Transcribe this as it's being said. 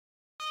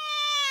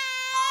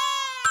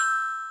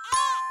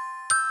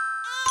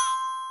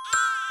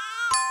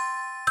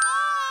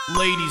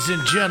Ladies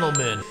and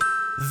gentlemen,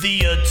 the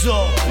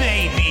Adult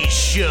Baby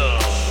Show.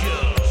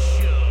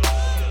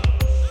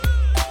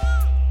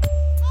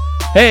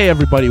 Hey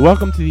everybody,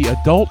 welcome to the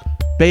Adult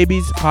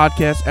Babies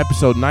Podcast,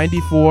 episode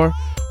 94,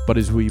 but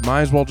as we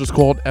might as well just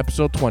call it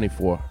episode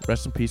 24.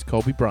 Rest in peace,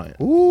 Kobe Bryant.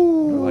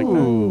 Ooh, I like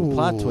that.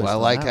 Plot twist. I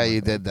on like that how one.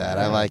 you did that.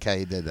 I like how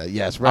you did that.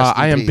 Yes, rest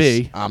in I am peace.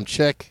 B. I'm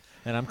Chick.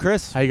 And I'm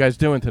Chris. How you guys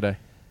doing today?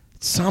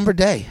 It's somber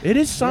day. It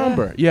is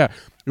somber. Yeah.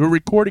 We're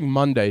recording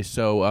Monday,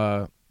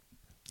 so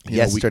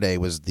Yesterday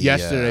was the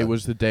yesterday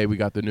was the day we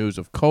got the news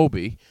of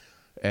Kobe.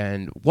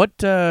 And what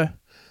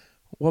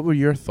were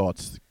your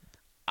thoughts?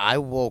 I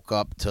woke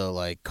up to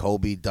like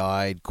Kobe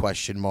died ?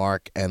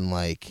 And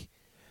like,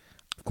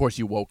 Of course,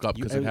 you woke up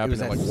because it happened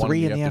was at at like 1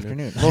 3 in in the the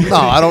afternoon. afternoon.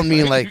 well, no, I don't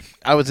mean like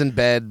I was in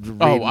bed.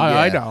 Reading, Oh,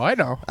 I yeah.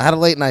 know. I had a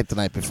late night the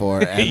night before,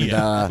 and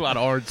Yeah, a lot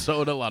of orange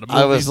soda, a lot of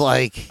I movies. was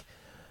like,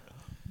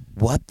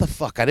 what the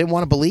fuck? I didn't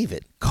want to believe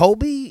it.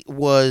 I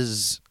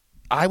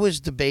was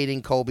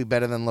debating Kobe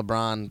better than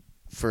LeBron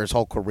for his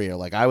whole career.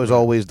 Like, I was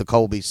always the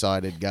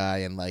Kobe-sided guy,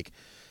 and, like,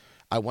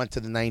 I went to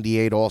the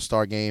 98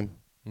 All-Star game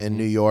in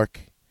New York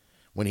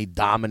when he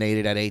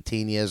dominated at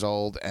 18 years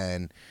old,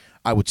 and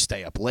I would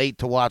stay up late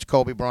to watch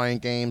Kobe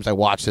Bryant games. I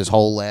watched his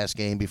whole last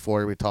game before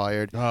he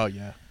retired. Oh,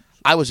 yeah.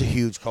 I was a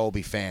huge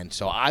Kobe fan,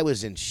 so I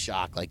was in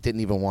shock. Like, didn't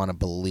even want to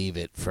believe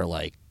it for,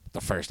 like, the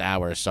first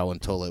hour or so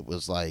until it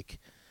was, like,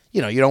 you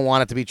know, you don't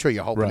want it to be true.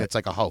 You're hoping Right. it's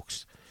like a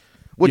hoax,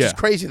 which is Yeah.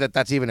 crazy that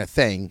that's even a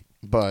thing,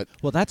 but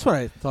Well, that's what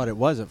I thought it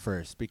was at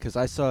first because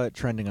I saw it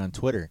trending on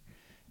Twitter.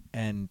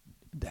 And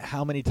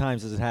how many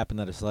times does it happen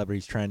that a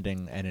celebrity's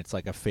trending and it's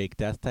like a fake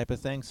death type of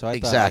thing? So I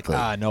Exactly.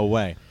 thought, like, no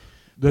way.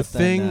 The But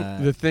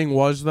then, the thing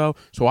was though.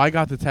 So I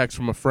got the text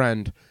from a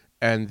friend,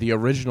 and the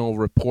original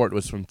report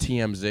was from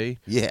TMZ,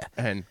 yeah,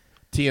 and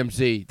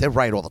TMZ they're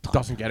right all the time.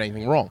 doesn't get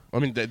anything wrong. I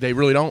mean, they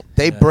really don't.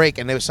 They break,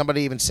 and there was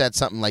somebody even said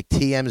something like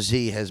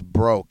TMZ has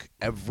broke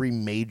every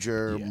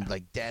major Yeah.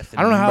 like death. And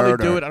I don't know how murder.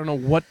 they do it. I don't know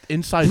what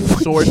inside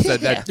source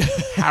said that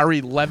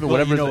Harry Levin, Well,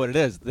 whatever. you know what it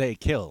is? They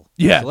kill.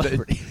 Yeah,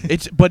 celebrity.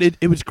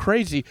 it was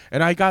crazy,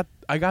 and I got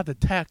the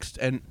text,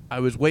 and I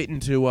was waiting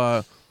to.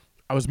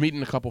 I was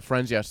meeting a couple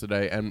friends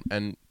yesterday,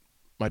 and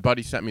my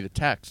buddy sent me the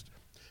text,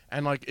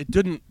 and like it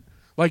didn't.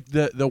 Like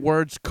the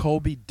words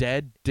 "Kobe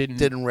dead"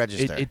 didn't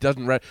register. It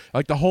doesn't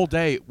like the whole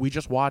day. We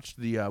just watched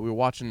we were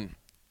watching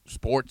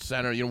Sports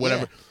Center,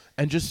 whatever,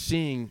 and just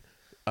seeing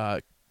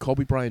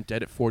Kobe Bryant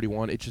dead at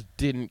 41. It just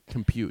didn't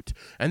compute.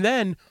 And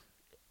then,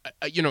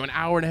 an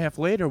hour and a half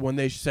later, when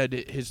they said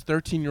his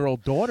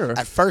 13-year-old daughter.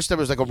 At first, there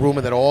was like a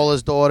rumor that all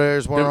his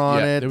daughters were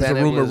on it. There was Then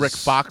a rumor it was, Rick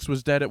Fox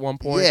was dead at one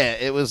point. Yeah,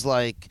 it was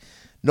like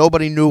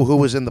nobody knew who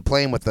was in the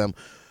plane with them.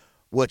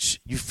 Which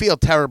you feel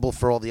terrible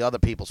for all the other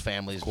people's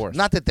families. Of course.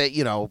 Not that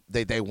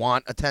they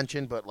want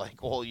attention, but like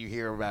all you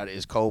hear about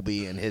is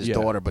Kobe and his Yeah.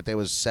 daughter. But there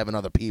was 7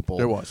 other people.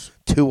 There was.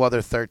 2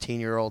 other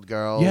 13-year-old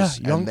girls. Yeah,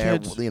 young and their,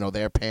 kids.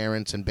 Their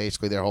parents and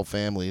basically their whole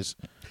families.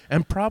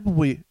 And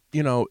probably,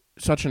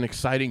 such an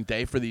exciting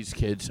day for these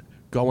kids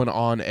going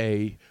on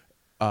a,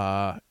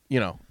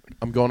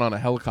 I'm going on a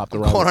helicopter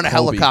ride. Going on a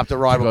helicopter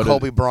ride with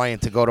Kobe To,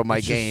 Bryant to go to my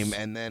It's game, just-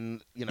 and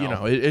then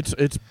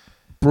it's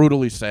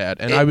brutally sad.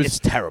 And it's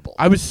terrible.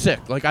 I was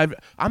sick. Like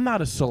I'm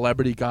not a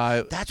celebrity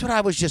guy. That's what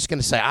I was just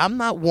gonna say. I'm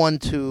not one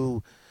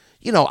to.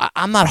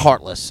 I'm not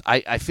heartless.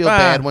 I feel Ah.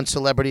 bad when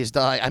celebrities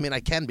die. I mean, I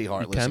can be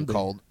heartless can and be.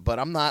 cold, but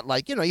I'm not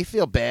like, you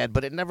feel bad,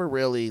 but it never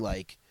really,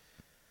 like,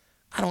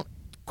 I don't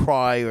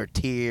cry or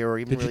tear or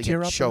even Did you really tear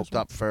get up in choked this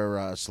one? up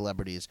for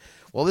celebrities.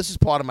 Well, this is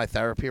part of my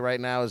therapy right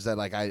now is that,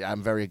 like,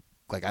 I'm very,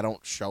 like, I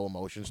don't show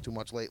emotions too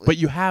much lately. But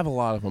you have a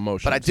lot of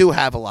emotions. But I do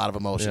have a lot of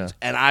emotions,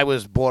 Yeah. and I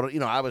was bored.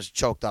 I was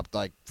choked up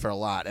like for a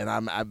lot. And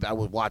I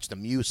would watch The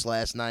Muse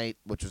last night,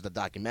 which was the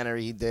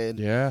documentary he did.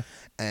 Yeah.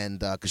 And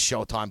because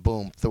Showtime,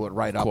 boom, threw it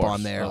right up course.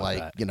 on there, Love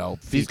like that.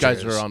 These guys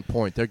features. are on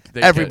point. They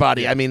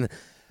Everybody. yeah. I mean,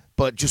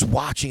 but just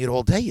watching it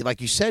all day,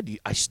 like you said,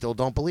 I still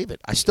don't believe it.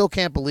 I still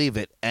can't believe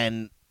it.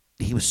 And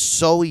he was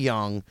so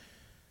young.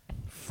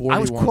 41. I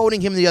was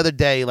quoting him the other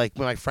day, like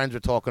when my friends were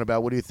talking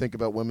about, what do you think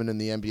about women in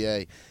the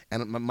NBA?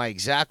 And my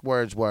exact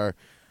words were,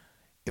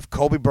 if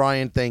Kobe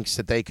Bryant thinks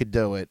that they could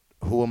do it,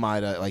 who am I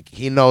to, like,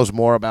 he knows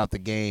more about the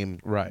game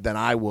Right. than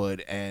I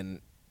would. And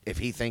if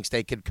he thinks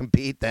they could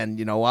compete, then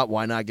you know what?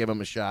 Why not give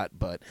him a shot?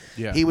 But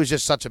Yeah. he was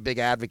just such a big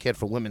advocate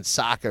for women's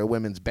soccer,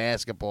 women's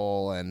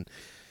basketball, and,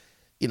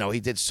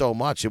 he did so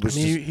much. It was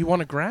just, he won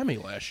a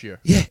Grammy last year.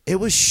 yeah, it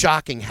was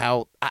shocking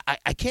how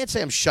I can't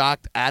say I'm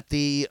shocked at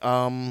the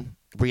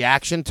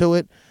reaction to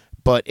it,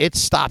 but it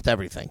stopped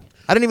everything.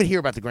 I didn't even hear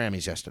about the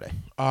Grammys yesterday.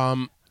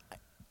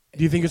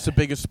 Do you think it's the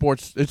biggest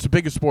sports? It's the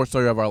biggest sports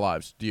story of our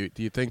lives. Do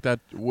you think that?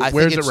 I Where's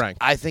think it it's- ranked?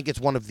 I think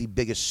it's one of the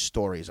biggest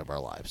stories of our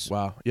lives.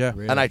 Wow. Yeah.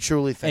 Really? And I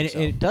truly think And so.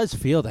 it does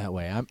feel that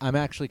way. I'm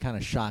actually kind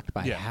of shocked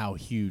by Yeah. how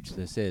huge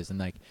this is. And,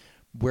 like,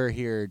 we're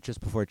here just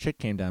before Chick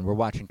came down. We're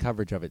watching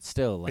coverage of it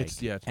still, like, It's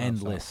nonstop.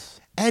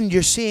 endless. And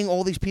you're seeing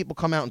all these people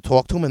come out and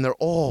talk to him, and they're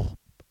all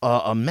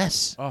a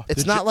mess. Oh,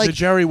 It's the not like the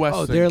Jerry West.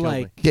 Oh, thing they're killed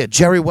me. like, yeah,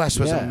 Jerry West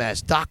was a Yeah.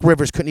 mess. Doc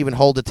Rivers couldn't even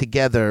hold it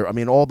together. I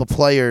mean, all the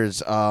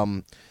players.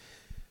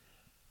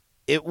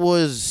 it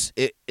was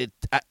it.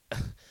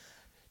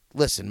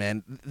 Listen,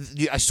 man.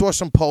 I saw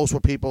some posts where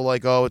people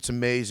like, "Oh, it's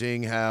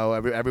amazing how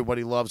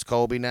everybody loves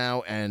Kobe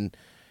now," and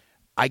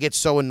I get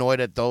so annoyed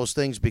at those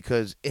things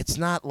because it's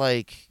not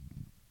like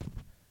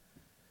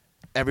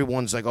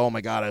everyone's like, "Oh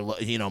my God,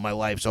 my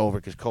life's over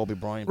because Kobe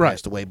Bryant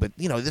passed away." But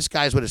this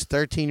guy's with his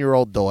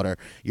 13-year-old daughter.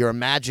 You're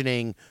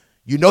imagining,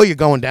 you're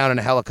going down in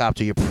a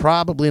helicopter. You're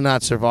probably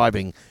not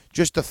surviving.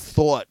 Just the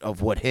thought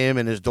of what him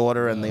and his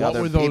daughter and the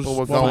other people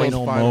were going.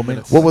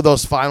 What were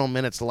those final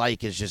minutes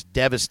like? Is just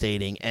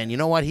devastating. And you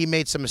know what? He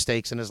made some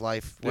mistakes in his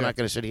life. We're not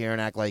going to sit here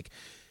and act like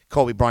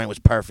Kobe Bryant was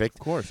perfect.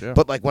 Of course, yeah.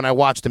 But like when I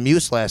watched the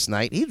Muse last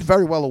night, he's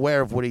very well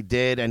aware of what he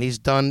did, and he's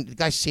done. The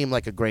guy seemed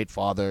like a great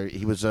father.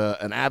 He was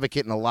an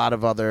advocate in a lot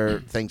of other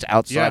things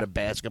outside of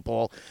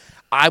basketball.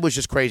 I was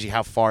just crazy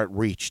how far it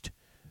reached.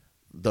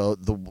 I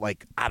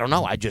don't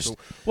know. It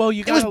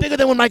was bigger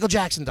than when Michael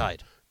Jackson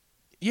died.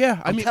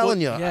 Yeah, I'm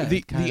telling you. Yeah,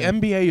 the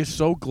NBA is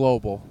so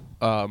global.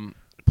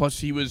 Plus,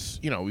 he was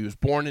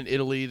born in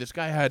Italy. This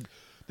guy had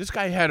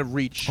a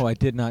reach. Oh, I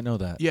did not know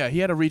that. Yeah, he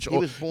had a reach. He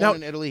was born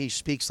in Italy. He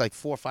speaks like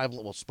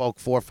spoke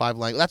 4 or 5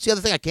 languages. That's the other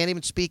thing. I can't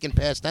even speak in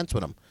past tense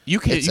with him. You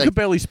could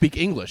barely speak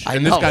English. I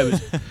and know. this guy was.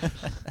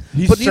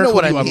 But you know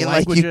what I mean?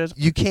 Like languages.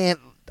 you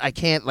can't. I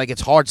can't. Like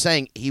it's hard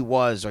saying he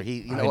was or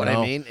he. You know what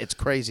I mean? It's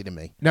crazy to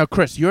me. Now,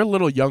 Chris, you're a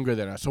little younger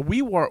than us, so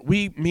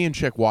me and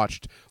Chick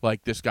watched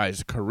like this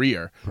guy's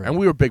career, and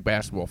we were big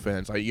basketball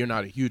fans. Like you're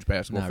not a huge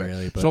basketball fan,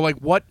 really, but so like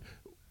what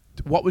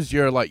was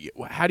your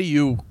How do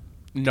you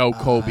know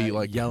Kobe?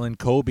 Like yelling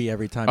Kobe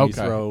every time you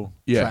throw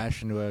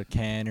trash into a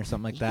can or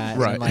something like that.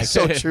 Right, and, like, it's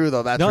so true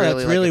though. That's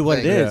that's really what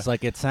it is. Yeah.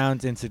 Like it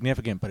sounds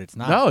insignificant, but it's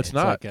not. No, it's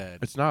not.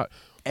 It's not.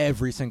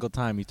 Every single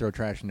time you throw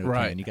trash into a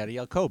can, you got to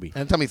yell Kobe.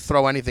 Anytime you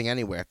throw anything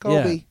anywhere,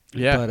 Kobe.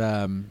 Yeah. But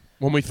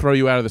when we throw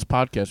you out of this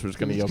podcast, we're just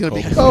going to yell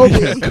Kobe. Be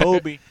Kobe.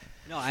 Kobe.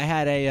 No, I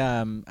had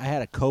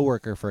a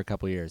coworker for a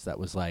couple years that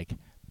was like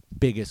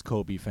biggest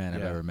Kobe fan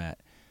I've ever met,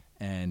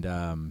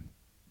 and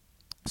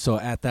so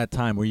at that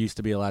time we used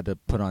to be allowed to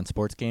put on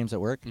sports games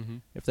at work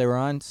if they were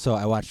on. So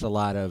I watched a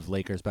lot of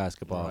Lakers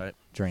basketball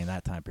during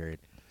that time period.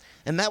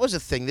 And that was the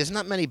thing. There's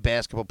not many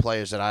basketball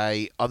players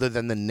other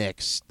than the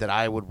Knicks, that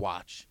I would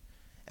watch.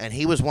 And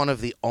he was one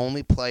of the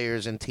only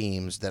players and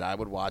teams that I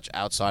would watch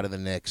outside of the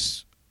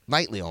Knicks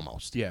nightly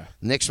almost. Yeah.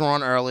 Knicks were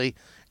on early,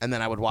 and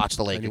then I would watch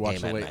the Laker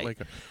game at night.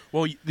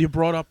 Well, you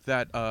brought up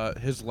that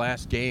his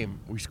last game,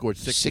 we scored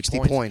 60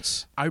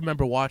 points. I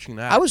remember watching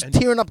that. I was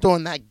tearing up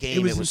during that game.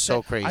 It was insane.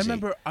 so crazy. I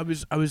remember I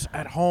was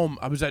at home.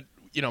 I was at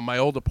my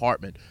old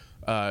apartment.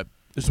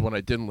 This is when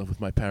I didn't live with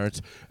my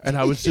parents, and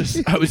I was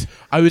just I was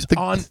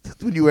on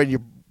when you were in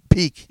your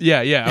peak.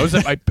 Yeah. I was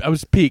at I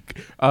was peak,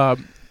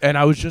 and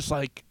I was just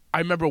like. I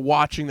remember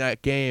watching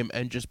that game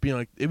and just being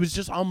like, it was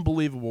just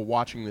unbelievable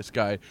watching this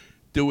guy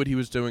do what he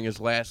was doing his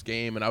last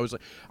game. And I was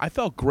like, I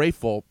felt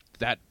grateful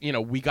that,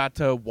 we got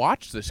to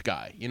watch this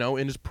guy, in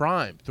his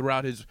prime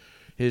throughout his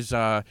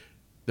the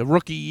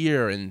rookie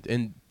year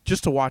and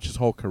just to watch his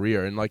whole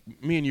career. And like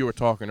me and you were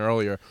talking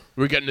earlier,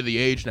 we're getting to the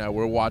age now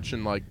we're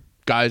watching like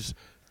guys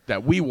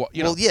that we and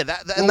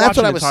that's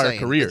what I was saying.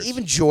 Careers.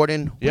 Even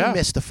Jordan, we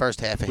missed the first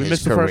half of his career. We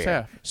missed the first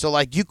half. So,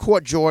 like, you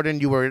caught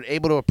Jordan, you were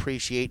able to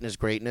appreciate his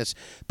greatness,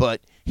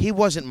 but he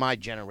wasn't my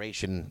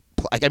generation.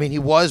 Like, I mean, he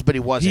was, but he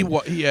wasn't.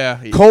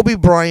 Kobe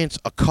Bryant's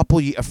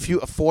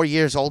 4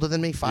 years older than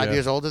me, 5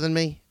 years older than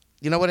me.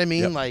 You know what I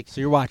mean? Yep. Like, so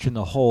you're watching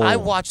the whole. I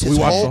watched his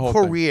whole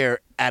career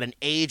thing. at an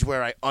age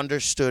where I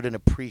understood and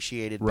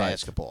appreciated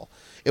basketball.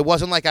 It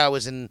wasn't like I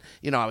was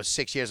I was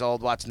 6 years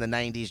old watching the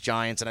 '90s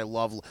Giants, and I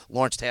love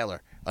Lawrence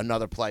Taylor,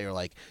 another player.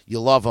 Like,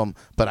 you love him,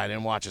 but I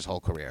didn't watch his whole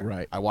career.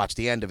 Right. I watched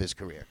the end of his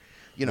career.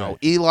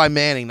 Eli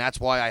Manning. That's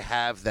why I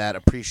have that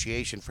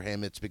appreciation for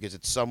him. It's because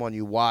it's someone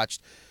you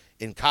watched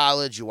in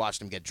college. You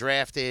watched him get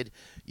drafted.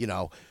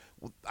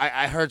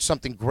 I heard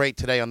something great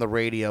today on the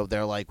radio.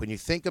 They're like, when you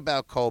think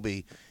about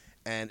Kobe.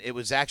 And it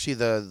was actually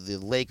the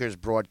Lakers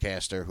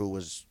broadcaster who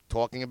was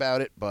talking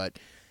about it. But,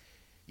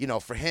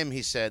 for him,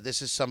 he said,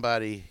 this is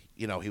somebody,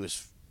 he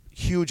was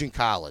huge in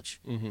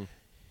college. Mm-hmm.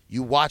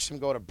 You watched him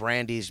go to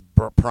Brandy's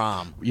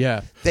prom.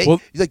 Yeah.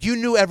 You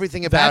knew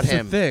everything about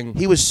him. That's the thing.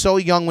 He was so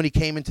young when he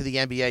came into the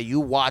NBA.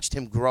 You watched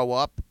him grow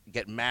up,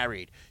 get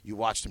married. You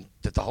watched him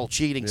the whole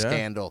cheating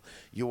scandal.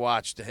 You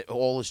watched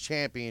all his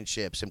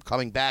championships, him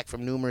coming back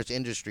from numerous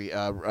injuries.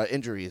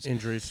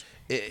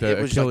 It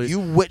was like you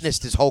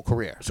witnessed his whole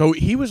career. So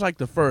he was like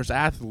the first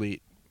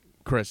athlete,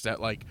 Chris, that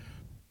like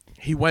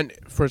he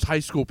went for his high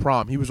school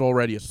prom. He was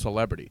already a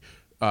celebrity.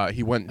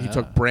 He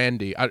took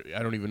Brandy. I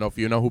don't even know if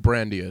you know who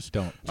Brandy is.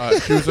 Don't.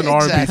 She was an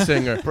R&B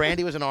singer.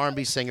 Brandy was an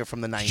R&B singer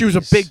from the 90s. She was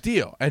a big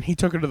deal, and he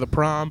took her to the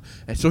prom.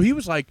 And so he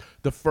was like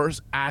the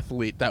first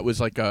athlete that was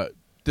like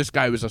this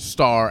guy was a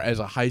star as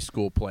a high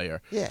school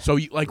player. Yeah. So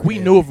we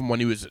knew of him when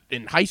he was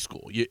in high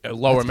school,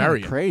 Lower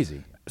Merion.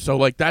 Crazy. So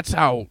like that's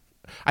how.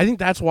 I think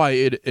that's why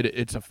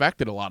it's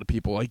affected a lot of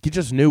people. Like you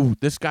just knew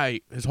this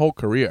guy his whole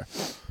career.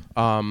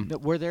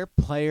 Were there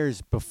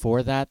players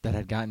before that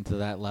had gotten to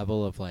that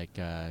level of like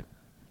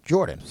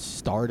Jordan.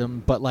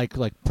 stardom, but like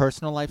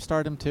personal life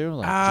stardom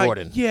too.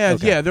 Jordan. Yeah,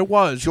 Okay. yeah, there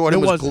was.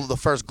 Jordan there was the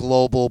first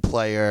global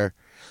player.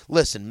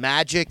 Listen,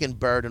 Magic and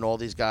Bird and all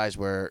these guys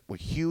were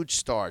huge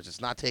stars.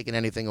 It's not taking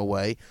anything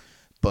away,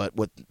 but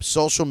with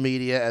social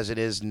media as it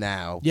is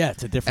now, yeah,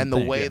 it's a different. and the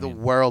thing. way I the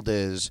mean, world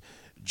is,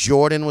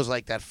 Jordan was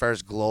like that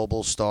first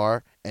global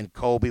star, and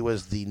Kobe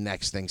was the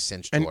next thing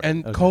since And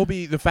Jordan. and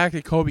Kobe, the fact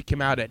that Kobe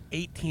came out at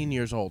 18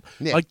 years old,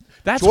 Yeah. like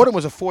that's Jordan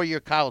was a 4-year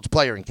college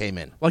player and came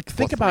in. like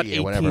think Or about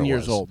 3-year, whatever 18 it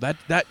years was. old.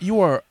 That you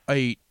are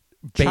a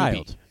baby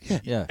child.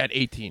 Yeah. at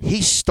 18.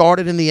 He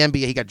started in the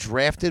NBA. He got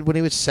drafted when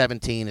he was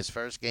 17. His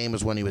first game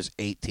was when he was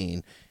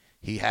 18.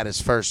 He had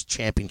his first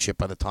championship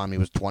by the time he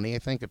was 20, I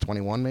think, or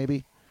 21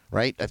 maybe.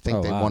 Right? I think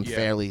Oh, they wow. won Yeah.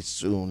 fairly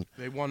soon.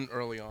 They won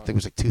early on. I think it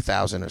was like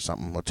 2000 or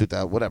something, or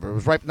 2000, whatever. It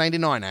was right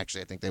 99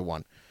 actually. I think they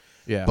won.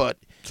 Yeah, But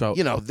so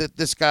you know,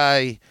 this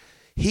guy,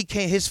 he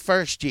came his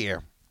first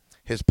year,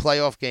 his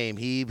playoff game.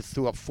 He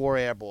threw up 4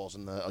 air balls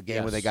in a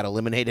game where they Yes. got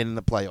eliminated in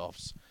the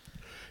playoffs.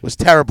 It was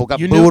terrible. Got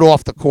You booed knew-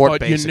 off the court.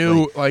 but basically. you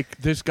knew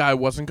like this guy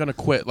wasn't gonna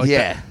quit. Like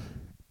yeah. that.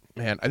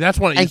 Man, and that's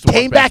when I And used to watch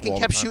came back basketball and all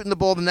kept the time. shooting the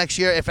ball the next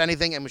year, if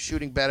anything, and was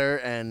shooting better.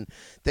 And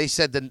they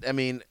said that. I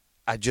mean,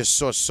 I just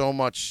saw so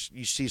much.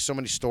 You see so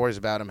many stories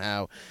about him.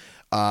 How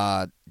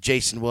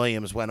Jason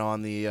Williams went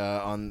on the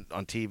on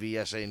TV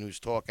yesterday and he was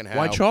talking how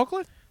White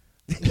chocolate,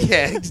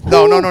 yeah,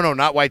 no,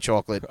 not white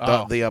chocolate.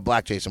 Oh. The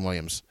black Jason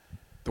Williams.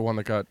 the one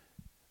that got.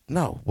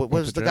 No, what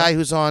Went was to the jail? guy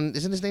who's on?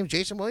 Isn't his name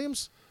Jason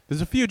Williams?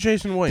 There's a few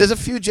Jason Williams. There's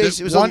a few Jason.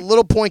 He was one- a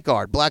little point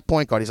guard, black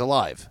point guard. He's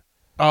alive.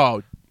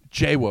 Oh,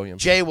 Jay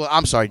Williams.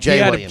 I'm sorry,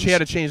 Jay Williams. She had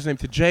to change his name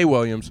to Jay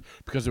Williams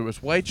because there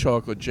was white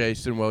chocolate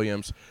Jason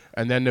Williams,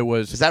 and then there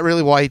was Is that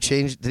really why he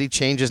changed? Did he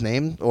change his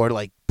name, or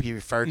like he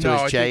referred to No,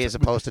 I as Jay think as so.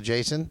 opposed to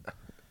Jason?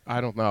 I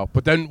don't know,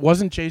 but then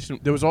wasn't Jason?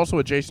 There was also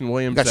a Jason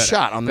Williams Got that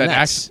shot on the that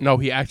Nets. no,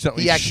 he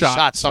accidentally He actually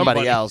shot somebody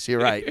else. else. You're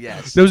right.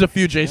 Yes. There was a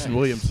few Jason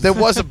Williams. There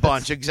was a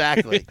bunch,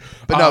 exactly.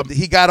 But no, Um,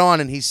 he got on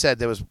and he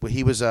said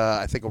he was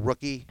I think a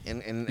rookie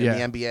in Yeah.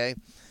 the NBA,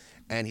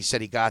 and he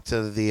said he got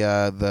to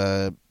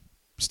the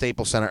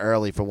Staples Center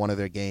early for one of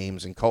their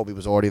games, and Kobe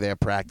was already there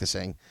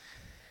practicing,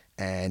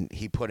 and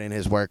he put in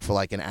his work for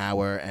like an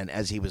hour, and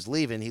as he was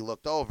leaving, he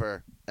looked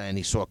over and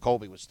he saw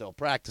Kobe was still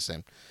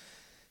practicing.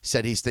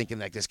 Said he's thinking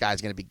like this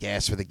guy's going to be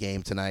gassed for the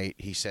game tonight.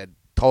 He said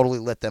totally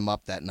lit them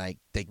up that night.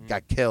 They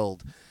got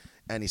killed,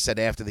 and he said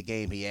after the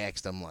game he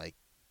asked him like,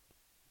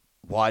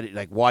 why do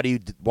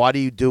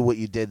you do what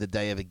you did the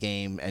day of the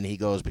game? And he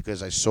goes,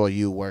 because I saw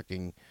you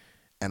working,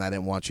 and I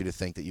didn't want you to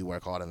think that you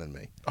work harder than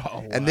me.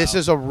 Oh, And this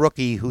is a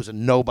rookie who's a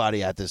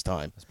nobody at this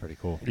time. That's pretty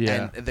cool.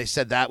 yeah. And they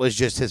said that was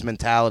just his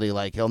mentality.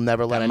 Like he'll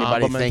never let That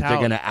anybody Mamba think they're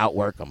mentality. going to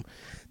outwork him.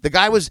 The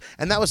guy was,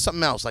 and that was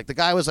something else. Like the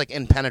guy was like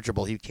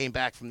impenetrable. He came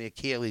back from the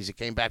Achilles. He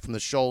came back from the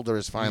shoulder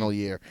his final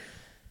year.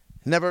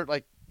 Never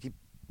like he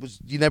was.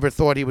 You never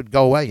thought he would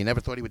go away. You never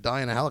thought he would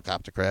die in a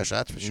helicopter crash.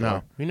 That's for sure.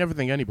 No, you never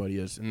think anybody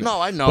is. And-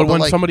 No, I know, But but when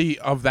like- somebody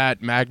of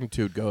that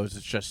magnitude goes,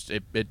 it's just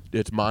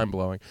it's mind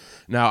blowing.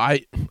 Now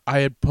I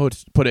had put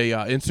a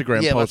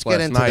Instagram Yeah, let's post get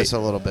last into night. this a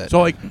little bit. So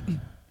like,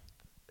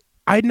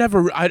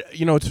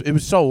 it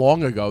was so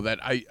long ago that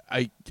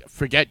I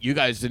forget you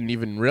guys didn't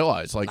even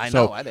realize. Like, I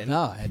so, know. I didn't.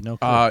 No, I had no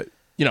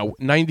clue.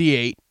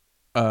 98.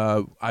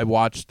 I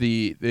watched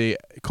the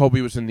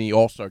Kobe was in the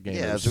All-Star game.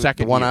 Yeah, It was the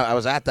second one year. I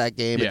was at that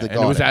game Yeah, at the and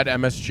Garden. it was at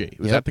MSG. It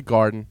was Yep. at the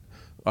Garden.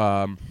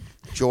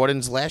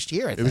 Jordan's last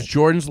year. I It think. was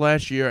Jordan's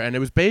last year, and it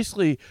was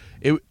basically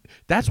it.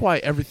 That's why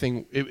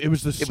everything. It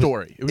was the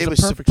story. It was the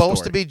perfect supposed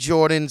story. to be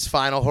Jordan's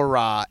final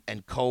hurrah,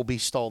 and Kobe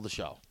stole the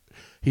show.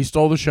 He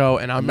stole the show,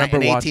 and I remember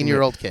an watching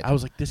 18-year-old it. kid. I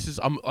was like, "This is."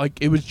 I'm like,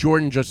 it was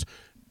Jordan just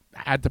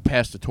had to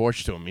pass the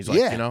torch to him. He's like,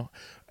 Yeah. you know,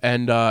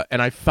 and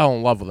I fell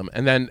in love with him.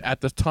 And then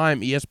at the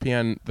time,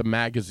 ESPN, the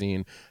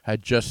magazine,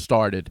 had just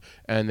started,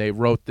 and they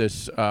wrote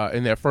this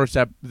in their first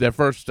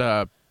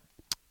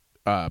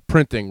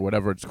printing,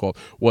 whatever it's called,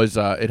 was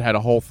it had a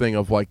whole thing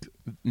of like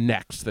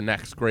the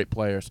next great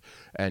players,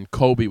 and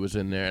Kobe was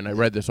in there. And I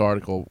read this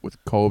article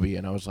with Kobe,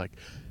 and I was like,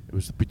 it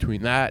was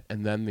between that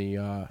and then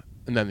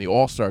the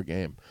All-Star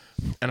game,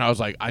 and I was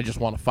like, I just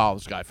want to follow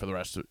this guy for the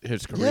rest of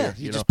his career. Yeah,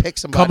 you you know? just pick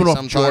somebody Coming off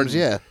sometimes. Jordan,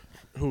 Yeah,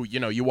 who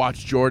you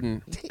watch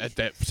Jordan at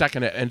that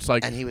second, and it's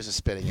like, and he was a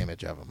spitting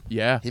image of him.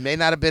 yeah, He may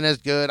not have been as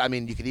good. I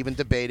mean, you could even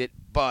debate it,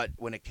 but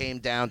when it came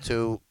down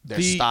to their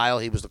The- style,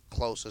 he was the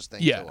closest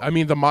thing. yeah. to him. I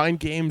mean, the mind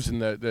games and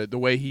the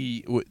way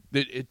he the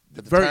very-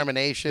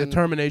 determination.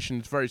 determination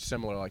is very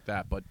similar like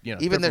that, but even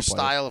their different players.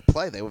 style of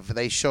play,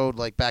 they showed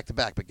like back to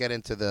back. But get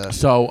into the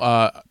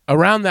So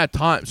around that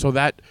time, so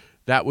that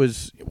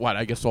was what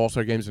I guess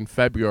All-Star games in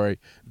February.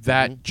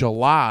 That Mm-hmm.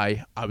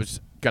 July, I was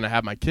gonna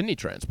have my kidney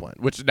transplant,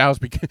 which now is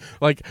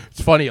like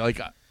it's funny. Like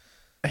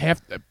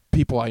half the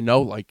people I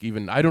know, like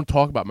even I don't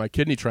talk about my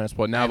kidney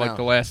transplant now. I Like know.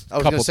 the last I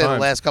was couple going to say times.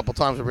 the last couple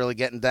times we're really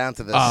getting down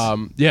to this.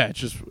 Yeah, it's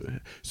just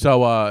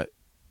so.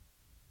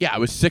 Yeah, I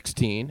was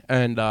 16,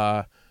 and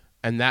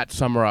And that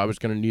summer, I was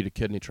going to need a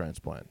kidney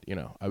transplant. You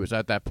know, I was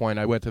at that point.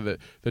 I went to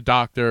the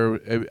doctor.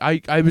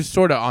 I was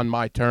sort of on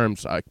my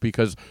terms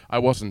because I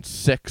wasn't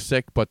sick,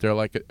 but they're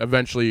like,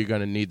 eventually you're going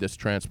to need this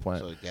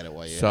transplant. So get it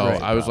while you So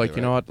right, I was like,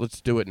 probably, you know what?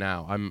 Let's do it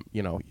now. I'm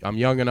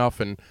young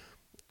enough, and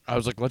I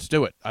was like, let's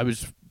do it. I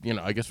was,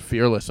 I guess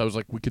fearless. I was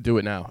like, we could do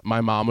it now.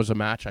 My mom was a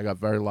match. I got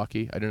very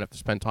lucky. I didn't have to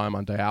spend time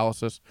on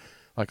dialysis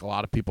like a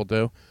lot of people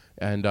do,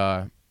 and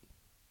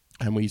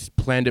we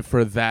planned it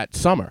for that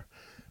summer.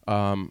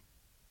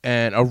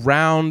 And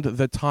around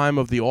the time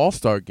of the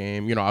All-Star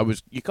game,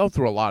 you go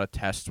through a lot of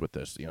tests with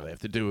this. They have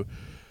to do,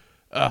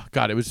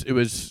 it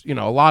was a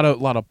lot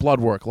of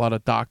blood work, a lot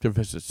of doctor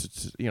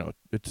visits.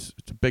 It's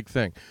a big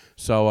thing.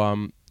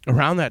 So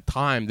around that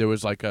time, there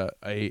was like a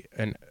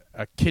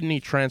kidney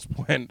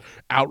transplant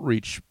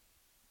outreach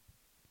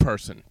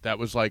person that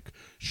was like,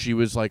 she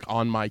was like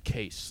on my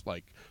case,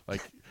 like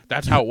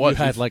that's how it was.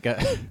 You had like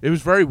it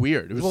was very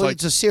weird. It was like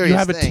it's a serious you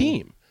have thing. a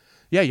team.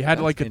 Yeah, you had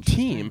That's like a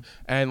interesting. team,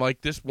 and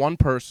like this one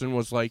person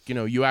was like,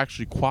 you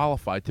actually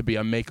qualified to be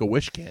a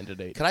Make-A-Wish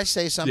candidate. Can I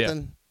say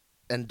something?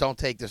 And don't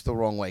take this the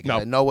wrong way, 'cause No.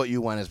 I know what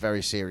you went is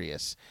very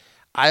serious.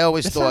 I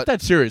always It's thought not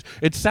that serious.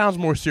 It sounds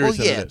more serious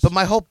well, yeah, than it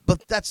is.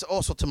 but that's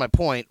also to my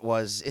point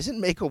isn't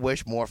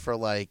Make-A-Wish more for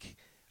like,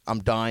 I'm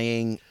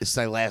dying, it's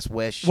my last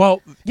wish?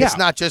 Well, yeah. It's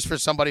not just for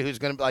somebody who's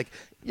going to be like,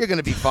 you're going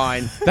to be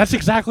fine. That's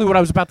exactly what I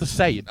was about to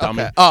say, you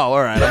dummy. Okay. Oh,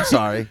 all right, I'm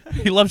sorry.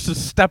 He loves to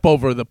step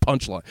over the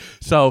punchline.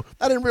 So,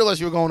 I didn't realize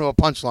you were going to a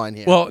punchline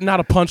here. well, not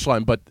a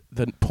punchline, but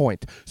the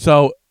point.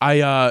 So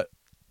I,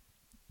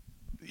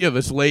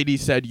 this lady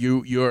said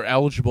you're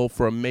eligible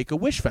for a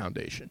Make-A-Wish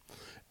Foundation,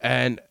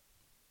 and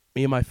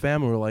me and my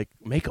family were like,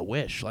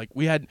 Make-A-Wish, like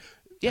we had.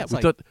 Yeah, That's we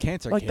like thought,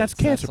 cancer like kids. that's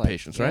cancer That's like-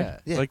 patients, right? yeah.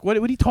 Yeah. Like what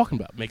are you talking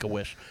about? Make a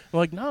wish. We're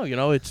like, no,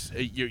 it's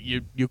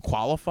you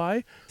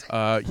qualify.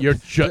 You're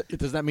just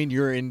Does that mean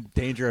you're in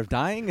danger of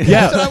dying? Yeah.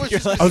 That's what I was,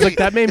 just I was like,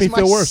 that made me is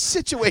feel my worse.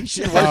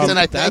 Situation worse than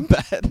I that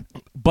think. bad.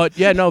 but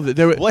yeah, no,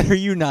 there. What are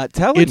you not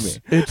telling me?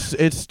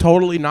 It's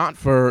totally not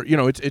for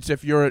it's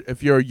if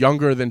you're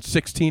younger than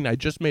 16. I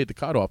just made the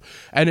cutoff,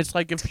 and it's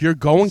like if you're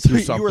going So through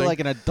you something. were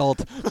like an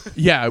adult.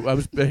 yeah, I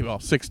was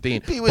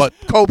 16. He was but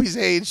Kobe's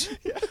age.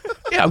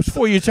 yeah, I was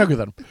 4 years younger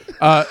than him.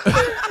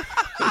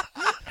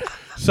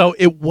 So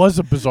it was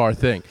a bizarre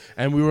thing,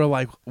 and we were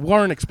like,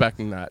 weren't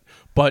expecting that.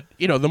 But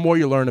the more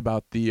you learn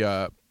about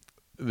the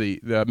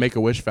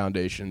Make-A-Wish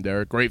Foundation,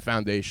 they're a great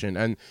foundation,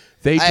 and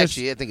they I just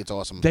think it's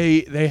awesome.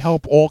 they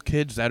help all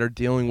kids that are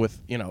dealing with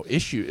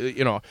issues.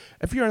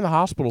 If you're in the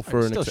hospital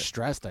for I'm an still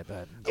stressed, I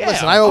bet. Yeah,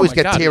 Listen, I always oh my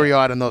get God,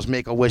 teary-eyed on those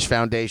Make-A-Wish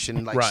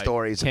Foundation like Right.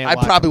 stories. Can't I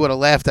watch probably them. would have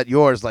laughed at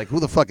yours, like,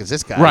 who the fuck is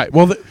this guy? Right.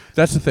 Well,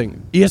 that's the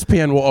thing.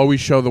 ESPN will always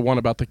show the one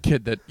about the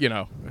kid that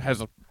has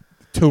a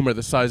tumor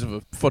the size of a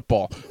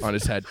football on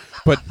his head,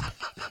 but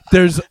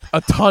there's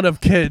a ton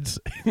of kids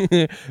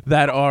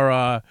that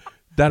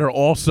are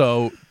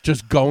also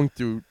just going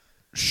through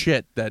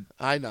shit that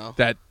I know.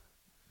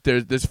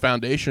 there's this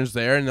foundation's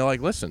there, and they're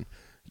like, listen,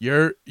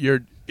 you're you're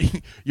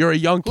a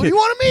young Who kid. do you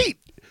want to meet?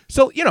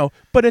 So,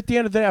 but at the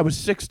end of the day, I was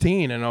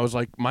 16, and I was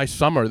like, my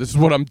summer, this is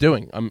what I'm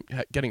doing. I'm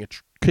getting a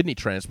kidney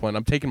transplant.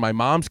 I'm taking my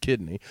mom's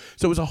kidney.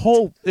 So it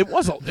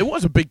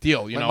was a big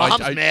deal. My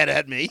mom's mad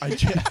at me.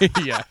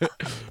 Yeah.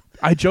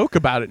 I joke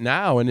about it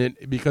now, and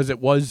because it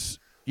was,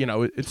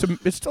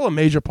 it's still a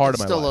major part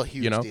It's of my still life. a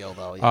huge deal,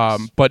 though.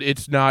 Yes. But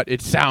it's not.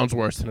 It sounds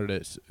worse than it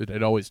is.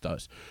 It always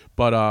does.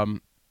 But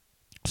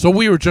so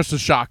we were just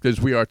as shocked as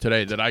we are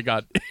today that I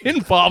got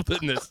involved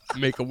in this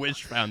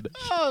Make-A-Wish Foundation.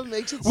 Oh, it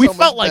makes it We so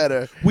felt much like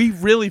better. we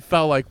really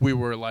felt like we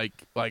were like,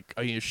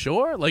 are you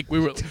sure? Like we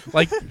were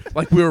like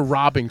we were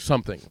robbing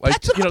something. Like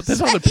That's what I'm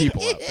there's other saying.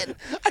 people out there.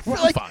 I feel We're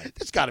like fine.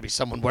 there's got to be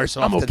someone worse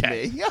I'm off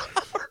okay. than me. Yeah,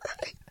 all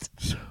right.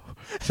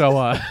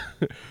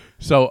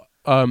 So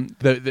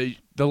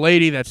the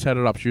lady that set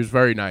it up, she was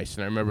very nice,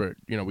 and I remember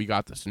we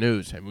got this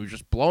news, and we were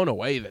just blown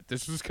away that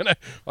this was gonna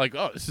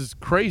this is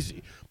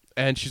crazy,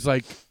 and she's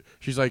like,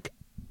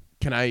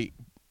 can I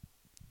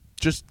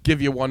just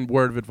give you one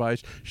word of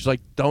advice? She's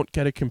like, don't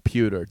get a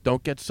computer,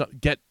 don't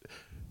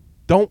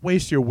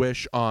waste your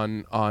wish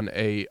on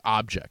a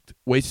object,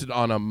 waste it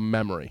on a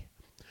memory.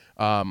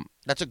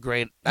 That's a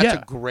great That is a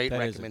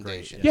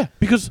recommendation. great, Yeah,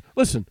 because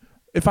listen,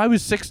 if I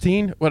was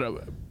 16,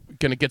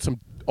 gonna get some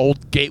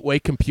old gateway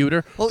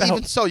computer? Well, The hell-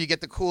 even so, you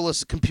get the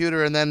coolest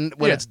computer, and then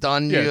when Yeah. it's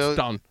done, Yeah, it's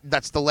done.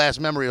 That's the last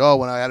memory. Oh,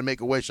 when I had to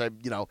make a wish, I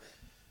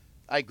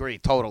agree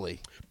totally.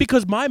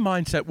 because my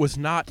mindset was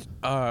not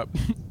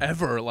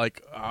ever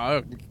like,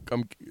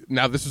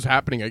 now this is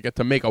happening. I get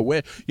to make a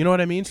wish. You know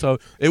what I mean? So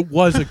it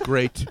was a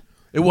great,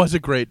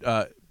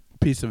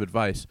 piece of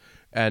advice,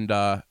 and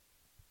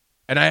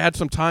I had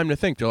some time to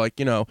think. They're like,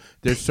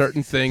 there's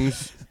certain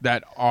things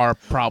that are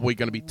probably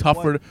going to be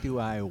tougher. What do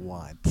I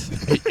want?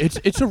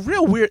 It's a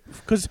real weird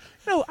because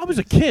I was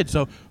a kid,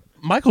 so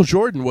Michael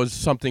Jordan was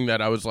something that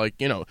I was like,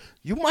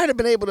 You might have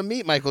been able to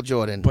meet Michael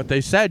Jordan. but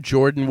they said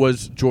Jordan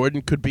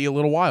could be a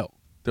little wild.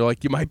 They're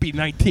like, you might be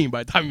 19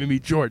 by the time you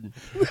meet Jordan.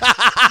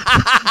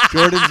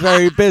 Jordan's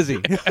very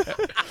busy.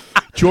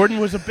 Jordan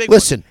was a big.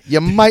 Listen,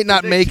 you might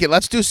not make it.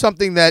 Let's do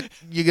something that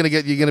you're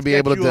gonna be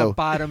able to Get you a do.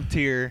 bottom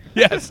tier. One.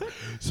 Yes.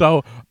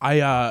 So I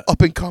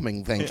Up and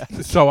coming thing.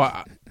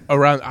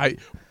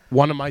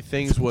 one of my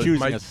things was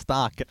Choosing a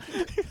stock.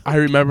 I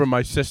remember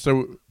my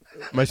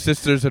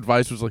sister's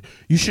advice was like,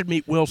 you should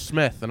meet Will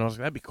Smith, and I was like,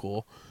 that'd be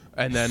cool.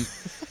 And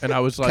I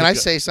was like, Can I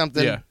say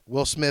something? Yeah.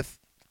 Will Smith,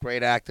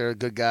 great actor,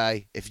 good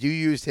guy. If you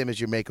used him as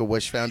your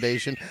Make-A-Wish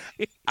Foundation,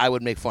 I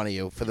would make fun of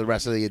you for the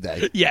rest of your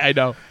day. Yeah, I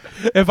know.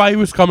 If I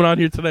was coming on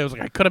here today, I was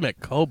like, I could have met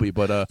Kobe,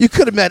 but You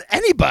could have met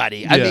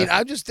anybody. I Yeah. mean,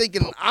 I'm just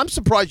thinking. I'm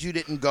surprised you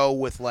didn't go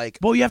with like.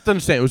 well, you have to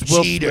understand, it was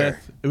Will Cheater.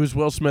 Smith. It was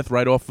Will Smith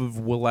right off of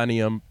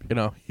Millennium. You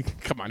know,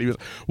 come on, he was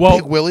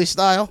Big Willie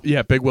style.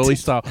 yeah, Big Willie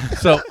style.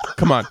 So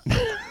come on.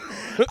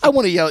 I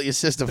want to yell at your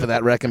sister for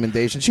that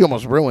recommendation. She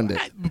almost ruined it.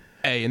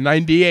 Hey, in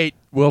 '98,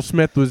 Will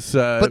Smith was.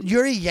 But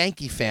you're a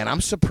Yankee fan.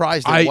 I'm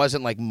surprised it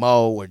wasn't like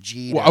Mo or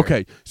Jeter. Well,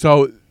 okay,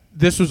 so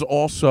this was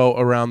also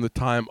around the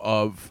time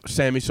of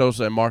Sammy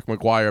Sosa and Mark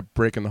McGwire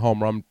breaking the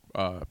home run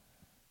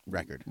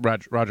Record.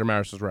 Roger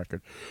Maris's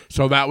record.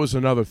 So that was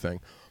another thing.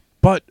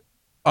 But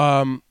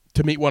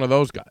to meet one of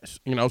those guys,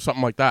 you know,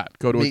 something like that,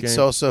 go to a Meet game.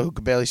 Sosa, who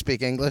could barely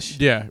speak English.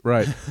 Yeah,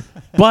 right.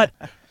 But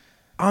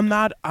I'm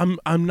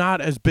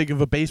not as big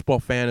of a baseball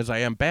fan as I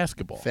am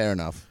basketball. Fair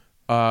enough.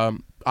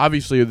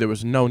 Obviously, there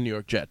was no New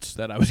York Jets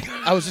that I was.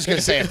 I was just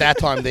gonna say at that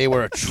time they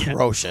were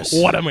atrocious.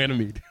 What am I gonna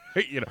meet?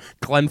 You know,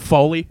 Glenn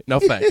Foley? No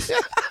thanks.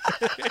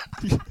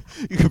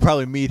 You could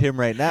probably meet him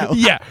right now.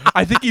 Yeah,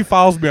 I think he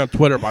follows me on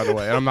Twitter, by the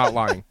way, and I'm not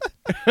lying.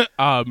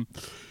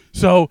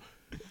 So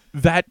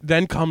that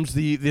then comes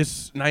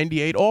this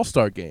 '98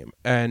 All-Star game,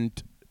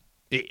 and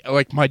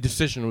like my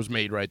decision was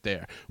made right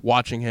there.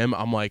 Watching him,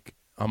 I'm like,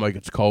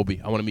 it's Kobe.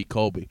 I want to meet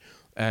Kobe,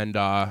 and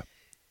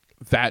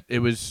that it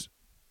was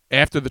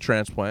after the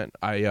transplant.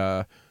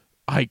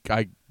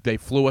 They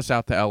flew us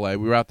out to L.A.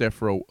 We were out there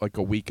for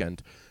a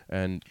weekend,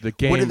 and the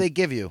game. What did they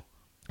give you?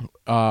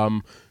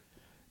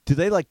 Do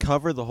they like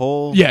cover the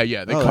whole? Yeah,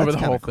 they Oh, cover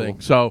that's the whole kinda thing.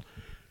 cool. So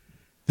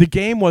the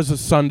game was a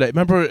Sunday.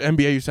 Remember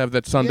NBA used to have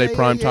that Sunday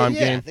primetime yeah,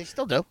 game? they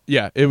still do.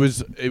 Yeah, it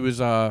was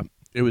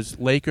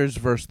Lakers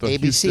versus the ABC,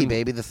 Houston.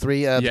 baby, the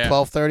Yeah.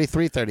 12:30,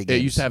 3:30 games.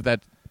 It used to have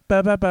that.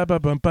 That's it.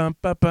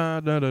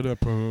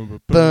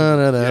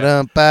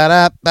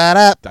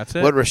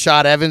 What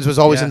Rashad Evans was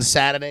always Yeah. in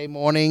Saturday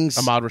mornings.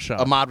 Ahmad Rashad.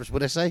 What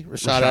did I say?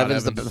 Rashad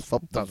Evans, the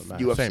Doesn't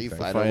matter. UFC Same thing.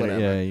 fighter, Fighter,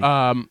 whatever.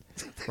 Yeah.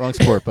 Wrong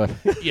sport, but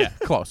Yeah,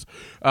 close.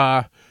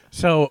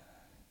 So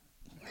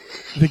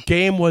the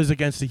game was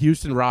against the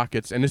Houston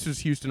Rockets, and this was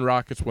Houston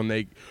Rockets when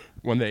they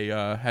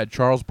had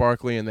Charles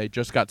Barkley and they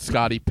just got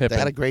Scottie Pippen. They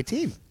had a great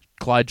team.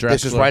 Clyde Drexler.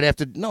 This is right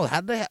after. No,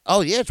 how did they?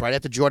 Oh yeah, it's right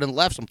after Jordan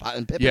left and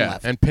Pippen Yeah,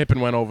 left. and Pippen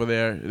went over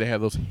there. They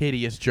had those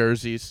hideous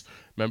jerseys.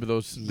 Remember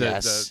those?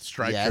 Yes, the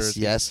strike yes,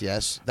 jerseys?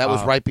 yes. That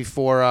was right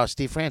before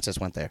Steve Francis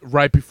went there.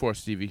 Right before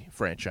Stevie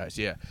franchise,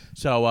 yeah.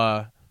 So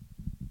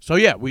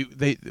yeah,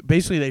 they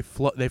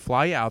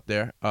fly you out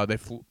there. They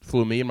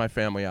flew me and my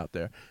family out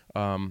there.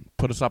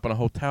 Put us up in a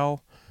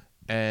hotel,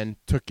 and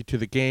took you to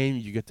the game.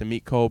 You get to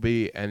meet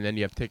Kobe, and then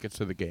you have tickets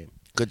to the game.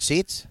 Good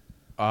seats.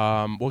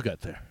 We'll get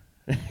there.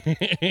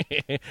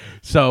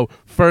 So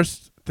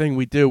first thing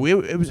we do,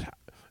 it was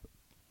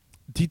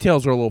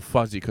details are a little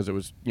fuzzy because it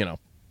was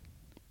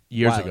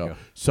years While ago. ago.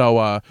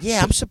 So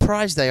Yeah, I'm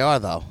surprised they are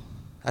though.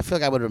 I feel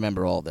like I would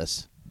remember all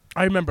this.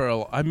 I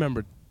remember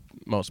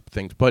most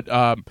things, but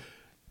I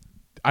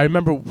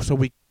remember. So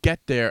we get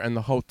there, and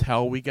the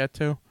hotel we get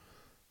to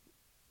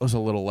was a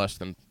little less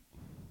than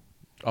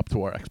up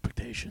to our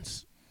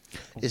expectations.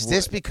 Is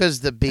this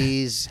because the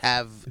bees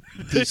have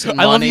decent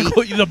I love money? you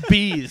call you the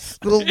bees.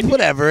 Well,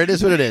 whatever. It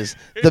is what it is.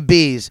 The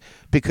bees,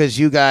 because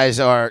you guys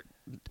are.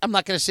 I'm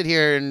not going to sit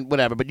here and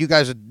whatever, but you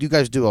guys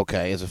do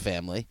okay as a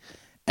family.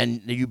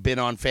 And you've been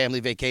on family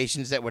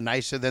vacations that were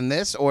nicer than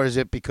this, or is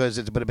it because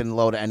it would have been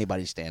low to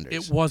anybody's standards?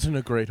 It wasn't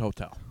a great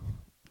hotel.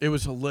 It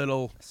was a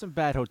little. some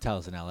bad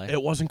hotels in LA.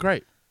 It wasn't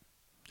great.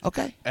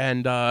 Okay.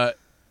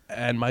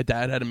 And my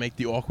dad had to make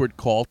the awkward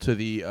call to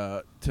the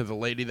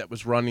lady that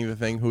was running the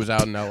thing, who was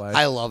out in L.A.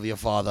 I love your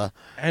father.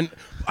 And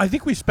I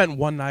think we spent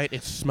one night.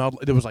 It smelled.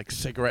 There was like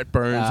cigarette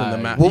burns in the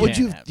mat. What would can't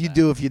you have you that.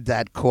 do if your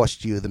dad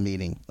cost you the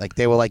meeting? Like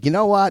they were like, you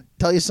know what?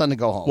 Tell your son to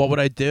go home. What would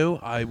I do?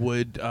 I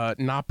would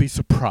not be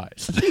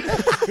surprised.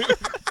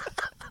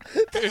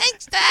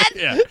 Thanks, Dad.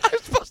 Yeah. I'm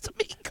supposed to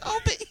meet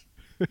Kobe.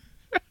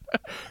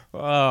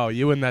 Oh,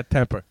 you and that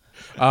temper.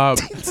 I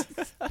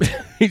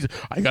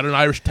got an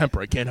Irish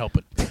temper. I can't help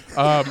it.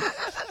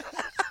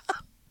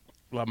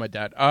 Love my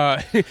dad.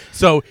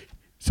 So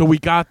we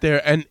got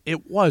there, and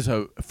it was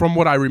from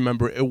what I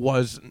remember, it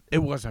was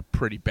a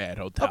pretty bad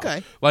hotel.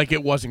 Okay. Like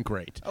it wasn't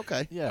great.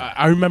 Okay. Yeah.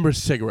 I remember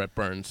cigarette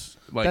burns.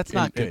 Like That's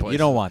not in good. places. You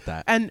don't want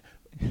that. And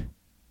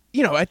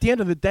at the end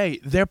of the day,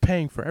 they're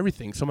paying for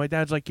everything. So my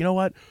dad's like, you know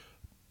what?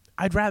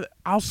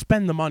 I'll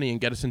spend the money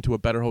and get us into a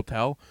better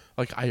hotel.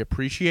 Like I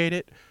appreciate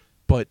it,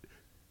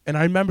 and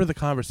I remember the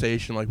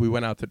conversation. Like we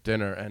went out to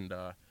dinner, and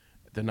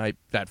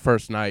that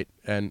first night,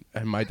 and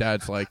my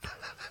dad's like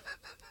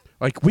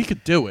we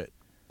could do it,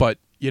 but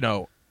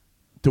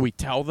do we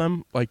tell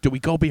them? Like, do we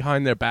go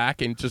behind their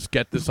back and just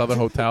get this other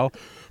hotel?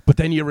 But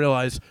then you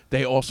realize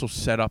they also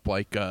set up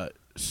like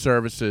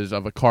services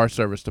of a car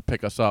service to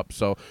pick us up.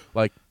 So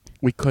like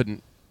we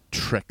couldn't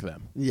trick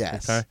them.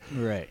 Yes. Okay.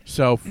 Right.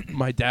 So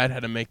my dad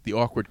had to make the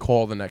awkward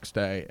call the next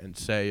day and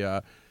say,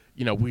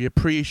 we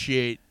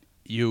appreciate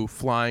you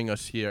flying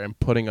us here and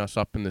putting us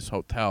up in this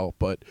hotel,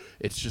 but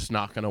it's just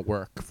not going to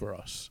work for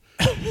us.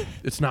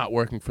 It's not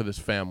working for this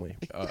family.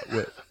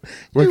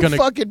 We're You gonna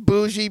fucking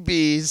bougie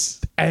bees.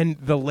 And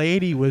the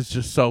lady was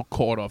just so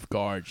caught off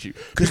guard.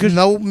 Because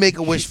no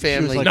Make-A-Wish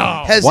family like,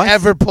 No. has What?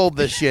 ever pulled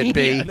this shit,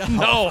 B.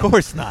 No. Of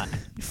course not.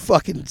 You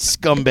fucking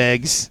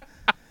scumbags.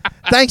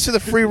 Thanks for the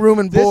free room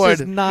and This board.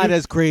 is not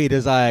as great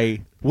as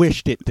I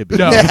wished it to be.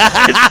 No,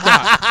 it's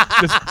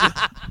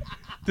not.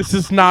 This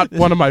is not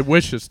one of my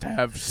wishes to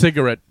have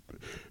cigarette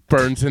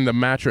burns in the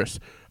mattress.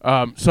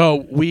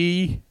 So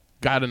we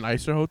got a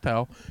nicer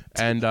hotel,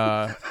 and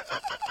I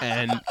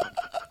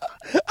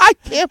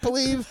can't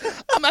believe.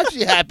 I'm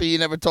actually happy you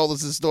never told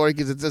us this story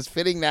because it's as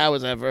fitting now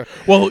as ever.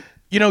 well,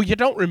 you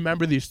don't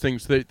remember these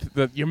things.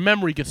 That your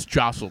memory gets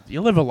jostled.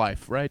 You live a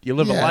life, right? You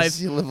live a Yes, life.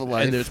 you live a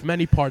life. And there's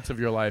many parts of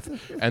your life,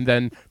 and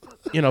then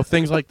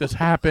things like this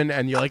happen,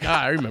 and you're like,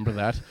 I remember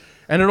that.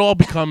 And it all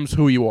becomes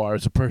who you are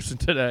as a person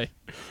today.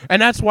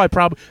 And that's why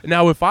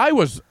now if I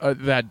was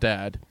that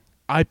dad,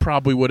 I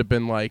probably would have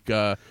been like,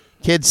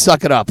 Kids,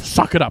 suck it up.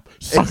 suck it up.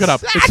 Suck it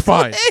up. It's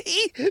fine.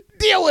 Exactly.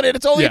 Deal with it.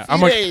 It's only a few I'm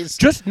like, days.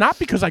 just not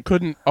because I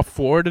couldn't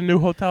afford a new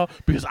hotel,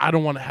 because I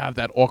don't want to have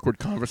that awkward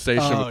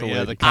conversation Oh, with the yeah,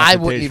 lady. the I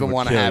wouldn't confrontation even would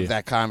want to kill have you.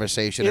 that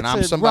conversation, and It's I'm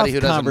a somebody rough who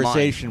doesn't mind.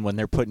 conversation when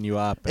they're putting you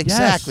up.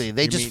 Exactly.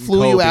 They You're just meeting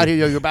flew you Kobe. out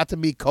here. You're about to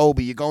meet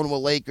Kobe. You're going to a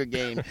Laker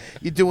game.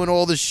 You're doing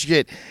all this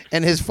shit,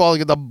 and his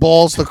falling at the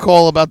balls to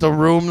call about the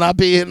room not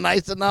being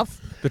nice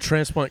enough. The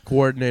transplant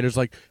coordinator's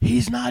like,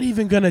 he's not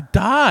even going to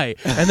die.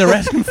 And they're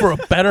asking for a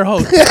better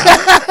hotel.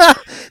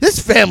 This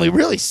family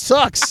really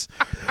sucks.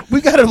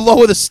 We got to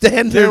lower the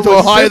standards There or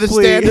was higher the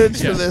simply-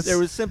 standards Yeah. for this. There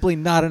was simply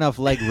not enough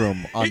leg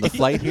room on the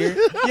flight here.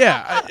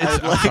 Yeah,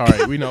 I'm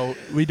sorry.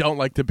 We don't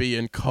like to be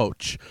in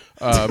coach.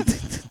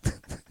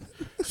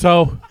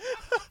 So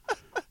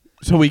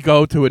we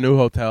go to a new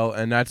hotel,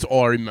 and that's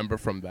all I remember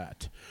from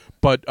that.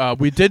 But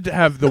we did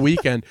have the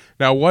weekend.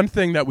 Now, one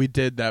thing that we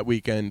did that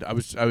weekend, I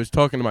was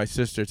talking to my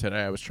sister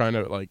today. I was trying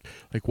to like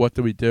what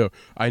do we do?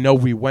 I know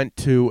we went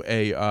to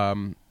a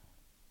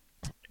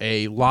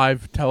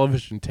live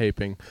television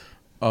taping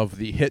of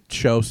the hit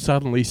show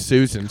Suddenly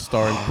Susan,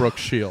 starring Brooke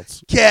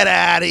Shields. Get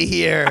out of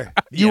here.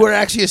 You Yeah. were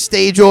actually a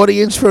stage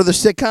audience for the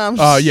sitcoms?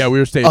 Yeah, we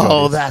were stage Oh,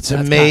 audience. that's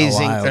kinda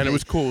amazing. wild. And it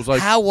was cool. It was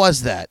like, How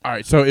was that? all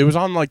right, so it was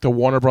on like the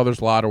Warner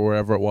Brothers lot or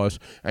wherever it was,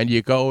 and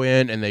you go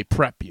in and they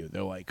prep you.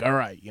 They're like, all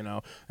right,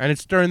 and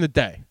it's during the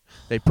day.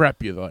 They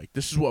prep you. They're like,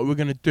 this is what we're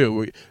gonna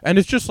do, and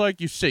it's just like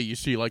you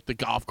see like the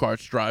golf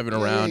carts driving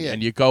around, yeah.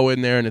 and you go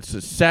in there and it's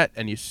a set,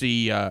 and you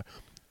see,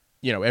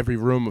 every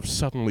room of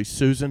Suddenly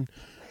Susan,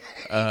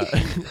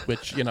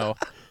 which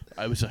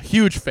I was a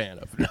huge fan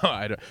of. No,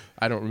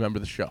 I don't remember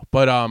the show,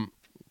 but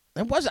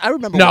It was. I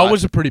remember. no, it watching.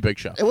 was a pretty big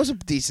show. It was a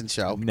decent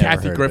show. Never heard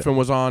Kathy of Griffin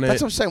was on it.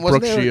 That's what I'm saying.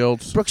 Wasn't Brooke there?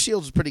 Shields. Brooke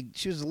Shields was pretty.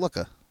 She was a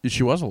looker.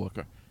 She was a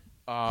looker.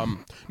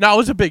 No, it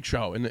was a big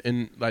show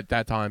in like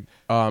that time.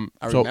 I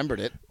remembered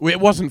it. It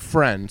wasn't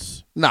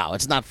Friends. No,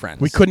 it's not Friends.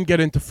 We couldn't get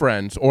into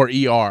Friends or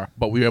ER,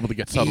 but we were able to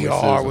get Suddenly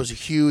ER Susan. was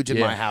huge in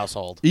Yeah. my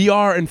household.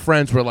 ER and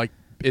Friends were like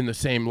in the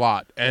same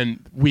lot, and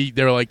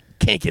they were like,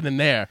 can't get in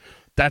there.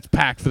 That's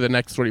packed for the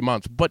next 3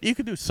 months. But you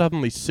could do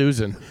Suddenly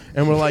Susan,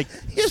 and we're like,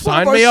 Here's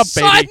sign one of me our up,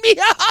 baby. Sign me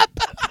up.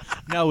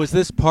 Now, was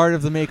this part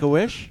of the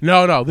Make-A-Wish?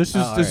 No, this is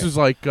Oh, this alright. is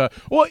like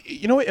well,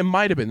 you know what? It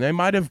might have been. They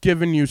might have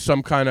given you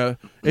some kind of.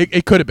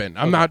 It could have been.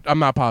 I'm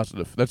not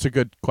positive. That's a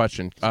good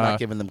question. Not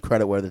giving them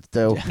credit where it's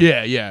due.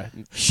 Yeah.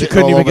 Shitting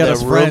couldn't all even over get their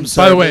us room friends.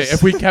 By the way, service.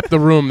 if we kept the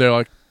room, they're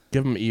like,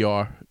 give him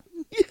ER.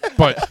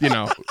 But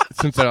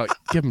since they're like,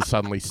 give him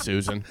Suddenly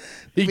Susan.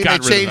 He I mean,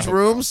 got they rid of changed the-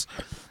 rooms.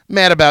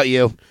 Mad about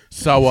you.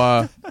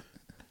 So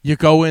you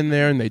go in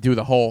there and they do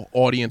the whole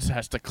audience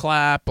has to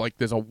clap, like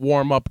there's a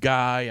warm up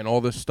guy and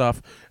all this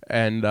stuff.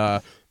 And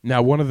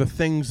now one of the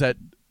things that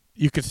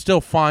you could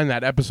still find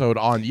that episode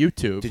on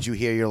YouTube. Did you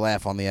hear your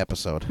laugh on the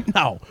episode?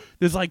 No,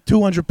 there's like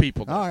 200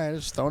 people. All right,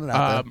 just throwing it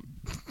out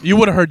there. You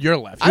would have heard your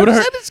laugh. You I would was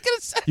have heard. just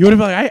gonna say. You would have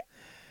been like,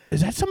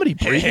 is that somebody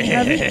breathing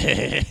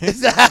heavy?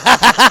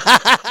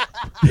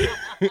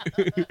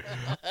 You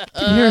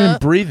can hear him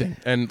breathing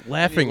and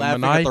laughing Laughing at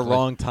maniacally. the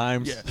wrong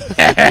times.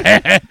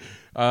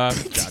 God,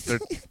 they're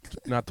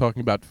not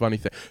talking about funny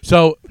things.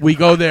 So we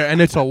go there,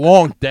 and it's a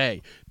long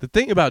day. The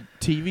thing about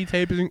TV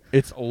taping,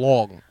 it's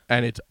long,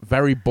 and it's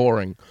very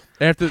boring.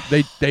 After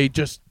they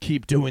just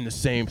keep doing the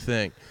same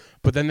thing.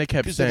 But then they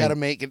kept Because they saying... got to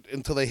make it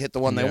until they hit the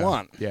one they Yeah,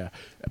 want. Yeah.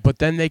 But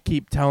then they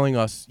keep telling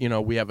us,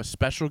 we have a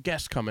special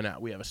guest coming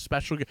out. We have a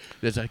special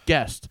there's a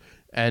guest.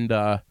 And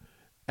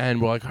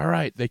we're like, all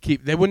right.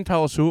 They wouldn't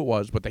tell us who it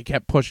was, but they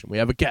kept pushing. We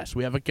have a guest.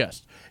 We have a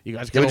guest. You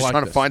guys They got were to just like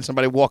trying this. to find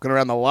somebody walking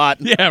around the lot.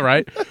 Yeah,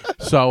 right.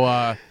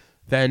 So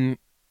then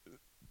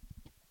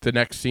the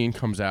next scene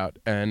comes out,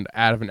 and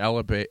out of an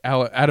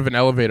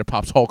elevator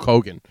pops Hulk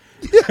Hogan.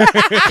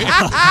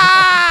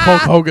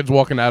 Hulk Hogan's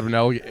walking out of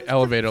an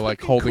elevator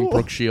like holding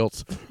Brooke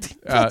Shields.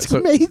 That's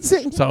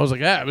amazing. So I was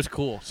like, yeah, it was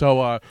cool.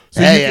 So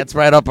Hey, it's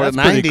right up in the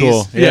That's pretty 90s.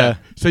 cool. yeah.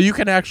 So you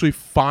can actually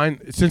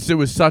find, since it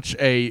was such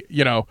a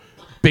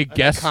big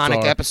guest Iconic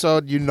star,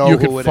 episode. You know you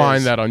who can it find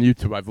is. that on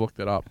YouTube. I've looked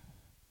it up,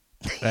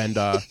 and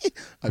I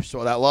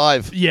saw that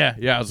live. yeah,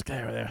 I was like,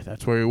 there,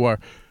 that's where we were.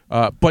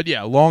 But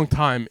yeah, a long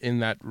time in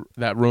that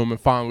room, and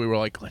finally we were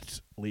like,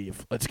 let's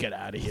leave, let's get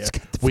out of here.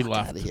 We fuck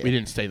left. outta here. We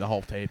didn't stay the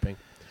whole taping.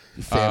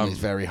 Your family's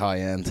very high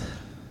end.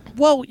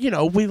 Well,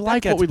 we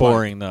like gets what we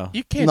boring, like. though.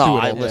 You can't No, do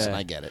it. I all listen. day.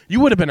 I get it. You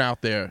would have been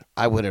out there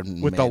I would have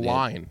with the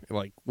line,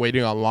 like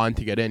waiting on line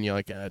to get in. You're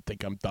like, I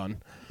think I'm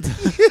done.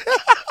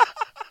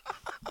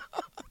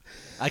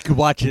 I could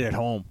watch it at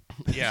home.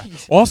 Yeah.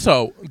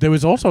 Also, there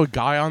was also a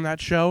guy on that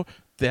show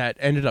that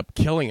ended up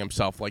killing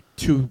himself like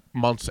 2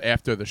 months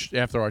after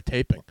after our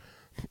taping.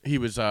 He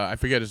was I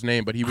forget his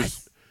name, but he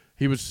was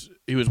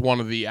one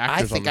of the I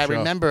actors. think on I the show.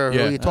 remember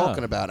Yeah. who you're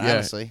talking about. Yeah.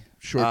 Honestly,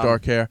 Short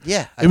dark hair.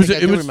 Yeah, it was.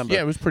 I do was. remember.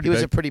 Yeah, it was pretty. It was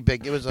big. a pretty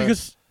big. It was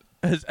because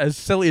as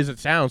silly as it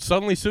sounds,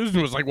 suddenly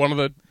Susan was like one of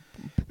the.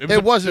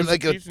 It wasn't was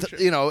like a decent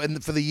show.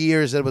 and for the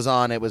years it was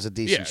on, it was a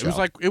decent Yeah, show. it was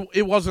like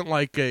it wasn't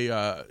like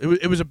a.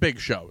 It was a big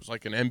show. It was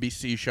like an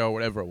NBC show,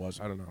 whatever it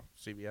was. I don't know,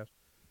 CBS.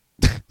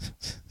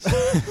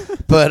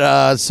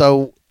 But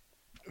so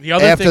The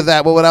other after thing,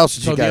 that, what else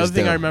did so you the guys other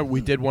thing do? I remember,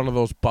 we did one of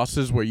those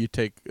buses where you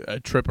take a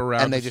trip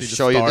around and they to just see the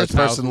show you stars' this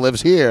person houses.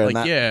 lives here. Like,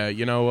 and that.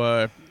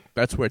 yeah,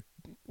 that's where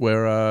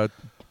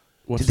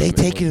what's Did they his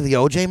name take you to the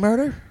OJ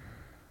murder?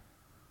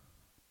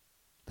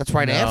 That's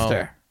right No.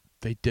 after.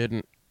 They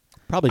didn't.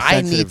 Probably.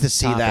 I need sensitive to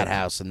see that topic.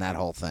 house and that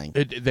whole thing.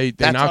 They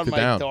That's knocked on it my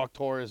down. dark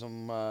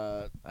tourism.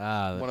 One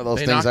Ah, of those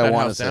They things knocked I that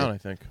want to house see. down, I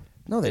think.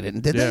 No, they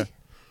didn't. Did Yeah. they?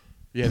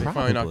 Yeah, they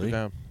finally knocked Probably. it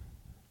down.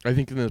 I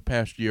think in the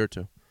past year or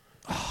two.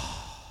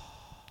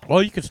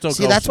 Well, you can still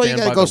See, go. that's why you stand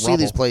gotta by go the see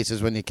these rubble.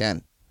 places when you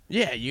can.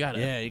 Yeah, you gotta.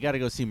 yeah, you got to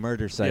go see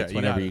murder sites you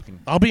whenever gotta. you can.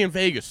 I'll be in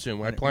Vegas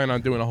soon. I plan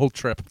on doing a whole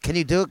trip. Can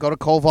you do it? Go to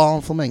Koval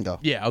and Flamingo.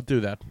 Yeah, I'll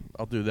do that.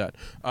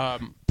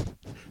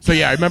 So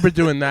yeah, I remember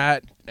doing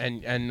that,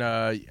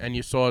 and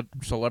you saw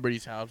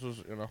celebrities'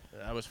 houses.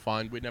 That was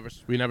fun. We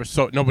never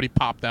saw, nobody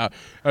popped out.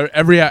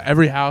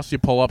 Every house you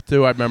pull up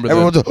to, I remember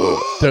Everyone's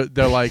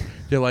they're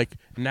like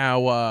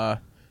now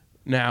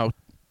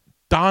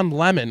Don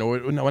Lemon, or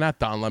no, not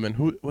Don Lemon.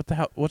 What the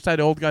hell? What's that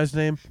old guy's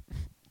name?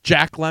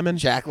 Jack Lemon.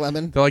 Jack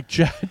Lemon. They're like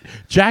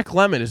Jack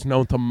Lemon is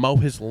known to mow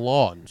his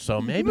lawn,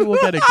 so maybe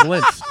we'll get a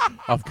glimpse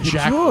of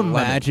Jack Could you Lemon.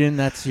 imagine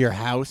that's your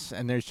house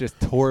and there's just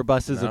tour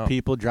buses No. of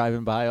people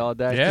driving by all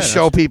day? Yeah. To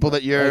show people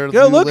that you're. Like,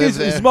 yo, you look, live he's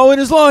there. mowing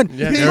his lawn.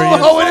 Yeah, He's there he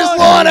is. mowing his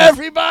lawn,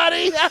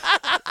 everybody.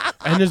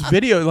 And this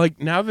video, like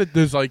now that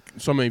there's like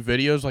so many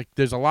videos, like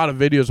there's a lot of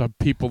videos of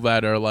people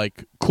that are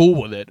like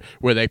cool with it,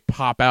 where they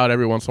pop out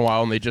every once in a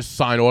while and they just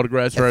sign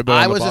autographs for If everybody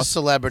I on the was a bus.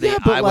 celebrity, Yeah,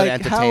 but, I would like,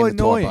 entertain how the tour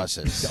annoying.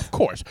 buses. Of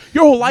course,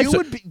 your whole life. You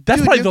would be,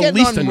 That's dude, probably you're the getting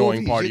least on annoying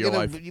movies. part of You're your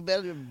gonna- life. You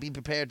better be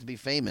prepared to be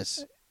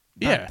famous.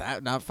 Yeah.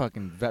 Not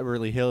fucking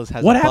Beverly Hills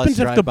has What a bus happens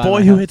if drive the by boy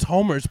my who house? hits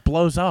homers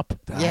blows up?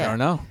 I Yeah. don't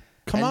know.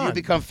 Come and on, you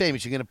become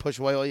famous. You're going to push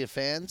away all your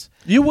fans?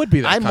 you would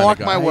be that. I kind mark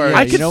of guy. my words.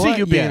 I You could know see what?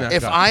 you being Yeah. that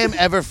If guy. I am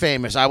ever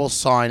famous, I will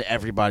sign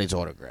everybody's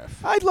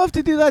autograph. I'd love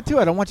to do that too.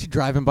 I don't want you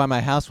driving by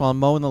my house while I'm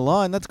mowing the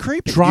lawn. That's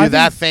creepy. Driving- You're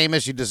that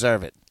famous, you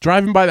deserve it.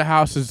 Driving by the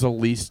house is the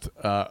least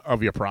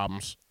of your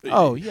problems.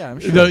 Oh yeah, I'm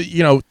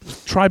sure.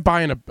 Try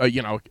buying a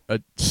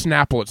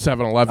Snapple at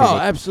 7-Eleven. Oh,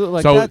 absolutely.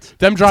 Like so that's,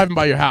 them driving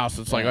by your house,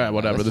 it's like, Yeah,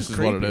 whatever. this This is is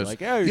what it creepy. is.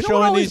 Like, oh, you're You know what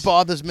showing always these,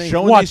 bothers me?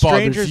 showing What these bothers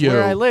strangers you?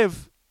 where I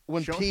live.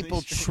 When Showing people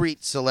these strangers.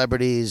 treat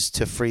celebrities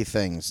to free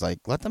things, like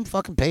let them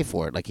fucking pay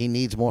for it. Like he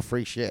needs more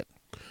free shit.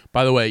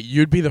 By the way,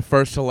 you'd be the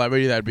first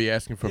celebrity that'd be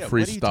asking for Yeah,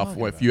 free what are you stuff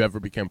talking if about? you ever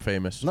became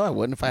famous. No, I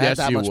wouldn't. If I Yes, had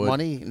that you much would.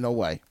 money, no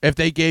way. If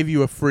they gave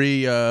you a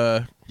free, You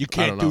I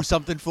can't don't know. do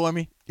something for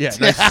me. nice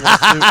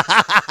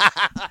sweatsuit.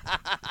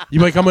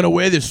 You're like, I'm gonna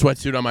wear this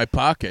sweatsuit on my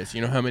podcast.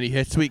 You know how many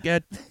hits we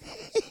get?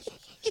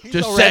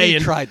 Just already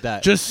saying. tried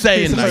that. Just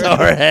saying. He's Nike.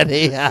 Already,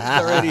 He's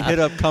already hit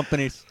up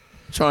companies.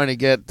 trying to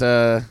get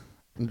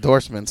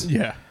endorsements.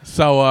 Yeah.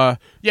 So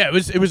it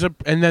was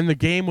and then the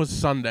game was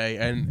Sunday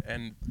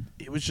and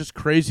it was just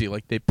crazy.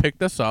 Like they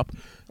picked us up,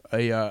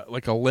 a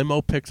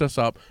limo picks us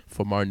up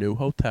from our new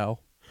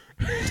hotel,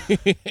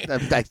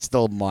 That's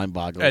still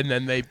mind-boggling. and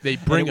then they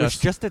And bring it was us.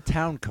 just a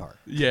town car.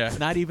 Yeah.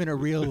 Not even a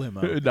real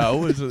limo.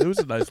 No, it was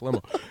a nice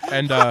limo,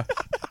 and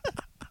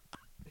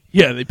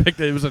yeah, they picked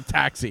it. It was a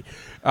taxi,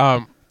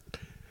 and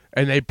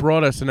they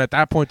brought us. And at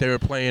that point, they were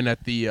playing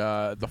at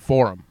the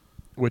Forum,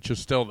 which is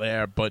still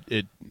there, but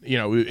it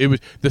was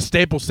the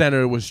Staples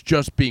Center was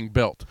just being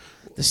built.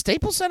 the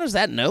Staples Center's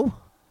that new?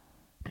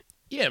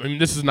 Yeah, I mean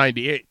this is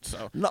 '98,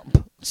 so No,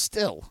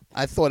 still.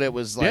 I thought it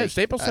was like. yeah,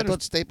 Staples I Center.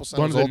 thought Staples Center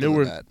one was of the older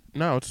newer. than that.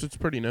 No, it's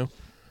pretty new.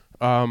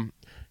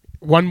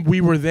 When we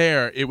were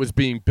there, it was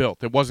being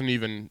built. It wasn't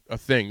even a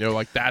thing. They were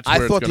like, "That's where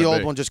I thought it's the gonna old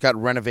be. one just got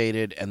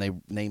renovated and they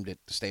named it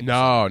Staples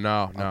No,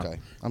 Center. no. Okay,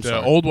 I'm the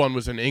sorry. old one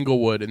was in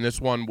Inglewood, and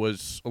this one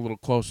was a little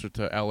closer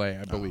to L.A.,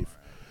 I believe.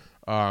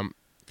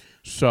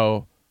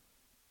 So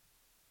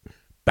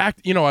back,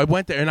 I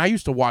went there and I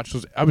used to watch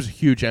those. I was a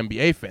huge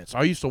NBA fan, so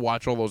I used to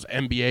watch all those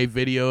NBA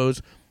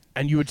videos,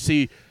 and you would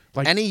see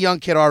like Any young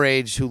kid our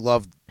age who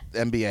loved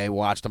NBA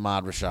watched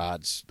Ahmad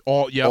Rashad's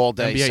all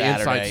day NBA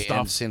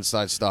Saturday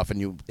inside stuff. and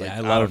you. Like, Yeah,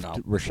 I don't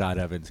loved know. Rashad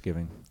Evans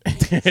giving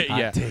yeah.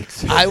 hot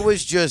takes. I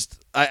was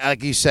just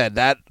like you said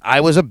that I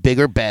was a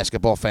bigger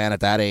basketball fan at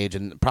that age,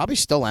 and probably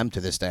still am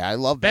to this day. I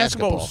love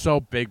Basketball basketball. was so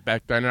big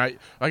back then, and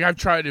I've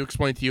tried to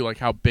explain to you like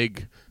how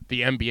big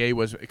the NBA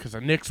was because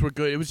the Knicks were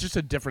good. It was just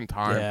a different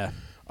time. Yeah.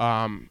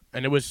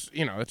 And it was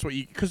that's what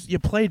because you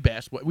played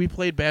basketball. We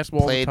played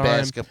basketball Played all the time,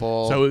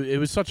 basketball. so it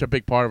was such a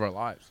big part of our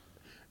lives.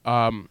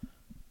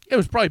 It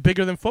was probably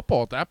bigger than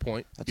football at that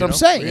point. That's what I'm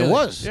saying. Really. It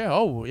was. Yeah.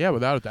 Oh, yeah.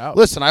 Without a doubt.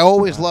 Listen, I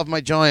always loved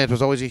my Giants.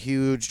 Was always a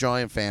huge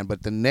Giant fan,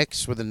 but the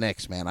Knicks were the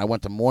Knicks, man. I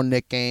went to more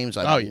Knick games.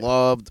 I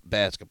loved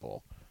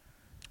basketball.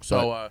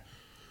 So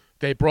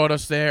they brought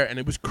us there, and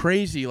it was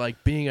crazy,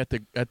 like being at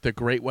the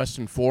Great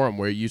Western Forum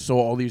where you saw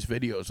all these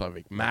videos of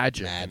like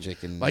Magic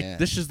and like yeah.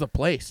 this is the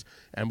place.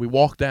 And we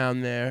walked down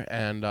there,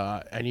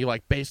 and you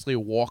like basically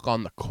walk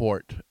on the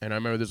court. And I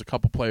remember there's a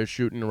couple players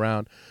shooting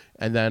around,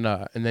 and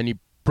then he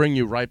bring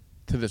you right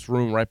to this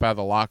room right by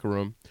the locker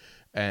room,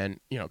 and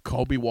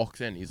Kobe walks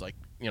in. He's like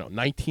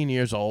 19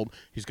 years old.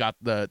 He's got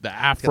the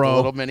afro, Get the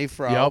little mini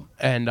fro. Yep,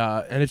 and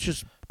it's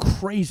just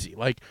crazy.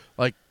 Like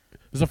it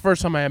was the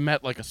first time I had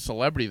met like a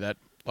celebrity that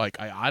like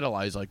I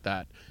idolized like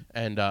that,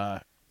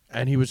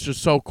 and he was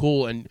just so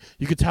cool, and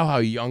you could tell how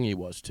young he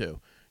was too.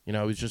 He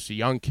was just a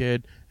young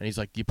kid, and he's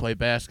like, "Do you play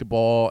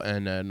basketball?"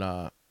 And then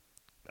I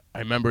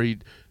remember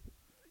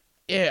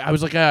I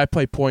was like, I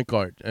play point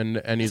guard, and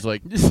he's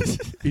like,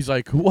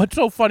 what's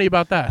so funny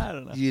about that? I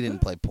don't know. You didn't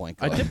play point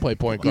guard. I did play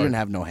point You guard. didn't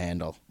have no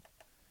handle.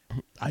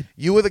 I-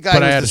 You were the guy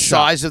but who I had was the a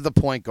shot. size of the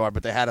point guard,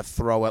 but they had to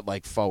throw it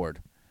like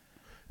forward.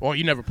 Well,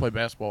 you never played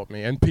basketball with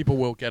me, and people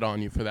will get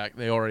on you for that.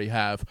 They already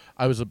have.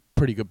 I was a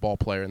pretty good ball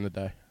player in the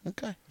day.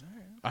 Okay.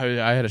 I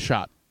had a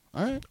shot.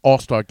 All right.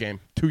 All-Star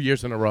game, 2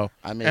 years in a row.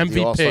 I made MVP.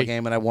 the All-Star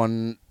game, and I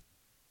won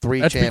 3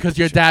 That's championships. because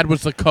your dad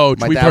was the coach.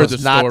 My We've dad heard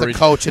was the not stories. the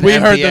coach in we NBA.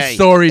 heard the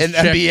stories. In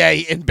Chip.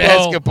 NBA, in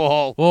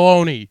basketball.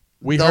 Baloney.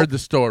 We Nope. heard the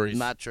stories.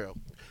 Not true.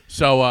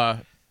 So,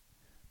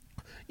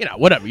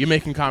 whatever. You're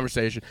making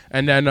conversation,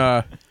 and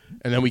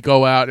then we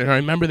go out, and I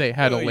remember they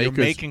had a You're Lakers.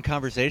 making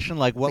conversation.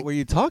 Like, what were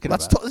you talking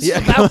Let's about? talk. This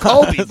is about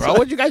Kobe, bro. What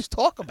did you guys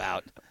talk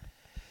about?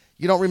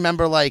 You don't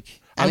remember like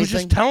I was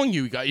anything? just telling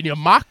you, you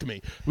mocked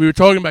me. We were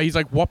talking about. He's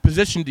like, "What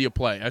position do you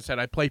play?" I said,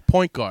 "I play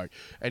point guard."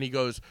 And he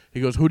goes,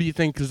 "Who do you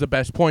think is the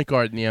best point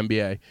guard in the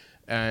NBA?"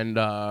 And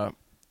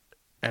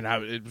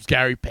it was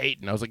Gary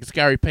Payton. I was like, "It's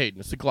Gary Payton.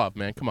 It's the glove,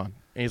 man. Come on."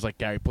 And he's like,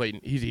 "Gary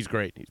Payton. He's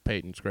great.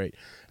 Payton's great."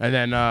 And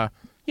then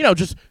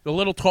just a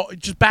little talk,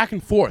 just back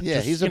and forth. Yeah,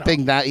 just,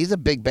 he's a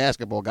big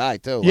basketball guy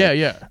too. Like,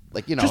 Yeah.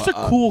 Like Just a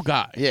cool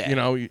guy. yeah.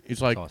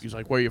 He's like,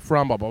 awesome. "Where you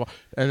from?" Blah blah blah.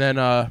 And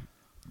then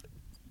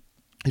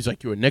he's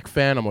like, "You a Knick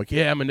fan?" I'm like,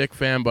 "Yeah, I'm a Knick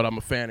fan, but I'm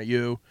a fan of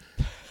you."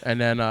 And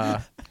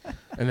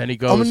then he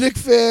goes, I'm a Knick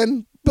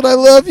fan, but I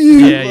love you.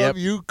 Yeah, yep.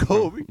 you,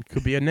 Kobe. You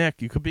could be a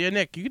Knick. You could be a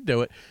Knick. You could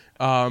do it.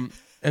 And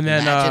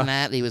then Imagine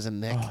that he was a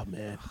Knick. oh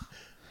man,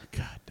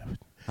 God, that would,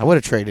 I would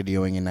have traded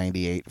Ewing in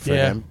 '98 for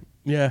yeah, him.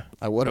 yeah.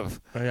 I would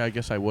have. I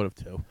guess I would have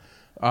too.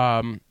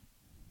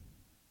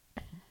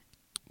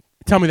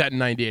 Tell me that in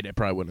 '98, I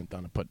probably wouldn't have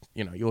done it. But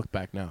you look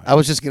back now. I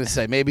was just gonna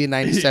say maybe in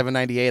 '97,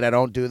 '98 I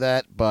don't do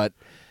that, but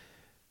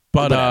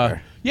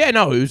whatever. Yeah,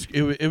 no,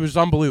 it was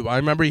unbelievable. I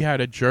remember he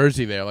had a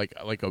jersey there, like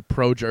a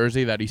pro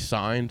jersey that he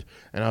signed,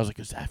 and I was like,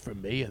 "Is that for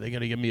me? Are they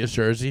gonna give me a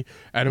jersey?"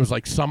 And it was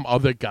like some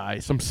other guy,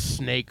 some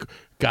snake,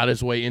 got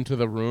his way into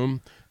the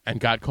room and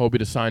got Kobe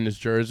to sign his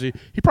jersey.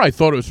 He probably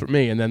thought it was for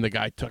me, and then the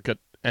guy took it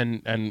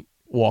and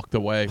walked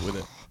away with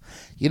it.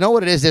 You know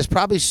what it is? There's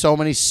probably so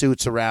many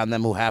suits around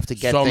them who have to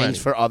get So things many.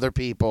 for other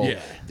people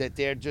Yeah. that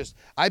they're just.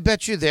 I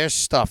bet you there's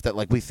stuff that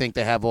like we think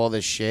they have all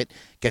this shit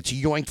gets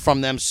yoinked from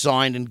them,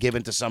 signed and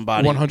given to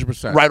somebody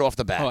 100%. right off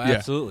the bat. Oh, Yeah.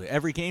 absolutely.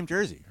 Every game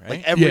jersey, right?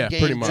 Like every Yeah,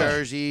 pretty game much.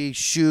 jersey,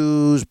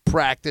 shoes,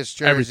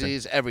 practice Everything.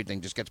 jerseys,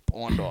 everything just gets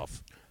pawned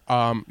off.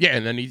 Yeah,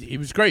 and then he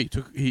was great.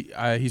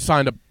 He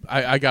signed a.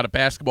 I got a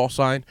basketball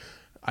signed.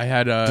 I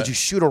had Did you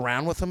shoot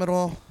around with him at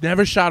all?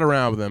 never shot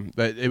around with him.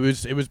 That it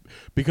was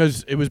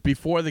because it was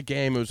before the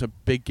game. It was a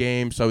big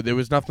game, so there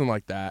was nothing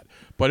like that.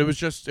 But it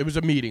was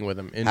a meeting with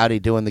him. And How'd he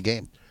do in the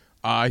game?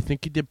 I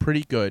think he did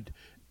pretty good,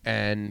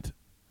 and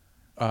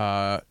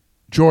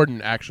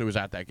Jordan actually was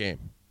at that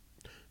game.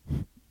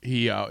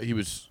 He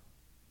was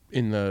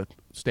in the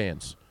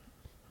stands,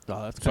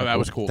 Oh, that's so that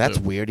was cool. That's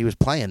too. weird. He was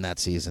playing that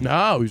season.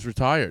 No, he's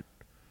retired.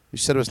 You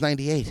said it was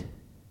 '98.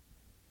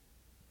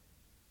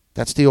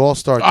 That's the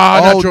All-Star.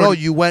 Ah, not oh no,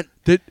 Jordan. you went.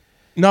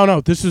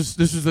 No. This is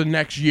the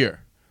next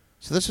year.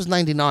 So this was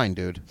 '99,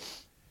 dude.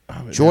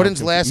 Oh,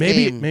 Jordan's last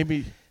game-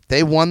 Maybe.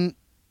 They won.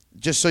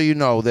 Just so you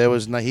know,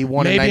 he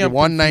won in Maybe I'm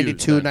 91, confused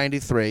 92, then.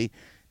 93.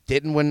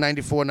 Didn't win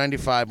 94,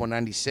 95. Won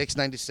 96,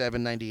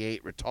 97,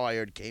 98.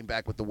 Retired. Came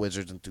back with the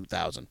Wizards in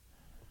 2000.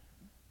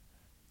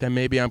 Then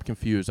maybe I'm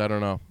confused. I don't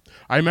know.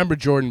 I remember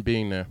Jordan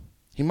being there.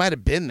 He might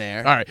have been there.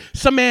 All right,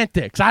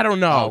 semantics. I don't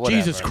know. Oh, whatever.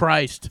 Jesus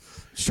Christ.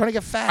 Just trying to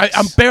get facts.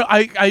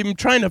 I'm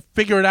trying to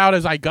figure it out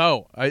as I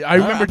go. I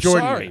remember I'm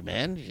Jordan. sorry,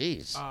 man.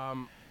 Jeez.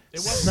 It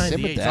was Simmer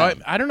 98. So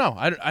down. I don't know.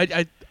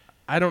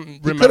 I don't He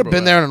remember. could have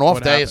been there on an off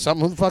what day or happened.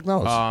 something. Who the fuck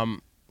knows?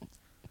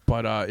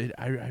 But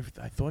I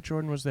thought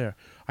Jordan was there.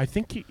 I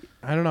think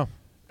I don't know.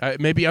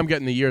 Maybe I'm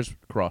getting the years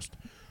crossed.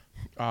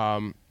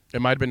 It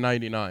might have been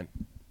 99.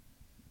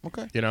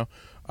 Okay. You know.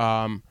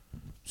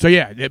 So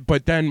yeah,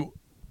 but then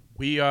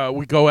we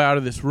go out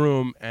of this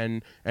room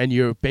and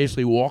you're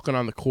basically walking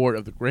on the court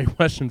of the Great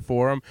Western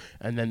Forum,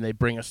 and then they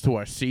bring us to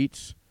our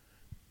seats,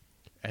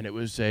 and it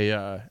was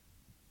a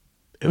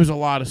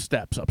lot of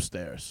steps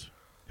upstairs.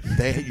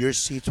 Your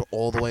seats were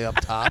all the way up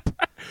top.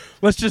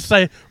 Let's just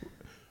say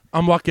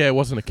I'm lucky I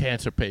wasn't a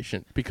cancer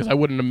patient because I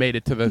wouldn't have made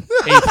it to the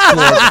 8th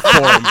floor of the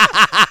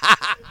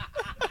Forum.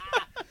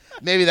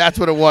 Maybe that's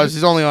what it was.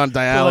 He's only on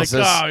They're like,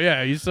 dialysis. oh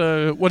yeah, he's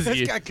what is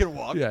he? can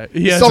walk. Yeah,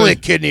 It's only a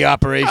kidney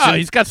operation. Oh,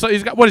 he's got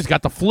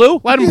the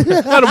flu? Let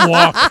him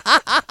walk.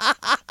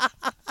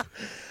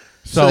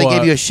 so they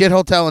gave you a shit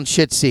hotel and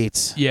shit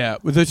seats. yeah,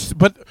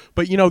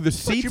 but you know the But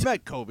seats. you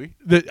met Kobe.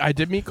 I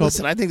did meet Kobe,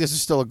 Listen, I think this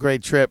is still a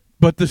great trip.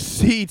 but the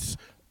seats.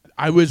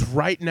 I was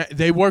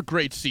they were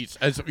great seats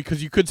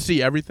because you could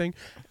see everything,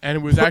 and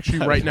it was actually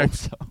right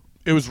next.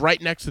 It was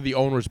right next to the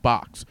owner's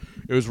box.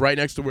 It was right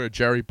next to where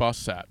Jerry Buss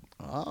sat.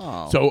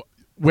 Oh. So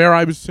where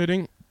I was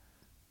sitting,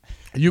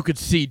 you could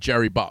see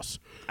Jerry Buss.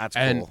 That's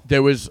and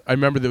cool. I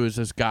remember there was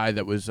this guy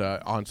that was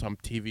on some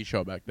TV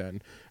show back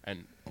then,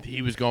 and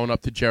he was going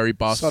up to Jerry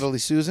Buss. Subtly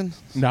Susan?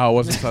 No, it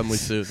wasn't Suddenly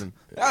Susan.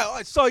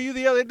 I saw you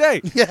the other day.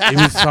 It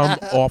was some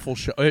awful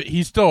show.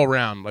 He's still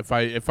around. If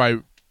I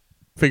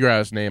figure out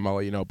his name, I'll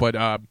let you know. But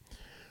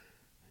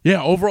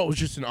yeah, overall, it was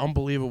just an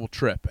unbelievable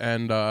trip,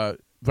 and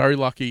very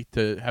lucky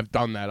to have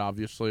done that.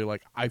 Obviously,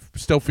 like I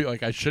still feel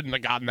like I shouldn't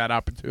have gotten that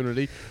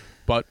opportunity,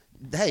 but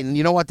Hey, and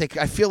you know what?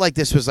 I feel like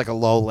this was like a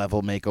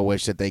low-level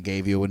Make-A-Wish that they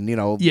gave you, and,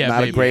 not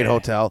maybe, a great yeah.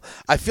 hotel.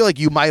 I feel like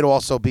you might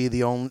also be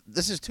the only...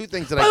 This is two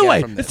things that by I the get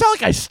way, from this. it's not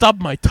like I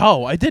stubbed my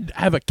toe. I did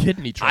have a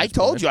kidney I transplant.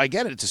 told you, I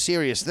get it. It's a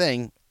serious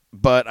thing,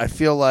 but I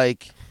feel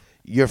like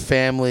your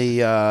family...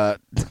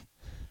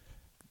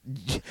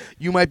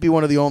 you might be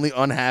one of the only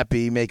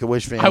unhappy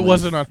Make-A-Wish families. I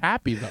wasn't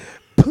unhappy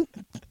though.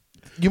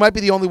 You might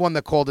be the only one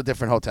that called a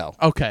different hotel.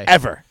 Okay.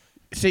 Ever.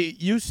 See,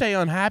 you say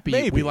unhappy.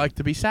 Maybe. We like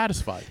to be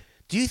satisfied.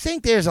 Do you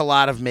think there's a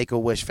lot of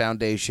Make-A-Wish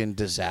Foundation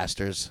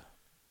disasters?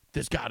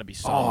 There's got to be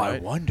some. Oh, I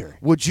right? wonder.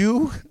 Would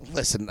you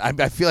listen? I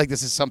feel like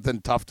this is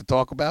something tough to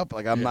talk about.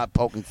 But I'm not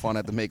poking fun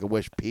at the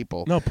Make-A-Wish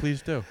people. No,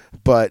 please do.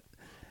 But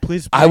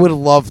Please. I would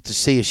love to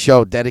see a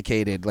show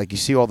dedicated. Like you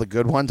see all the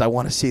good ones. I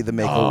want to see the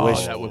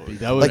Make-A-Wish. that would be.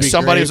 Like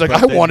somebody was like,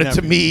 I wanted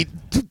to meet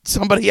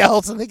somebody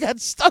else, and they got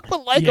stuck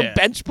with like Yeah. a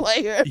bench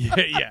player.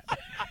 Yeah.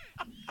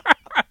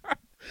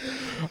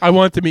 I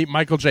wanted to meet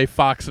Michael J.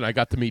 Fox, and I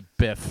got to meet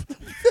Biff.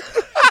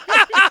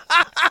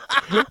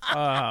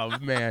 Oh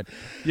man,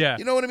 yeah.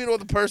 You know what I mean? Or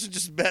the person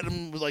just met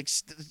him, like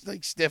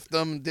stiffed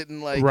them,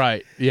 didn't like.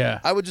 Right. Yeah.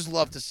 I would just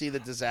love to see the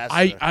disaster.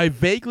 I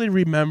vaguely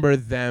remember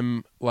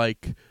them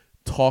like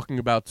talking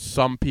about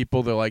some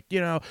people. They're like,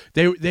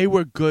 they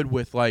were good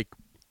with like,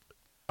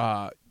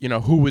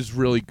 who was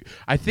really.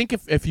 I think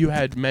if you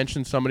had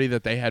mentioned somebody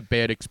that they had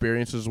bad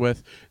experiences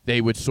with,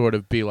 they would sort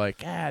of be like,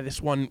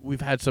 this one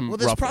we've had some. Well,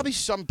 there's rough probably ones.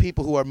 some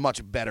people who are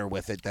much better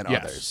with it than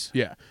Yes. others.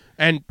 Yeah,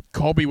 and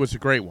Kobe was a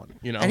great one.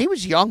 And he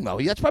was young though.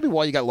 That's probably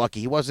why you got lucky.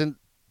 He wasn't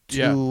too.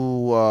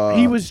 Yeah.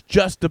 He was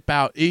just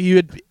about.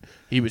 He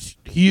was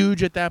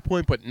huge at that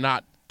point, but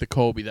not the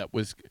Kobe that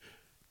was.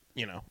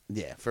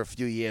 Yeah, for a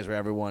few years where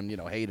everyone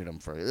hated him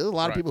for. There's a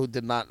lot of Right. people who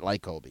did not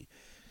like Kobe.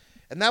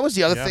 And that was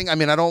the other Yeah. thing. I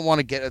mean, I don't want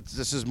to get.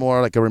 This is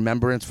more like a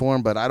remembrance for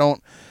him, but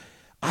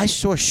I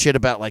saw shit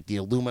about like the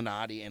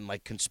Illuminati and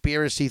like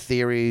conspiracy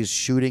theories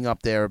shooting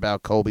up there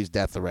about Kobe's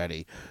death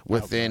already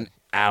within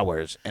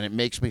hours, and it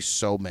makes me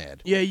so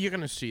mad. Yeah, you're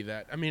gonna see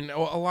that. I mean,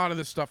 a lot of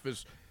this stuff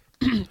is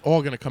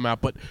all gonna come out,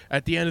 but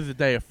at the end of the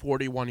day, a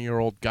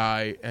 41-year-old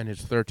guy and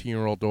his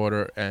 13-year-old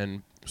daughter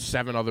and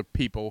 7 other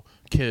people,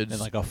 kids,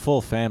 And like a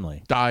full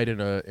family. died in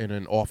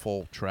an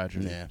awful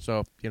tragedy. Yeah.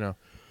 So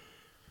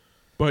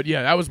but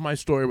yeah, that was my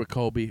story with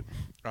Kobe.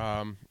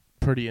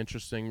 Pretty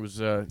interesting. It was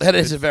That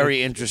is a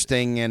very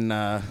interesting and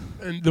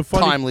and the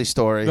funny, timely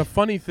story. The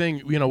funny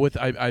thing, with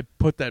I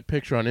put that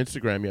picture on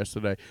Instagram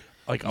yesterday.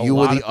 Like You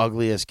were the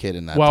ugliest kid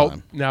in that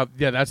time. Now,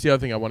 that's the other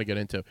thing I want to get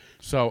into.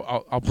 So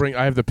I'll bring.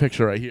 I have the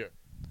picture right here.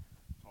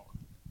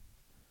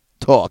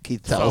 Talk, he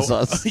tells So-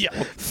 us. Yeah.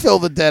 Fill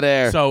the dead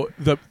air. So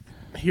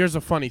here's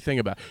a funny thing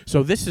about.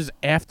 So this is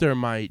after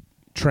my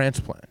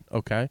transplant.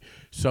 Okay.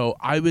 So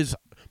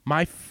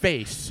my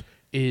face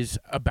is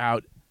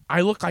about.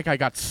 I look like I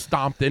got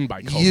stomped in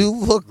by Kobe. You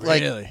look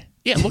like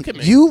Yeah, look at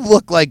me. You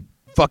look like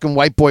fucking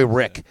white boy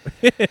Rick.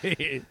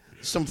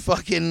 Some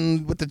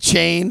fucking with the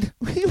chain.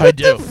 I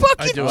do. The fucking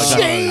I do.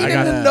 chain I got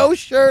and the that. no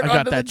shirt I got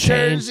under the that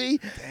chain. jersey. He's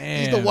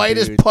Damn, the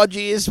whitest, dude.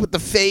 pudgiest with the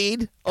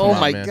fade. Oh on,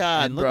 my man.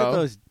 god, And look bro! at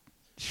those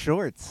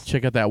shorts.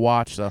 Check out that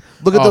watch, though.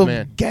 Look at oh, the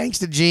man.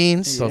 gangster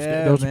jeans. Those,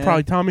 Yeah, those are man.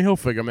 probably Tommy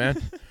Hilfiger,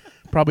 man.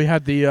 Probably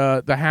had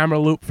the hammer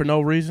loop for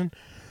no reason.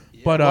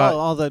 But Well,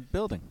 all the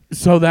building.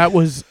 so that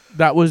was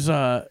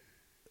this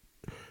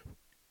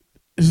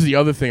is the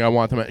other thing I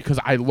want to mention because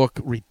I look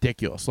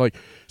ridiculous. Like,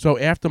 so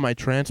after my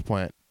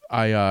transplant,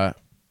 they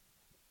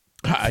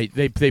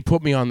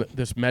put me on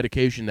this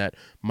medication that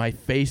my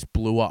face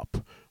blew up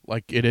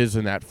like it is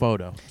in that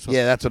photo. So,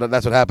 Yeah, that's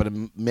what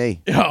happened to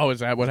me. Oh, is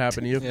that what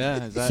happened to you?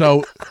 Yeah. Is that,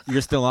 So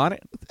you're still on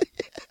it?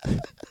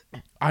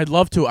 I'd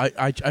love to.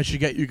 I should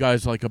get you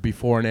guys like a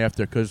before and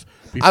after because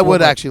I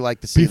would actually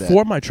like to see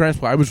before that. my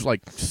transplant, I was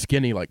like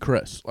skinny like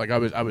Chris. Like I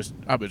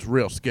was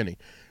real skinny,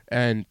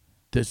 and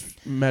this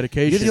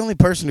medication. You're the only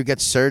person who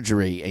gets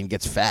surgery and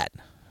gets fat.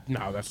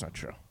 No, that's not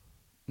true.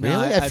 Really?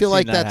 No, I I've feel seen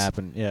like that that's-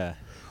 happen. Yeah.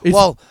 It's-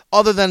 Well,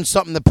 other than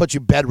something that puts you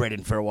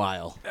bedridden for a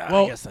while.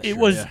 well, guess that's it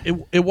true, was yeah.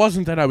 it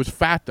wasn't that I was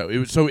fat though. It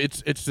was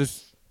it's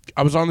this.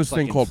 I was on this Like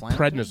thing called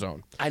inflammatory?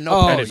 prednisone. I know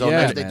Oh, prednisone. yeah,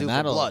 That's what they man, do for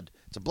that'll- blood.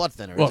 It's a blood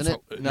thinner, Well, isn't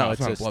it? it's No, not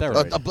it's a a blood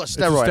steroid. thinner. It's a It's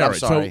steroid. I'm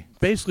sorry. So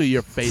basically,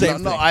 your face.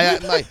 No,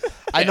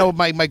 I know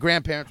my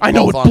grandparents. were I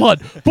know both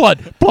it's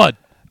on- blood.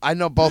 I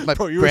know both my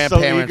Bro, you were so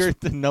grandparents eager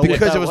to know what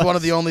because that it was one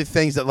of the only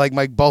things that like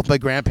both my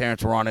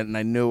grandparents were on it, and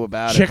I knew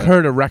about Chick it.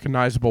 heard a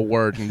recognizable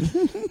word and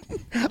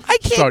I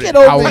can't started get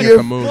over howling at your.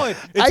 the moon.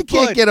 I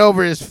can't get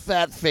over his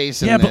fat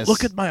face. In Yeah, but this.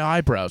 look at my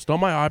eyebrows. Don't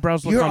my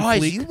eyebrows look your on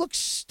eyes. fleek? You look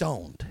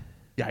stoned.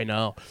 Yeah, I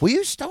know. Were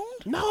you stoned?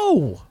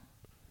 No,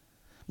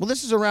 Well,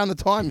 this is around the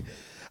time.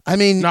 I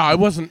mean, no, I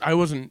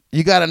wasn't.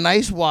 you got a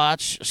nice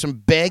watch, some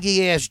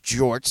baggy ass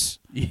jorts.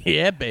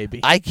 Yeah, baby.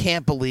 I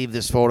can't believe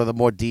this photo. The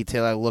more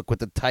detail I look with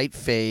the tight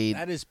fade,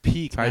 That is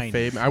peak. Type 90s.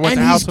 fame. I went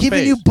and to House he's of giving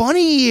Face. you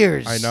bunny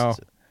ears.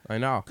 I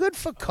know. Good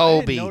for I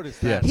Kobe. didn't notice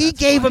that. He That's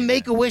gave funny, a man.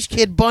 Make-A-Wish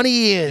kid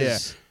bunny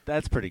ears.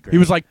 That's pretty great. He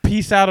was like,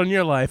 "Peace out on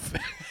your life.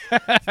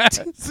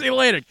 See you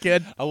later,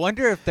 kid." I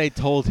wonder if they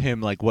told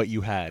him like what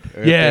you had.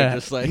 Or if Yeah. they're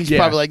just like He's Yeah.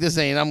 probably like, "This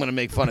ain't. I'm gonna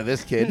make fun of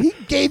this kid." He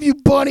gave you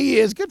bunny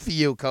ears. Good for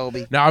you,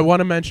 Kobe. Now I want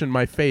to mention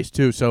my face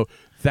too. So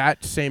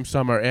that same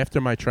summer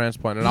after my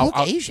transplant, and You look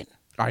I'll Asian.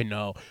 I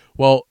know.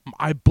 Well,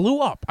 I blew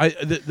up.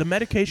 The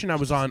medication I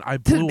was on, I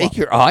Did it blew make up.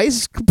 your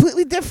eyes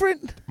completely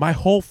different? My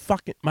whole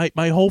fucking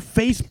my whole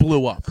face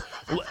blew up.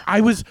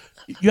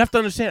 You have to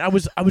understand, I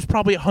was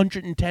probably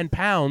 110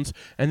 pounds,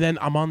 and then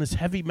I'm on this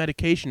heavy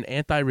medication,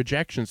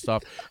 anti-rejection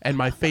stuff, and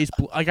my face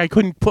like I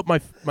couldn't put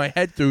my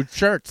head through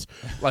shirts.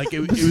 Like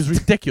it was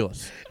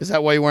ridiculous. Is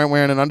that why you weren't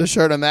wearing an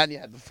undershirt on that? And you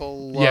had the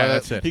full. Yeah,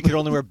 that's it. he could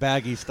only wear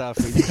baggy stuff.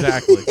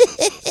 Exactly.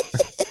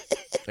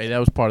 Hey, that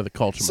was part of the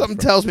culture. my Something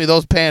friend. tells me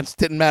those pants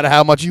didn't matter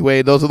how much you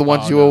weighed. Those are the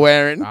ones Oh, you no. were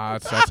wearing.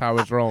 That's how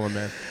it's rolling,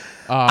 man.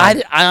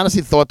 I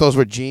honestly thought those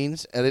were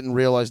jeans. I didn't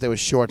realize they were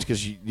shorts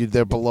because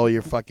they're below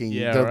your fucking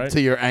Yeah, right. to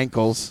your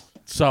ankles.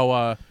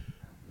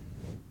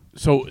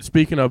 So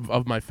speaking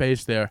of my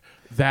face there,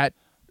 that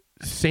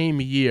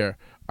same year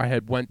I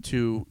had went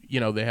to,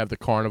 they have the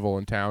carnival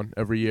in town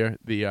every year,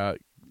 the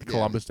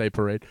Columbus Day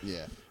Parade.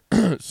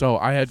 Yeah, So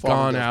I had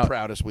gone out,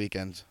 proudest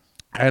weekends.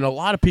 and a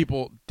lot of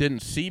people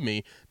didn't see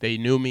me. They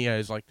knew me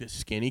as like this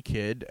skinny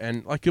kid,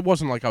 and like it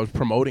wasn't like I was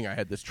promoting I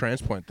had this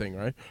transplant thing,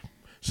 right?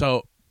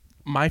 So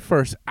my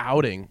first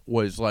outing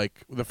was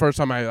like the first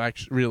time I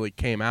actually really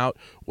came out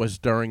was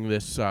during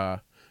this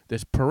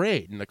this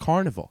parade in the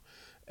carnival,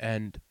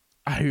 and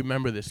I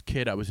remember this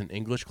kid I was in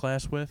English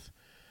class with.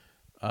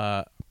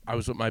 I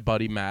was with my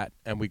buddy Matt,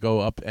 and we go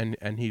up, and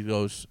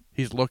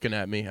he's looking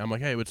at me. I'm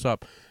like, "Hey, what's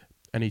up?"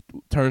 And he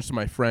turns to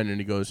my friend, and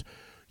he goes,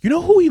 "You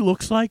know who he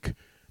looks like?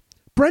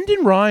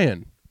 Brendan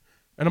Ryan."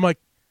 And I'm like,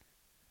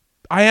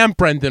 "I am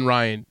Brendan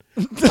Ryan."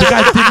 The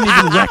guy didn't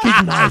even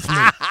recognize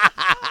me.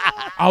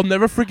 I'll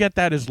never forget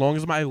that as long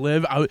as I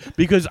live.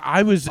 Because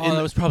I was Oh,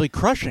 that was probably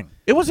crushing.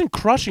 it wasn't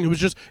crushing.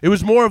 It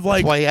was more of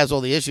like That's why he has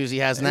all the issues he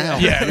has now.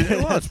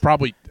 yeah. Well, it's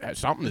probably has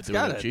something to do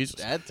with gotta it.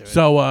 Jesus. add to it.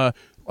 So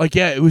like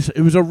yeah, it was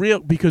a real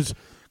because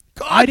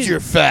God, didn't-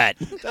 you're fat.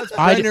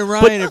 I Brendan did-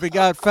 Ryan if he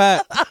got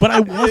fat. but I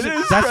wasn't.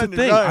 is That's the Brendan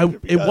thing. Ryan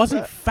if he It got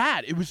wasn't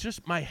fat. It was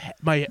just my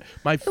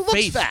looks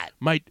face. fat.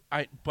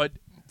 But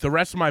the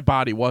rest of my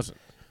body wasn't.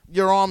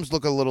 Your arms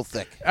look a little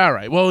thick. All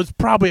right. Well, it's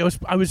probably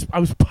I was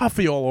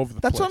puffy all over the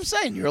That's place. what I'm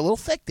saying. You're a little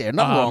thick there.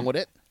 Nothing wrong with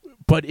it.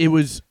 But it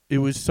was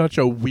such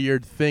a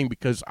weird thing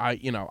because I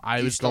Do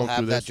you was still going have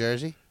through that this.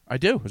 jersey? I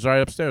do. It's right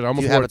upstairs. I Do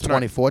almost you wore have a it tonight.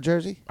 24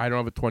 jersey? I don't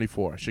have a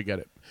 24. I should get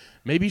it.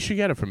 Maybe you should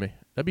get it for me.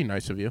 That'd be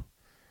nice of you.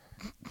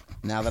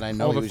 Now that I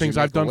know All he the was things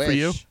your I've done for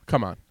you. Make-A-Wish.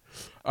 Come on.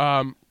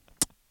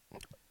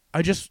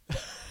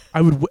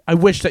 I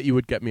wish that you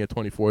would get me a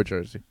 24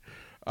 jersey.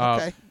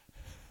 Okay.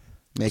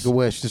 Make a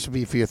wish. This will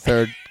be for your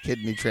third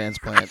kidney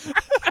transplant.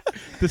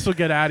 This will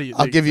get out of you.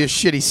 I'll give you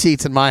shitty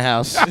seats in my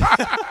house.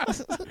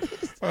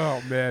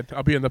 Oh man,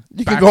 I'll be in the.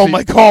 You back can go in seat.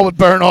 my car with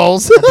burn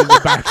holes. I'll be in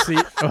the back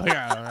seat. Oh,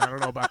 yeah, I don't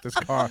know about this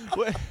car.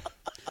 What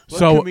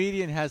So-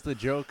 comedian has the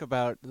joke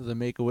about the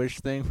Make-A-Wish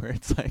thing where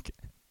it's like,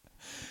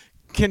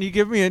 "Can you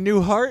give me a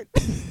new heart?"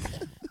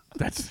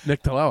 That's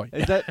Nick Tallelli.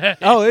 Is that?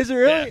 Oh, is it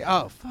really?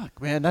 Oh,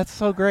 fuck, man, that's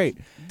so great.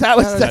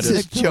 That's his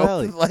Nick joke.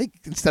 Tallelli. Like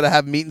instead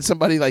of meeting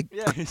somebody, like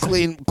Yeah.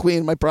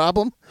 clean my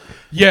problem.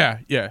 Yeah,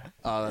 yeah.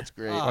 Oh, that's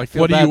great. Oh, I Like,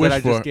 feel what do bad you that wish I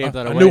just for? gave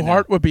that A away new now.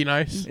 heart would be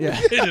nice. Yeah.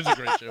 It is a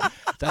great show.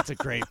 That's a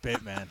great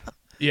bit, man.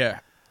 Yeah.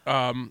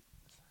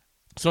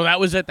 So that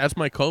was it. That's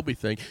my Kobe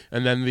thing.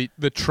 And then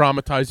the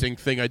traumatizing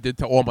thing I did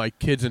to all my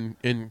kids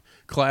in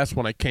class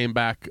when I came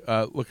back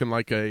looking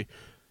like a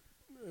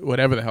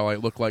whatever the hell I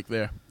look like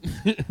there.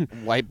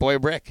 White boy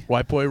Rick.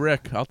 White boy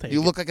Rick. I'll take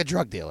You it. look like a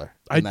drug dealer.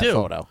 I in that do.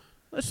 Photo.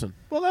 Listen,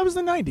 Well, that was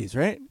the '90s,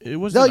 right? it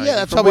was No, the yeah, 90s.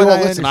 that's From how we what all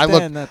I listen. I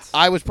understand, look. that's-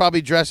 I was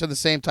probably dressed in the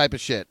same type of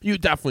shit. You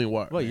definitely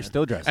were. Well, you're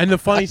still dressed. And the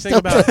funny thing Still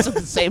about dressed in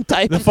the same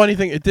type. the funny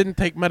thing, it didn't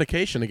take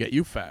medication to get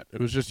you fat. It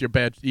was just your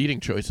bad eating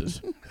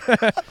choices.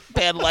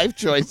 Bad life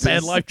choices.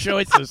 Bad life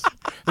choices.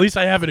 At least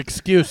I have an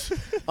excuse.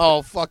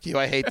 Oh, fuck you!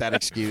 I hate that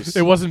excuse.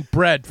 It wasn't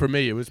bread for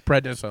me. It was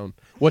prednisone.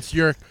 What's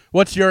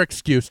your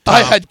excuse, Tom?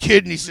 I had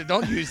kidneys, so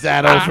don't use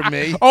that over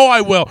me. Oh,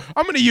 I will.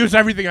 I'm going to use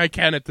everything I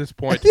can at this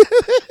point.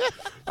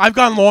 I've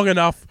gone long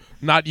enough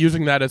not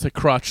using that as a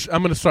crutch.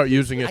 I'm going to start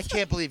using I it.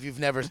 can't believe you've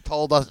never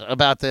told us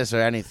about this or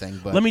anything.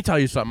 But Let me tell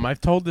you something.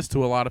 I've told this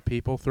to a lot of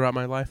people throughout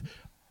my life.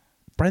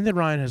 Brendan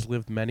Ryan has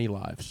lived many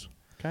lives.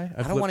 Okay,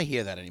 I don't want to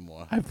hear that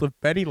anymore. I've lived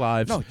many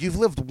lives. No, you've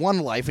lived one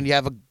life and you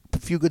have a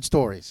few good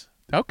stories.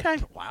 Okay.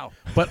 wow.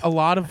 But a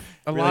lot of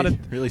Really a lot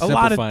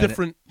of simplifying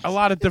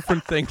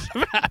different things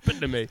have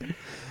happened to me.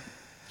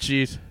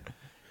 Jeez.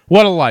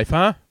 What a life,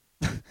 huh?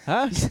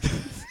 Huh?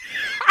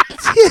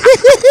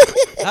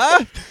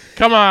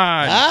 Come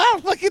on. Ah,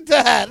 look at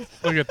that.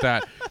 Look at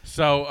that.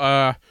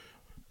 So,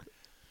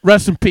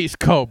 rest in peace,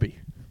 Kobe.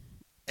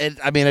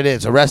 I mean, it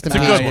is. A rest in It's a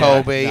peace, good one.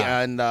 Kobe.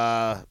 Yeah.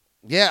 And,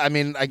 yeah, I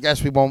mean, I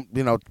guess we won't,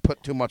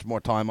 put too much more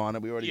time on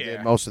it. We already Yeah.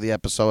 did most of the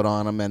episode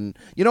on him. And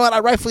you know what? I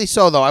rightfully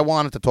so, though. I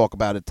wanted to talk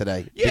about it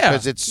today. Yeah.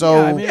 Because it's so...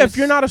 Yeah, I mean, If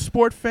you're not a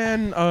sport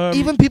fan,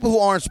 even people who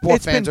aren't sport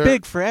It's fans been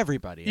big for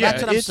everybody. yeah,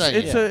 That's what I'm it's,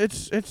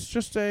 saying, It's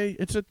just a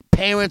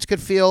parents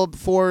could feel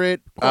for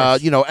it.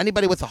 course.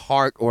 Anybody with a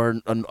heart or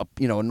a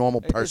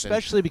normal person.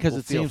 Especially because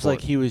will it feel seems for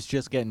like it. he was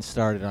just getting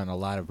started on a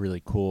lot of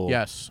really cool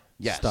yes.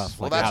 Yes. stuff.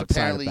 Well, like that's outside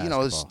apparently, of it's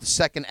basketball. the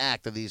second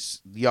act of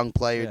these young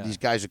players, Yeah. these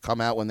guys who come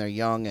out when they're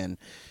young and,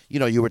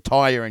 you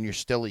retire and you're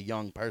still a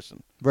young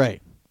person,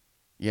 Right.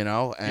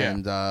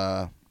 and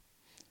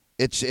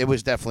it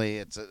was definitely,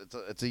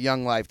 it's a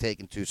young life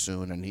taken too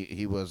soon. And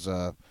he was,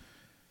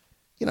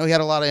 he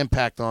had a lot of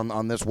impact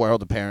on this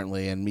world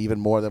apparently, and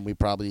even more than we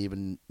probably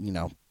even,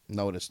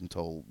 noticed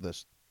until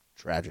this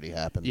tragedy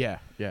happened. Yeah,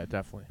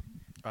 definitely.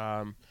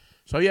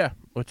 So yeah,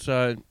 it's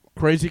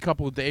crazy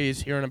couple of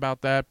days hearing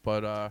about that,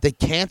 but They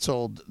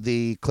canceled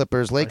the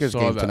Clippers-Lakers saw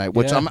game that. tonight,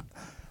 which Yeah.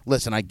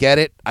 listen, I get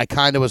it. I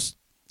kind of was,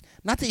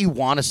 not that you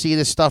want to see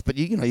this stuff, but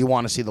you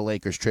want to see the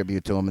Lakers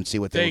tribute to them and see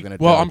what they were going to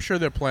do. I'm sure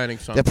they're planning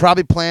something. They're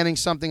probably planning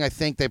something. I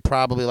think they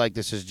probably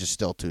this is just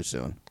still too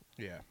soon.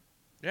 Yeah,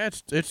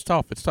 it's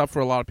tough. It's tough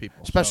for a lot of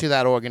people, Especially so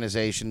that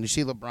organization. You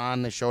see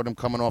LeBron, they showed him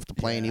coming off the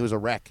plane. He was a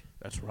wreck.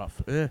 that's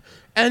rough.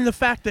 And the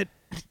fact that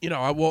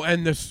I will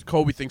end this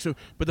Kobe thing soon,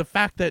 but the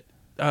fact that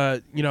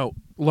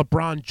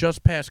LeBron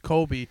just passed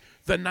Kobe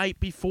the night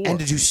before. And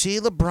did you see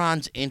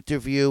LeBron's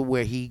interview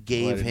where he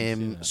gave didn't see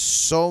him that.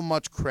 so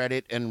much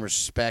credit and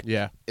respect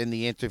Yeah. in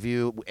the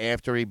interview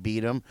after he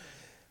beat him?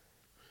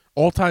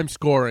 All-time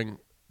scoring,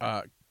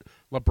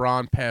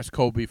 LeBron passed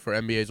Kobe for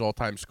NBA's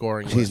all-time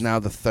scoring. He's list. now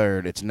the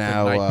third. It's night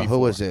now, who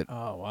before. is it?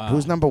 Oh wow.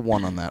 Who's number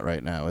one on that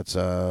right now? It's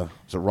is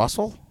it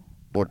Russell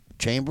or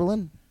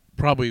Chamberlain?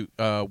 Probably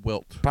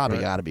Wilt. Probably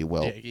right? got to be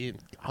Wilt. Yeah, he had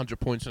 100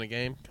 points in a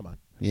game. Come on.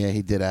 Yeah,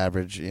 he did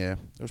average. Yeah,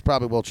 it was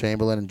probably Wilt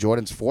Chamberlain, and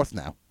Jordan's fourth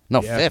now.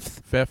 No, Yeah,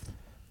 fifth. Fifth.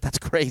 That's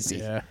crazy.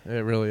 Yeah,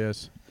 it really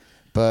is.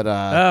 But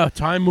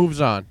Time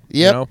moves on.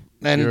 yep. You know?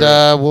 And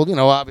You're-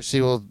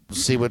 obviously we'll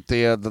see what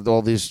the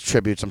all these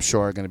tributes I'm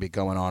sure are going to be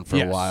going on for a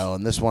Yes. while,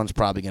 and this one's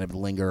probably going to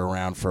linger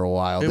around for a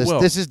while. It This will.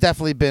 this has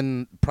definitely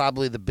been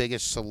probably the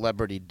biggest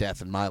celebrity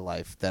death in my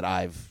life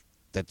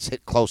that's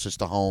hit closest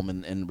to home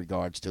in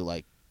regards to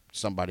like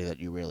somebody that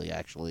you really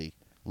actually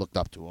looked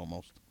up to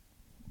almost.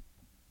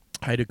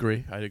 I'd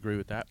agree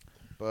with that.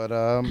 But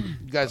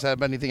you guys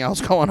have anything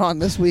else going on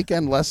this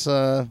weekend? Less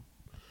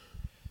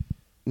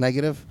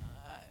negative.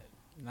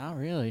 Not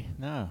really.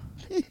 No.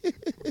 To be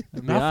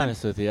Nothing.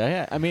 honest with you,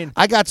 I mean,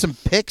 I got some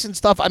pics and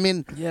stuff. I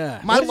mean, yeah.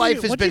 my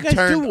life has been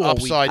turned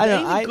upside Did down.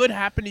 anything I- good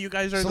happen to you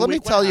guys during So the let me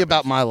week? What tell you happened?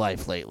 about my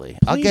life lately.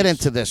 I'll get Please.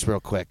 into this real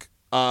quick.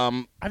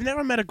 I've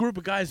never met a group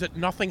of guys that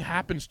nothing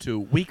happens to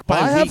week by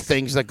I week. have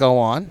things that go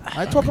on.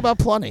 I talk about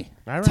plenty.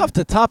 All right. Tough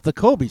to top the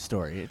Kobe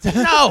story. It's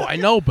No, I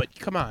know, but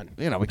come on.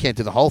 We can't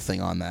do the whole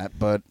thing on that.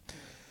 But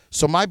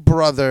so my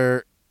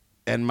brother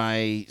and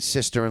my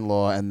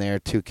sister-in-law and their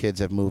two kids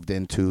have moved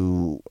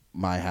into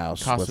my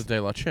house. Casa with, de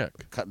la Chick.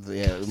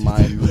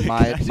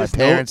 my just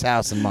parents'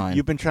 house and mine.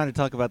 You've been trying to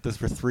talk about this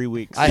for 3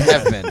 weeks. I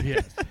have been.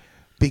 Yeah.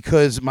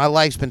 Because my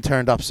life's been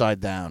turned upside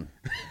down.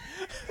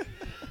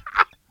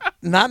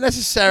 Not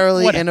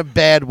necessarily What? in a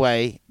bad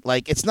way.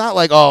 Like, it's not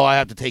like, oh, I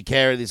have to take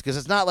care of these, because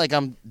it's not like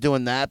I'm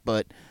doing that,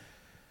 but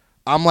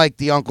I'm like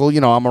the uncle, you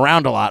know, I'm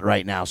around a lot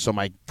right now. So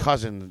my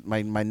cousin,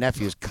 my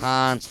nephews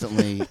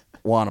constantly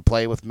want to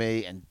play with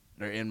me, and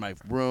they're in my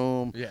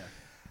room. Yeah.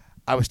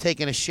 I was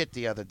taking a shit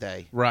the other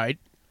day. Right.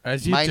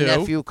 As you My do.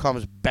 nephew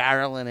comes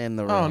barreling in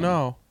the room. Oh,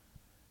 no.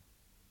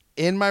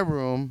 In my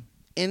room,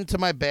 into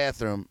my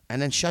bathroom,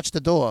 and then shuts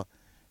the door.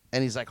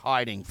 And he's like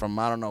hiding from,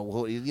 I don't know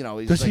who, you know.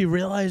 He's Does like, he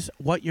realize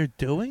what you're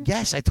doing?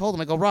 Yes, I told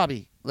him. I go,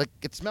 Robbie, like,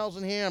 it smells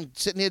in here. I'm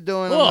sitting here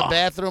doing it in the Ugh.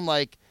 bathroom.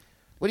 Like,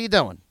 what are you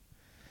doing?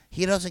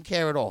 He doesn't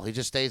care at all. He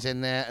just stays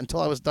in there until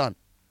I was done.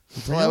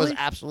 Until I was Really?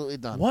 absolutely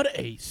done. What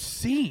a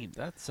scene.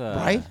 That's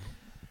Right?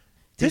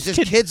 This These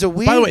kid- kids are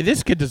weird. By the way,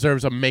 this kid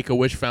deserves a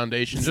Make-A-Wish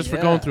Foundation just for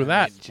going through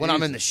that. When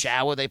I'm in the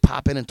shower, they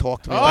pop in and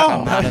talk to me Oh, like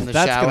I'm not in the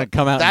that's shower. gonna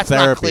come out in That's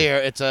therapy. not clear.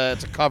 It's a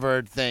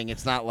covered thing.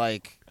 It's not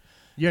like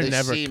You're They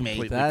never see me.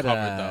 completely that.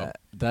 covered, though.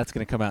 That's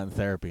gonna come out in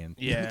therapy in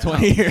Yeah.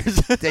 20 years.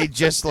 they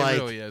just It like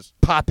really is.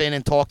 pop in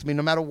and talk to me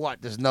no matter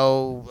what. There's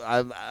no.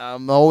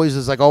 I'm always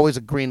there's like always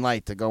a green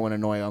light to go and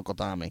annoy Uncle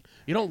Tommy.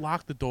 You don't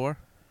lock the door?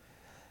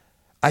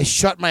 I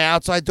shut my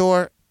outside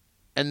door,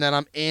 and then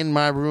I'm in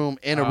my room.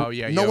 Oh,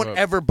 yeah, no you one have a-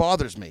 ever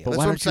bothers me. But That's why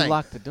what I'm don't you saying.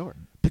 lock the door?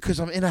 Because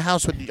I'm in a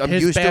house with. I'm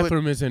His used to it.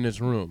 bathroom is in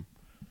his room.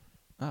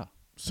 Oh.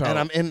 So And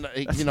I'm in,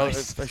 you know,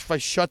 nice. if I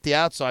shut the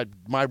outside,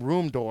 my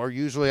room door,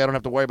 usually I don't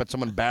have to worry about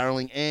someone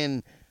barreling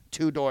in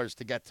 2 doors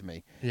to get to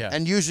me. Yeah.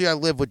 And usually I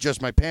live with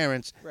just my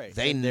parents. Right.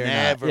 They And they're not-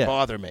 never yeah.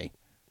 bother me.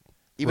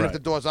 Even if Right. the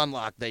door's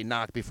unlocked, they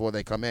knock before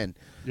they come in.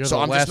 You're so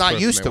the I'm last just not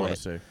person used they to wanna it.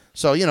 see.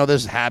 So, you know,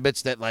 there's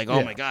habits that like, oh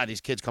Yeah. my God,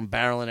 these kids come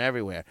barreling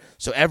everywhere.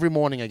 So every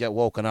morning I get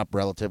woken up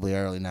relatively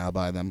early now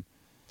by them.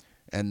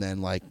 And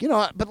then like, you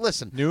know, but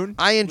listen. Noon?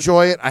 I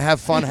enjoy it. I have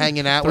fun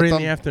hanging out 3 with in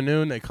them. the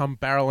afternoon, they come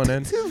barreling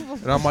in.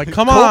 And I'm like,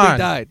 come Kobe on.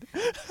 died.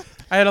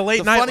 I had a late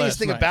The night funniest last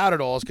thing night. about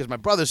it all is because my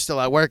brother's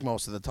still at work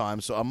most of the time,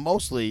 so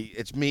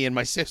it's me and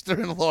my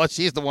sister-in-law.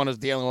 She's the one who's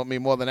dealing with me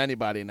more than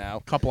anybody now.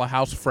 Couple of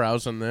house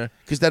frous in there.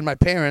 Because then my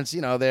parents,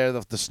 you know, they're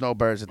the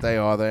snowbirds that they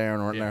are there,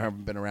 and Yeah. they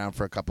haven't been around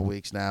for a couple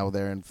weeks now.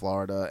 They're in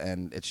Florida,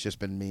 and it's just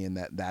been me and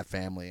that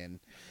family, and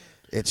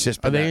it's just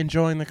Are been they that-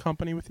 enjoying the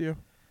company with you?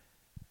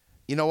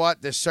 You know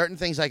what? There's certain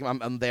things like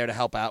I'm there to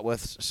help out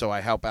with, so I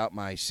help out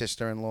my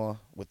sister-in-law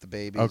with the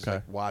babies, Okay.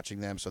 like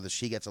watching them, so that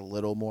she gets a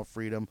little more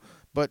freedom.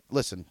 But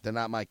listen, they're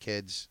not my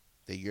kids.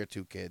 They're your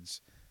 2 kids.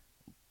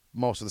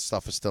 Most of the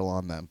stuff is still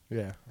on them.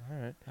 Yeah. All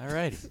right. All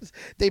right.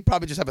 They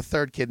probably just have a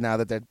 3rd kid now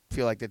that they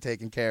feel like they're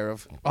taken care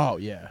of. Oh,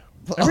 yeah.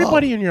 Oh.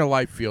 Everybody in your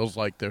life feels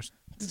like they're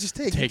They're just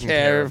taking Taking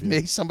care care of of me.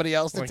 you. Somebody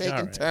else, they're Like, taking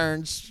all right.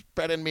 turns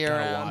spreading me gotta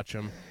around. watch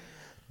them.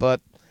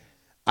 But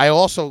I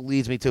also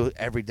leads me to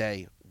every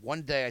day.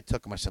 One day I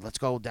took him. I said, let's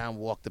go down,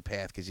 walk the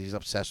path, because he's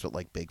obsessed with,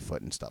 like, Bigfoot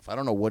and stuff. I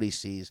don't know what he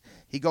sees.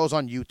 He goes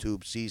on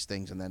YouTube, sees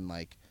things, and then,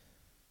 like,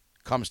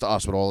 comes to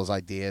us with all his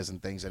ideas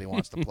and things that he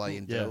wants to play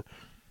and do.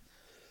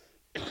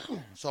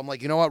 So I'm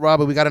like, you know what,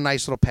 Robert? We got a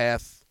nice little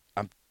path.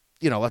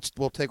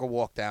 We'll take a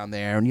walk down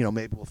there, and, you know,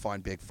 maybe we'll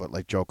find Bigfoot,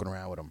 like, joking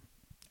around with him.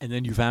 And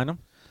then you found him?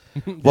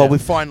 Well, we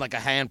find like a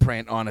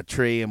handprint on a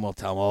tree, and we'll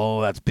tell him,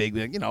 "Oh, that's big."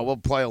 You know, we'll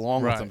play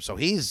along with Right. him. So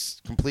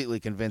he's completely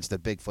convinced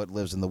that Bigfoot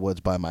lives in the woods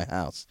by my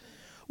house,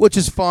 which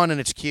is fun and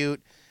it's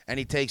cute. And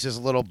he takes his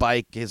little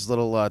bike, his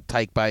little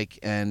tyke bike,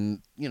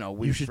 and you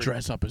know, You should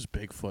dress up as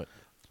Bigfoot.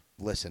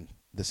 Listen,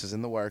 this is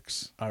in the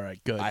works. All right,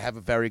 good. I have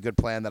a very good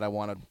plan that I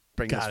want to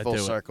bring Gotta this full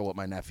do it. circle with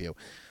my nephew.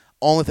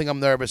 Only thing I'm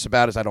nervous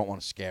about is I don't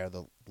want to scare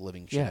the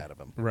living shit Yeah. out of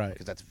him, Right.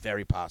 Because that's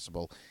very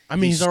possible. I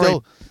mean, he's still, already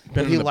been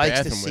but in he the likes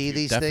to bathroom with see you,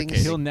 these defecating.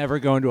 things. He'll never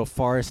go into a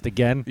forest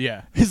again.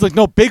 Yeah. He's like,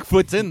 no,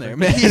 Bigfoot's in there,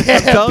 man. Yeah,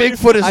 I'm telling you,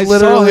 Bigfoot is I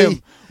literally- saw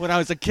him when I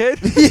was a kid.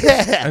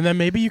 Yeah. And then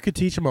maybe you could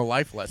teach him a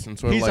life lesson.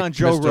 So He's like on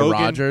Joe Mr. Rogan.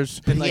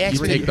 Rogers, And, like, you he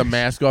asked me take to- the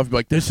mask off and be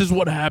like, this is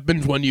what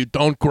happens when you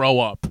don't grow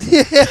up.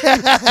 This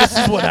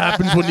is what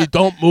happens when you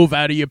don't move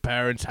out of your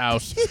parents'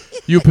 house.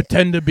 You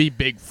pretend to be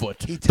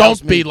Bigfoot. He tells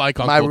Don't be me like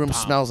Uncle my room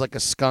Tom. smells like a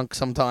skunk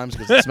sometimes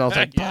because it smells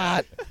like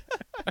Yeah. pot.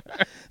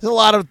 There's a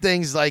lot of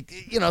things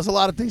there's a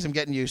lot of things I'm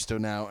getting used to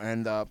now.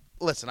 And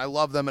listen, I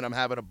love them and I'm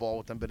having a ball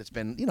with them, but it's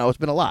been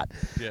a lot.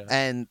 Yeah.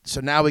 And so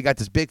now we got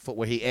this Bigfoot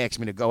where he asks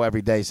me to go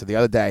every day. So the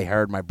other day I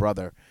heard my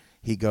brother,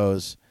 he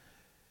goes,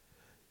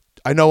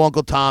 I know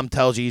Uncle Tom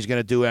tells you he's going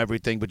to do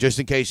everything, but just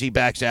in case he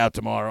backs out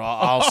tomorrow,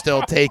 I'll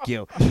still take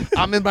you.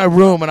 I'm in my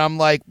room, and I'm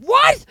like,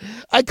 what?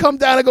 I come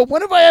down and go,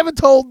 when have I ever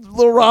told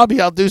little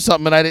Robbie I'll do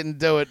something and I didn't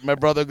do it? My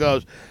brother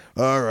goes,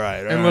 all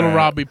right. And little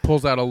Robbie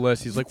pulls out a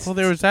list. He's like, well,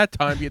 there was that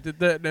time you did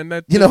that. And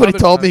that. You know what he other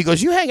told me? He time."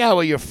 goes, you hang out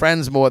with your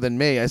friends more than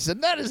me. I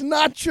said, that is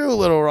not true,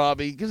 little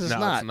Robbie, because it's No,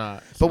 not. it's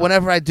not. It's But not.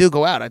 whenever I do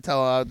go out, I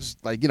tell him,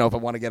 just like, if I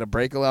want to get a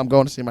break, I'm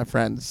going to see my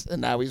friends. And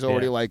now he's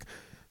already Yeah. like,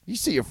 you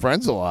see your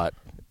friends a lot.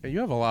 Yeah, you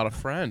have a lot of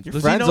friends. Your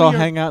Does he friends know all you're-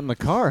 hang out in the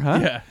car, huh?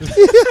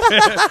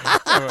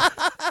 Yeah.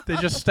 They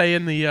just stay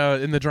in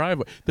the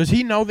driveway. Does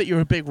he know that you're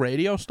a big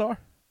radio star?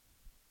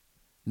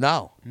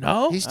 No.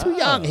 No. He's too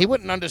young. He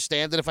wouldn't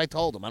understand it if I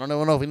told him. I don't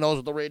even know if he knows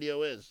what the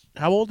radio is.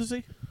 How old is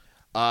he?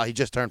 He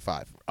just turned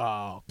 5.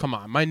 Oh, come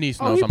on. My niece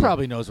Oh, knows he I'm a-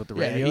 probably knows what the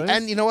Yeah, radio he- is.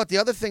 And you know what? The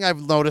other thing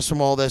I've noticed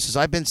from all this is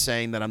I've been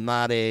saying that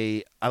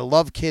I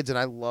love kids and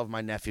I love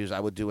my nephews. I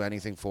would do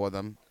anything for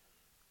them.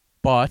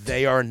 but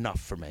they are enough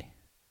for me.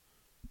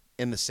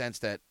 In the sense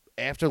that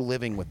after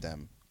living with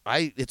them,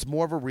 it's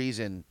more of a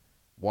reason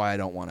why I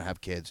don't want to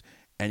have kids,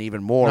 and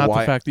even more not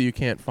why the fact that you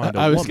can't find a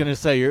I was woman. going to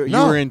say you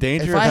No, were in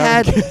danger. If of I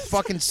having had kids.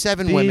 fucking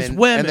 7 These women,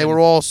 women and they were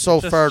all so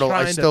just fertile,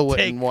 I trying still to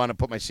wouldn't take- want to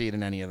put my seed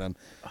in any of them.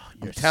 I'm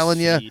Your telling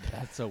you. seed.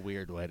 That's a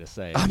weird way to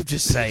say it. I'm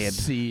just saying.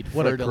 Seed.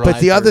 What a Fertilizer. gross.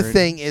 But the other and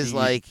thing is, seed.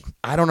 like,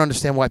 I don't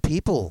understand why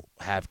people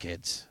have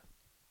kids.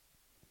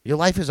 Your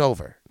life is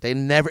over. They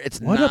never. It's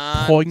What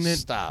a poignant-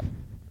 stop.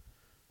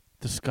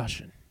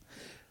 discussion.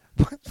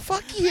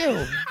 Fuck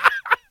you.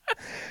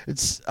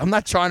 I'm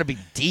not trying to be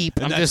deep.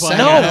 And I'm that's just why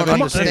saying I I have don't come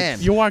on.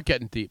 understand. You are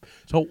getting deep.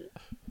 So,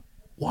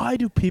 why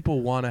do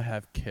people want to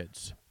have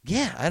kids?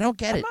 Yeah, I don't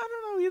get I it.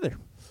 don't know either.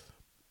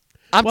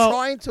 I'm well,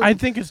 trying to. I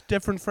think it's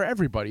different for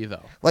everybody,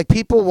 though. like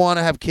people want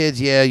to have kids.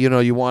 Yeah,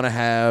 you want to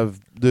have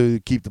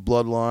keep the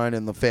bloodline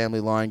and the family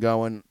line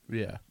going.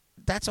 Yeah.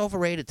 That's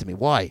overrated to me.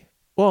 Why?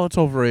 Well, it's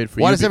overrated for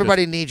you. Why does because-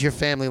 everybody need your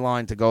family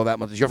line to go that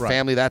much? Is your Right.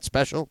 family that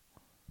special?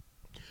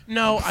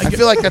 No, I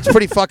feel like that's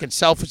pretty fucking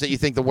selfish that you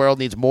think the world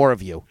needs more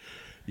of you.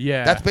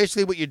 yeah. That's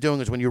basically what you're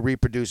doing is when you're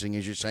reproducing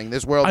is you're saying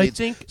this world I needs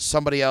think-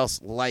 somebody else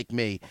like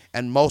me,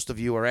 and most of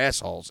you are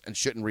assholes and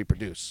shouldn't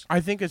reproduce. I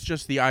think it's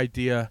just the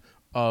idea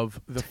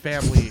of the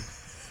family.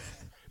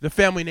 The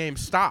family name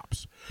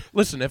stops.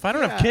 Listen, if I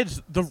don't have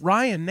kids, the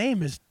Ryan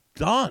name is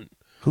done.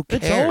 Who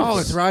It's cares? over. Oh,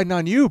 it's riding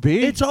on you,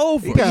 B. It's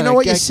over. You gotta You know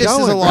what? Your get sister's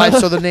going, alive,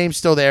 bro. so the name's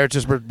still there. It's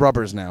just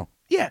rubbers now.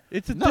 Yeah,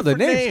 it's a No, the different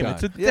name's name. gone.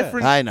 It's a Yeah.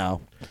 different. I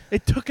know.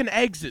 It took an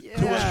exit.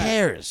 Who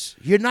cares?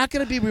 You're not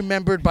going to be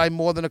remembered by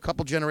more than a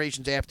couple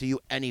generations after you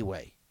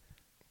anyway.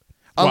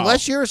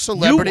 Unless you're a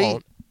celebrity. You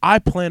won't. I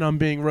plan on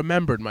being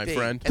remembered, my Big.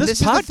 friend. And This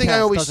this is the thing I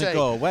podcast always doesn't say.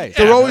 go away.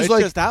 They're always it's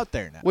like- just out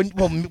there now.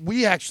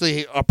 We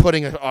actually are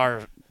putting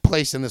our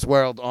place in this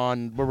world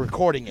on. We're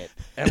recording it,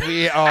 and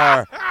we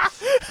are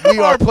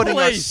Our putting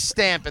our place.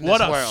 stamp in What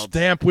this a world.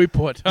 stamp we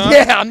put. Huh?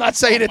 Yeah, I'm not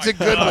saying Oh it's my a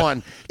good God.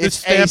 one. This It's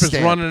stamp a is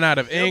stamp. running out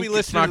of They'll ink. be It's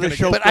listening not to the gonna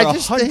show get- But for I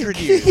just 100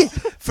 think years.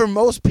 for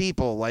most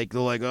people, like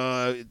they're like,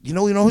 you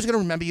know who's gonna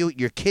remember you?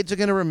 Your kids are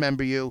gonna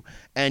remember you,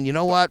 and you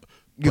know what?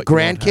 Your But you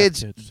won't have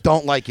grandkids kids.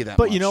 don't like you that much.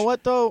 But you know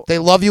what, though? They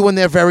love you when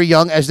they're very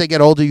young. As they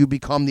get older, you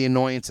become the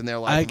annoyance in their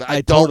life.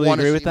 I don't totally want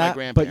to agree see with my that. But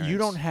grandparents. you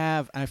don't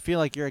have. I feel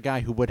like you're a guy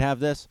who would have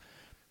this.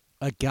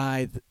 A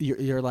guy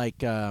you're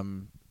like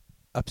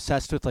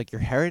obsessed with like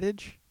your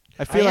heritage.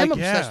 I I feel am like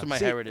obsessed yeah. with my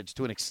See, herd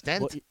to an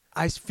extent. well,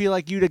 I feel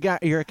like you're a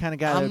kind of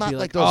guy I'm that'd not be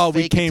like like, those oh,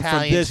 we fake came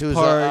Italians from this who's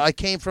part. I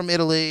came from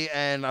Italy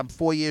and I'm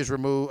 4 years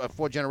removed,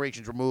 4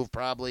 generations removed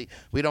probably.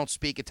 We don't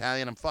speak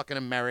Italian. I'm fucking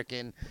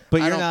American.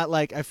 but I you're don't- not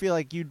like. I feel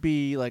like you'd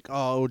be like,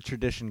 oh,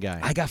 tradition guy.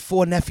 I got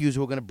 4 nephews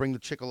who are going to bring the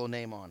Chicolo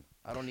name on.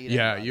 I don't need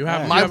Yeah, anybody. you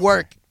have. My you have-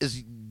 work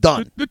is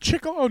done. The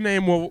Chicolo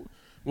name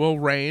will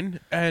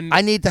reign, and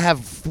I need to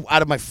have,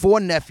 out of my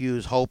 4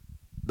 nephews, hope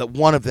that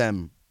one of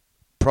them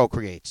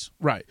procreates.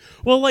 right.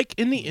 Well, like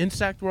in the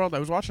insect world, I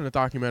was watching a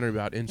documentary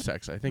about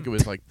insects. I think it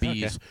was like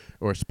bees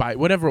or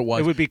whatever it was.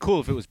 it would be cool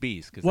if it was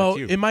bees. Cause Well, that's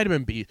you. it might have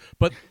been bees,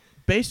 but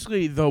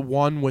basically the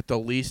one with the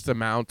least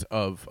amount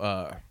of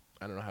I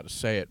don't know how to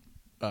say it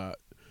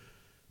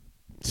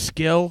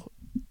skill.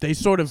 They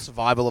sort of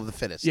Survival of the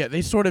fittest.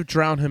 they sort of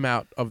drown him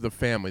out of the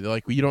family. They're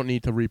like, well, you don't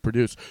need to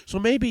reproduce. So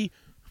maybe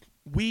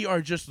we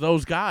are just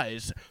those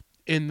guys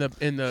in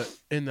the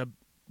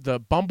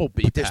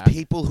bumblebee But there's pack.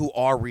 people who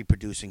are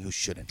reproducing who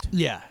shouldn't.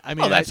 yeah, I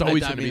mean, that's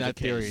always I gonna mean, be the that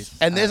theory case. is-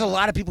 And there's a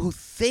lot of people who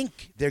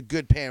think they're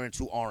good parents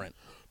who aren't.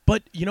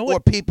 But you know Or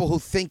what? people who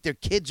think their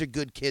kids are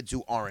good kids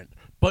who aren't.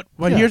 But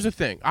Yeah. here's the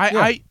thing.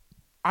 Yeah.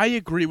 I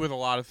agree with a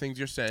lot of things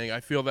you're saying. I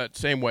feel that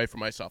same way for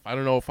myself. I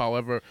don't know if I'll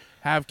ever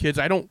have kids.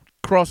 I don't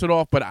cross it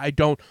off, but I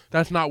don't.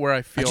 That's not where I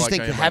I feel just like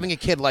think I am. having a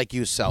kid like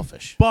you is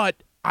selfish.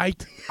 But I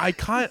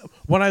kind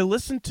when I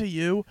listen to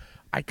you,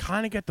 I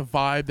kind of get the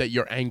vibe that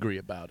you're angry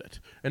about it,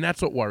 and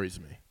that's what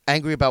worries me.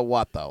 Angry about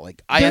what though?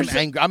 Like I am There's a-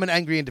 angry. I'm an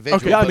angry individual.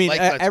 Okay, Yeah, I but mean,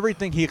 like,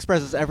 everything he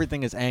expresses,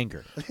 everything is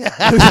anger.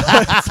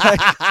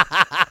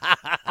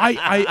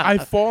 I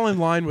fall in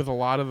line with a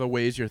lot of the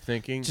ways you're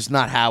thinking. just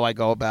not how I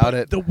go about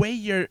it. The way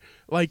you're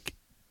like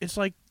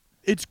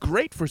it's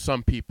great for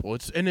some people.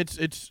 It's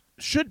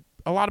should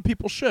a lot of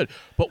people should,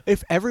 but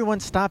If everyone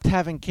stopped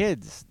having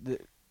kids,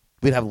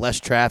 We'd have less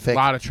a traffic.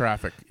 lot of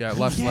traffic. Yeah,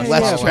 less Less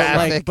but,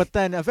 traffic. but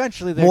then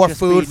eventually there'd More just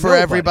food be for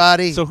nobody.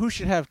 everybody. So who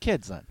should have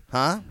kids then?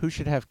 Huh? Who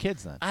should have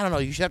kids then? I don't know.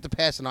 You should have to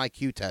pass an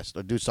IQ test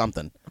or do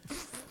something.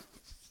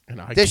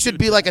 and I There can should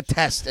do be like a that.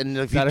 test, and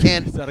if you That'll,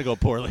 can't, that'll go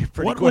poorly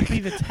pretty What quick. would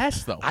be the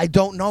test though? I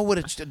don't know what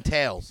it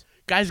entails.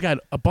 Guys got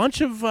a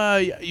bunch of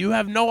you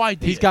have no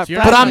idea. He's got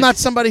But I'm not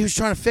somebody who's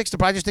trying to fix it.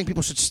 But I just think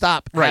people should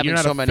stop Right, having you're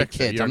not so a many fixer.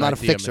 kids. You're I'm an not a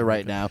idea fixer man.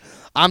 right now.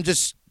 I'm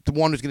just the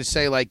one who's going to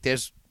say like,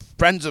 there's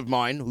friends of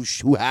mine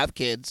who have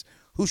kids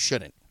who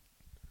shouldn't.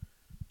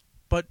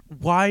 But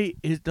why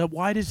does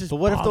this? But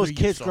what if bother those you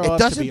kids so grow much? up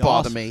It to doesn't be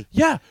bother awesome? me.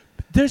 Yeah,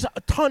 there's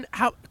a ton.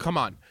 Come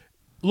on,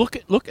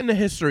 look into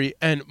history,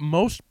 and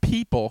most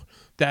people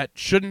that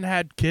shouldn't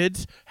have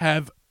kids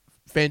have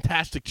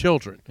fantastic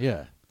children.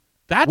 Yeah.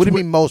 That's What do you what-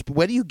 mean most?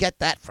 Where do you get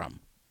that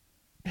from?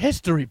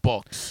 history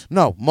books.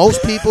 No,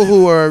 most people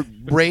who are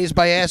raised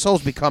by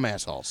assholes become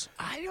assholes.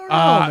 I don't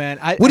know, man.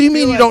 What do you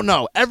mean feel you like- don't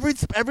know? Every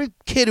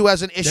kid who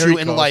has an There issue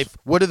he in goes. life,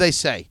 what do they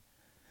say?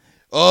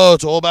 Oh,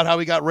 it's all about how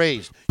he got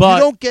raised. But-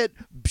 you don't get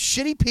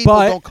shitty people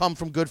But- don't come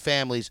from good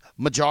families.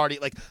 Majority,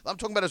 like I'm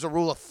talking about as a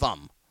rule of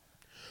thumb.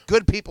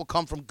 Good people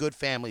come from good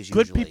families.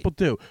 Good Usually. people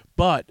do,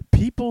 but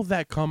people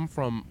that come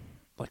from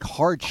Like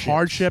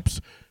hardships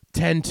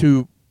tend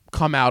to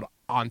come out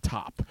on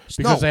top because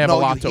no, they have no, a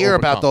lot you to hear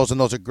about overcome. those, and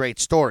those are great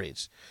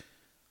stories.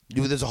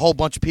 There's a whole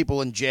bunch of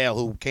people in jail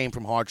who came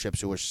from hardships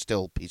who are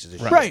still pieces of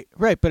shit.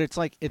 Right. But it's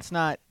like it's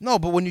not. No,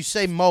 but when you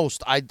say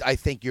most, I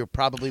think you're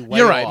probably way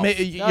You're right. off.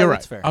 You're right.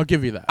 that's fair. I'll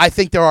give you that. I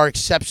think there are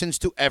exceptions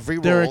to every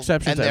rule. There are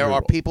exceptions and to there every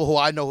are rule. people who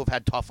I know who've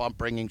had tough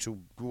upbringings who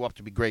grew up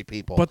to be great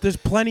people. But there's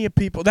plenty of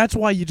people. That's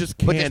why you just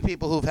But there's can't.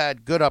 people who've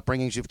had good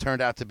upbringings who've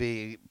turned out to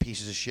be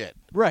pieces of shit.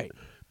 Right.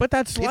 But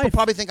that's People life.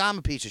 probably think I'm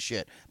a piece of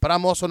shit, but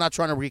I'm also not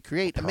trying to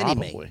recreate a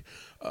mini-me.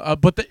 Probably.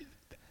 But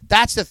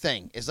That's the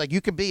thing. Is like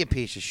you could be a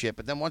piece of shit,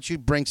 but then once you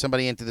bring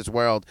somebody into this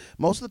world,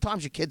 most of the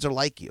times your kids are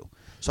like you.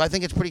 So I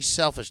think it's pretty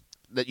selfish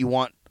that you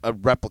want a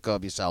replica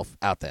of yourself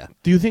out there.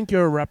 do you think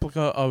you're a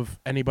replica of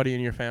anybody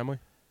in your family?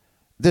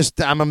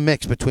 I'm a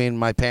mix between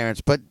my parents,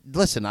 but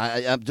listen,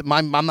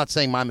 I'm not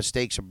saying my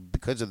mistakes are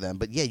because of them,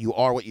 but yeah, you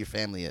are what your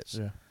family is.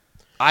 Yeah.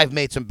 I've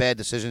made some bad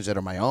decisions that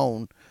are my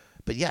own,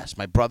 but yes,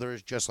 my brother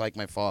is just like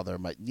my father.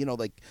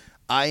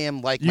 I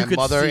am like You my could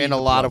mother see in a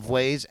the lot blood. of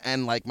ways,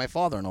 and like my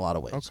father in a lot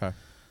of ways. Okay.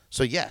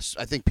 So yes,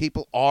 I think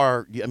people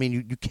are. I mean,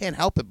 you can't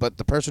help it, but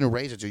the person who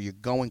raises you, you're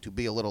going to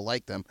be a little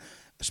like them,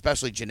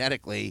 especially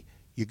genetically.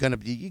 You're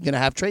gonna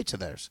have traits of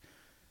theirs.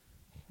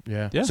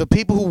 Yeah. Yeah. So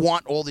people who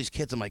want all these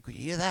kids, I'm like, you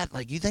hear that?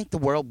 Like, you think the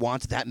world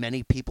wants that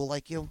many people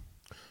like you?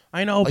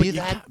 I know, Are but you you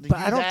that? But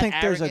I don't think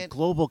there's a arrogant?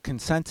 global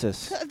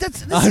consensus.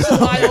 This is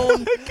my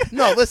own.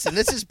 No, listen.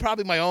 This is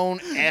probably my own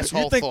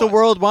asshole. You think the thought.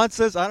 world wants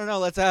this? I don't know.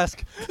 Let's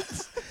ask.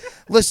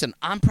 Listen,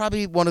 I'm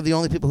probably one of the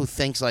only people who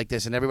thinks like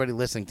this, and everybody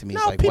listening to me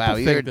is No, like, people "Wow,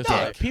 think you're a this dick."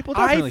 way. People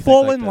I definitely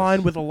fall think like in this.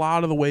 line with a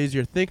lot of the ways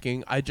you're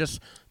thinking.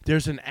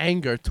 There's an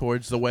anger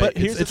towards the way But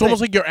here's the it's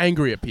almost thing. like you're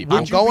angry at people.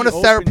 I'm Would you going be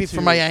to therapy open for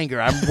to- my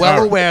anger. I'm well All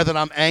right. aware that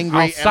I'm angry.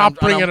 I'll and stop I'm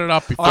bringing it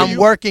up before I'm you.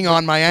 working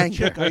on my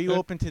anger. Chick, are you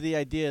open to the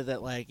idea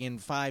that like in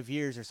 5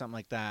 years or something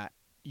like that,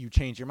 you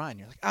change your mind?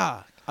 You're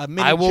like, a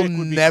mini I will chick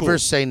would be never cool.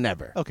 say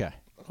never. Okay.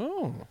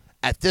 Oh.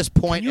 At this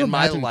Can point you in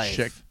my imagine life,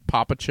 chick,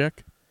 Papa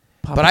Chick?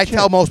 but I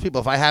tell most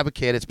people if I have a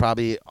kid, it's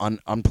probably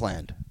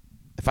unplanned.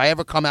 If I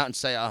ever come out and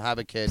say I'll have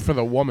a kid, For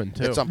the woman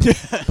too. it's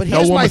but No here's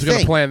my woman's gonna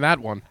thing. plan that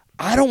one.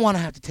 I don't want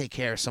to have to take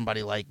care of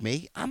somebody like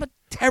me. I'm a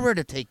terror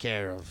to take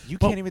care of. You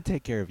can't even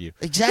take care of you.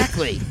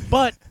 Exactly.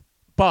 But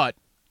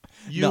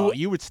you No,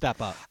 you would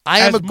step up. I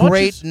am As a much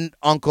great as-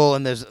 uncle,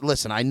 and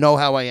listen. I know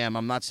how I am.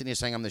 I'm not sitting here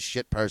saying I'm the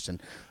shit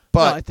person, No,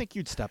 but I think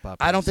you'd step up.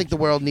 I don't think the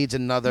world needs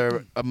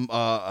another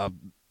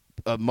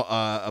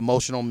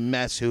emotional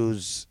mess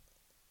who's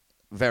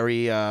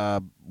very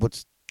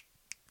what's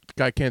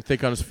guy can't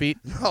think on his feet.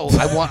 no.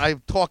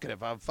 I'm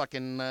talkative. I'm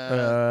fucking.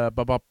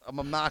 I'm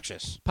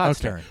obnoxious. pot Okay.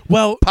 stirring.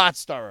 Well, Pot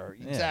stirrer.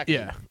 Exactly.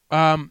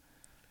 yeah.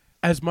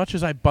 As much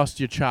as I bust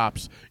your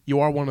chops, you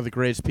are one of the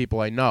greatest people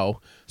I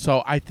know.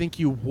 So I think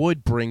you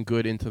would bring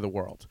good into the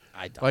world.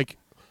 I don't. Like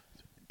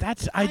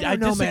that's I don't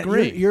know, man.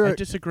 disagree. You're- I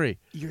disagree.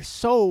 You're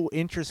so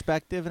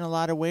introspective in a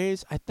lot of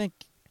ways. I think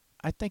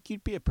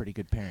you'd be a pretty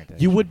good parent. You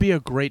actually. would be a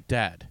great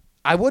dad.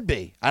 I would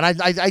be, and I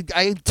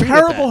agree with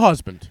Terrible that.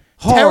 husband.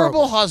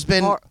 Terrible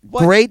husband, What-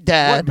 great What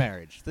dad.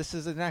 marriage? This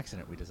is an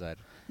accident. We decided.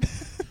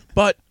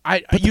 But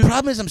But the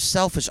problem is I'm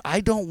selfish. I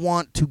don't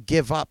want to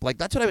give up. Like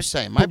that's what I was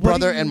saying. My But what are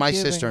brother you and my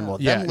giving sister-in-law.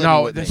 up? yeah, them living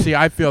no. with me. See,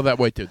 I feel that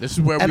way too. This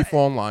is where we And-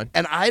 fall in line.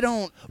 And I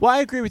don't. Well, I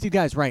agree with you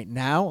guys right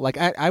now. Like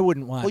I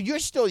wouldn't want. Well, you're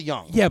still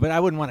young. yeah, but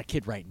I wouldn't want a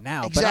kid right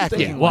now. Exactly. But I'm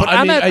thinking, Well, but I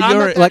I'm mean, at, at I'm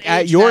your- at that like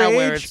at age your now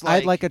where age, it's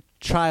I'd like a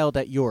child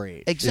at your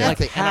age.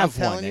 Exactly. Like, And I'm have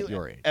telling one you, at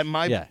your age. And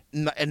yeah.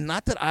 and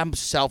not that I'm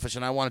selfish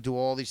and I want to do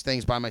all these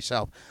things by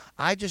myself.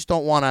 I just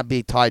don't want to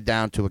be tied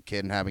down to a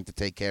kid and having to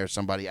take care of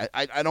somebody.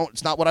 I don't.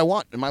 It's not what I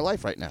want in my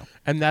life right now.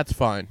 And that's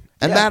fine.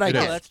 And Yeah, that I it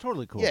get. is. that's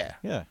totally cool. Yeah.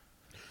 Yeah.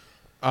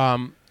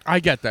 I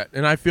get that,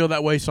 and I feel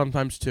that way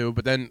sometimes too.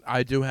 But then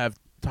I do have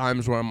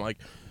times where I'm like,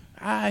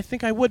 I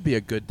think I would be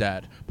a good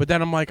dad. But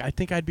then I'm like, I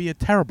think I'd be a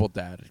terrible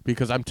dad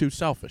because I'm too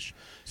selfish.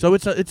 So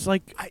it's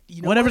like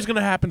you know whatever's what?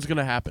 gonna happen's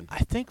gonna happen. I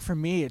think for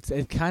me,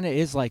 it kind of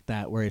is like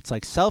that, where it's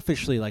like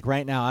selfishly, like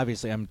right now,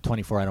 obviously I'm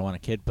 24, I don't want a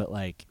kid, but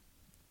like,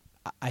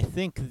 I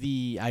think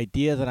the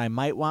idea that I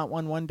might want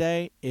one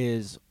day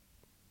is,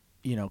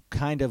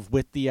 kind of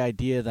with the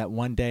idea that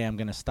one day I'm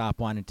gonna stop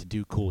wanting to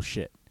do cool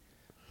shit.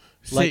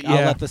 Like See, I'll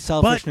yeah, let the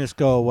selfishness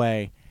go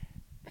away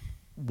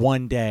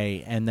one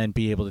day, and then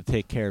be able to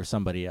take care of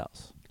somebody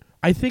else.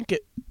 I think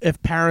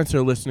if parents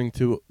are listening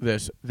to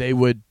this, they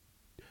would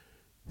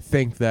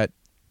think that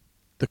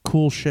the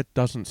cool shit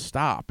doesn't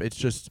stop. It's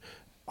just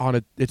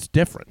it's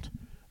different.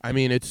 I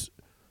mean, it's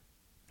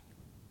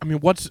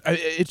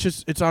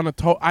on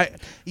a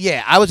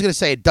Yeah, I was gonna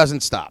say it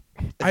doesn't stop.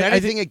 If I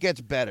anything, think- it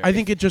gets better. I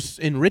think it just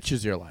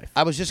enriches your life.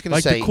 I was just gonna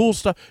Like say the cool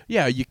stuff.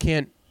 Yeah, you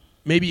can't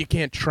maybe you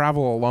can't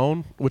travel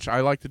alone, which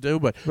I like to do,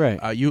 but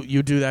Right.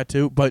 you do that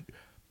too. But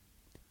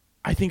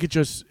I think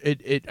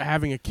it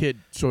having a kid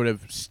sort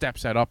of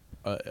steps that up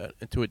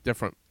into a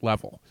different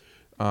level,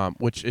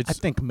 which I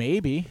think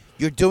maybe.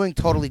 You're doing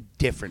totally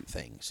different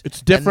things.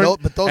 It's different,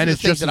 And but those and are the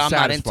it's things just that as I'm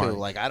not into. satisfying.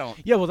 Like I don't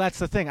Yeah, well, that's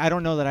the thing. I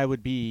don't know that I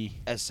would be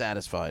as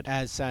satisfied.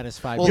 as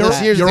satisfied. Well, with this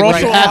that. here's the you're thing, also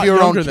you a have lot your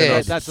own younger than kid.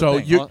 us, That's the so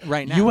thing. you Well,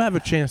 right now, you have a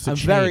chance to I'm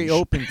change. very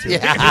open to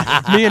it.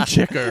 Me and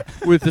Chick are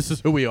with this is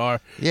who we are.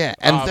 Yeah,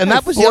 and Um, and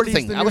that was the other 40's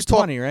thing. the I new was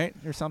talking. 20, right,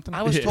 or something.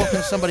 I was Yeah. talking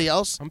to somebody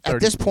else. I'm At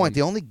this 30. point,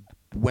 the only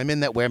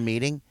women that we're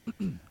meeting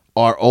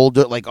are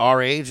older, like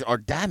our age, are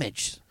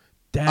damaged.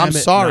 Damn I'm it,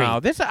 sorry. no.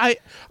 This We're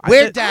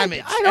I-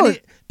 damaged. I don't- And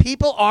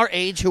people our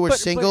age who are But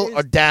single is-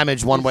 are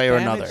damaged one is way or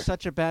damage another.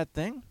 Such a bad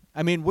thing.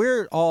 I mean,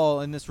 we're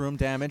all in this room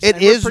damaged. It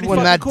and we're is pretty when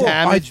fucking that cool.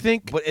 damage. I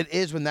think- but it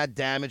is when that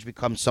damage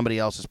becomes somebody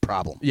else's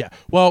problem. Yeah.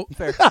 Well,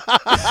 Fair.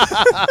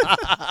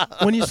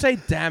 when you say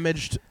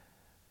damaged,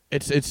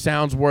 it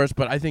sounds worse,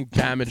 but I think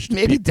damaged.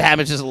 Maybe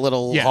damage is a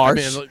little yeah, harsh.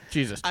 I mean, look,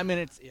 Jesus. I mean,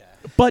 it's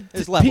But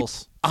there's pe-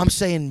 levels. I'm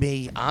saying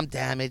me. I'm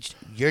damaged.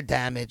 You're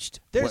damaged.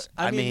 There's,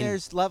 What- I mean,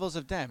 there's levels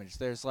of damage.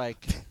 There's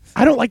like,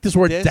 I don't like this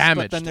word This, but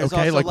damaged. then there's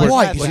Okay, also, like like, we're-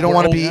 why? bad Because you like don't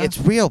want to we're be. old. It's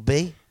real,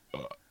 B.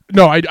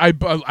 No,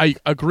 I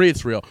agree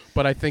it's real,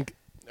 but I think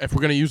if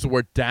we're gonna use the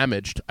word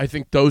damaged, I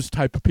think those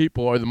type of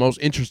people are the most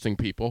interesting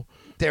people.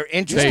 They're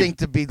interesting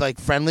to be like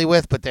friendly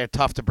with, but they're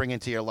tough to bring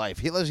into your life.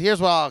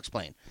 Here's what I'll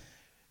explain.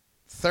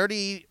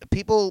 30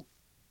 people.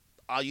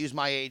 I'll use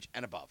my age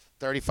and above.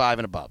 35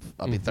 and above.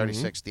 I'll be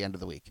 36 at the end of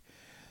the week.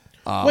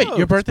 Wait, Oh,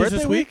 your it's birthday's birthday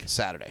this week? week?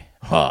 Saturday.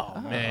 Oh,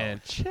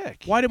 man,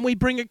 chick. why didn't we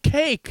bring a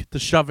cake to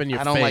shove in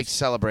your I don't face? like to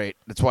celebrate.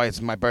 That's why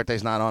my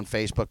birthday's not on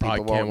Facebook. Oh, People I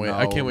can't won't wait. know.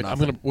 I can't wait.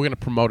 nothing. We're gonna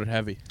promote it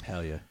heavy.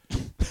 Hell yeah.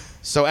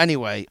 So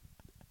anyway,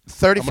 I'm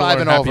 35 gonna and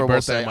learn Happy over, we'll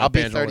Birthday say. on my I'll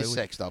be banjo lately.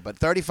 36 though, but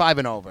 35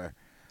 and over.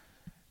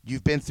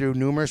 You've been through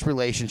numerous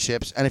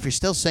relationships, and if you're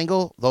still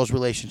single, those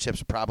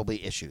relationships are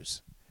probably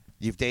issues.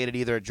 You've dated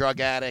either a drug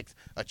addict,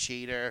 a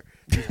cheater.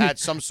 You've had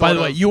some sort By of.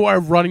 the way, you are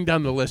running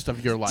down the list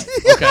of your life.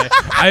 Okay,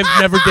 I've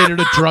never dated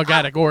a drug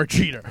addict or a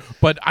cheater,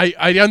 but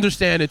I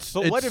understand it's.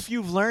 But it's, what if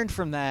you've learned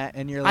from that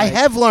and you're I like,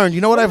 have learned. You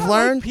know what What I've about,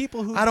 like, learned?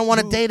 people who- I don't want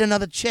to who- date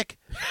another chick.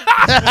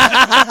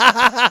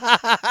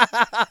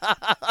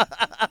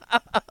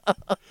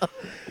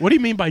 What do you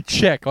mean by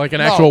chick? Like an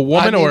No, actual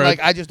woman I mean, or like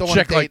a I just don't want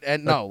chick to date.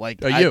 like No,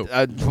 like you?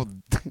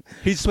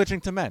 he's switching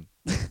to men?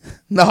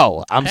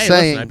 no, I'm Hey,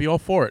 saying. listen, I'd be all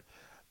for it.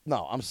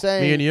 no, I'm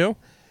saying. Me and you.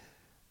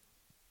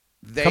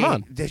 Come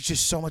on. There's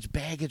just so much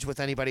baggage with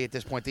anybody at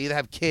this point. They either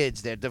have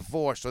kids, they're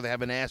divorced, or they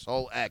have an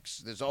asshole ex.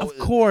 There's always, Of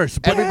course,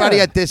 but everybody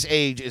at this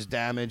age is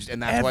damaged,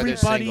 and that's why they're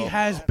everybody single.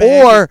 has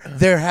Or baggage.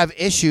 they have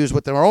issues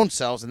with their own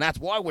selves, and that's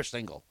why we're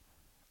single.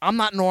 I'm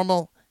not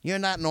normal. You're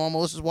not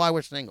normal. This is why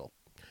we're single.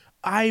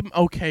 I'm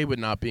okay with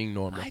not being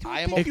normal.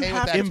 I am think okay you with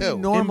have that to be too.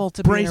 normal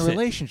to be in a Embrace it.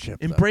 relationship.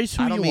 though. Embrace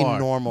who I don't you mean are.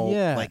 normal.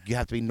 Yeah. Like you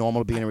have to be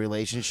normal to be in a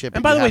relationship.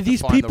 And by the you way, have to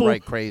these find people, the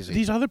right crazy.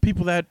 these other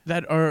people that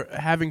are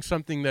having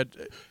something that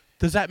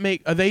does that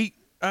make are they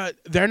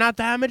they're not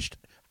damaged?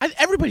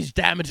 Everybody's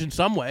damaged in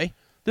some way.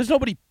 There's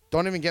nobody.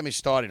 Don't even get me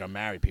started on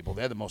married people.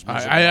 They're the most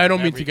miserable. I out don't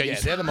of mean every- to get yeah,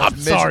 you. They're the most I'm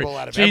sorry, miserable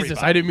out of Jesus.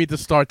 everybody. I didn't mean to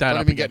start that Don't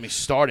up even again. get me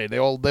started. They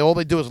all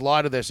they do is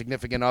lie to their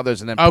significant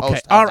others and then Okay,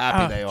 post how all right.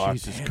 happy they are.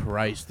 Jesus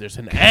Christ, there's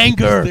an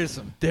anger. There's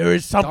some There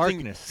is something.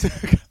 darkness.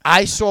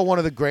 I saw one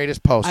of the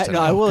greatest posts I, today.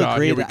 no, I will God,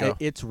 agree here we that go.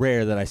 it's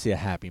rare that I see a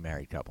happy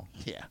married couple.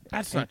 Yeah,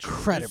 That's not true.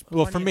 Incredible. There's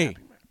Well, for plenty me, of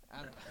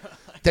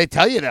they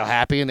tell you they're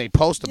happy and they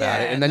post about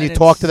Yeah, it, and then and you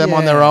talk to it's- them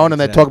on their yeah, own, and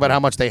they talk about exactly. how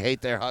much they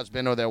hate their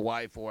husband or their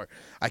wife, or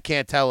I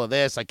can't tell her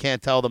this, I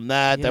can't tell them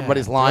that. Yeah,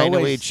 Everybody's they're lying to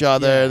always- each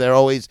other. yeah. They're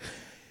always.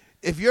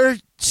 If you're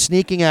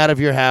sneaking out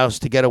of your house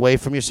to get away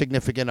from your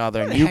significant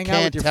other, and you hang out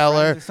with can't your tell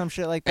friends her, or some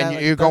shit like that. and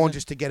like, you're it going doesn't-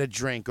 just to get a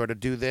drink or to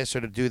do this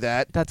or to do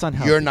that, That's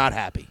unhealthy. you're not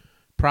happy.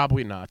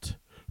 Probably not.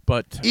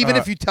 But Even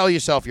if you tell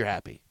yourself you're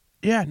happy.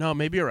 yeah, no,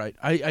 maybe you're right.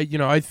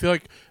 I feel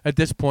like at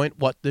this point,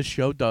 what this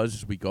show does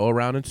is we go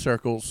around in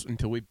circles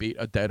until we beat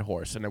a dead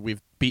horse, and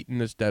we've beaten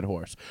this dead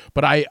horse.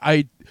 But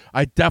I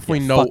definitely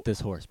Yeah, know. fuck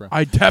this horse, bro.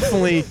 I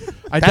definitely,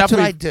 That's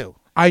what I do.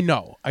 I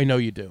know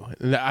you do.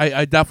 And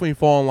I definitely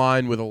fall in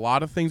line with a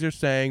lot of things they're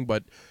saying,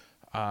 but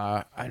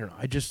I don't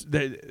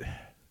know.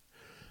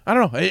 I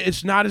don't know.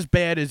 It's not as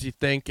bad as you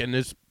think, and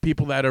there's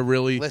people that are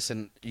really.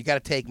 Listen, you got to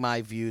take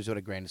my views with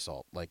a grain of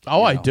salt. Like,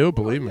 Oh, you I know. do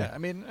believe me. Yeah, I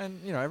mean, and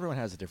everyone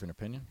has a different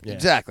opinion. Yeah.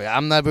 Exactly.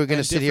 I'm never going to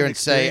And sit here different and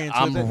say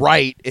experience with I'm it.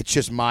 right. It's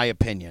just my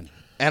opinion.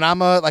 And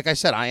like I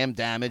said, I am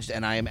damaged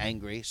and I am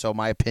angry. So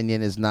my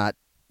opinion is not,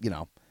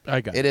 I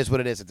got it is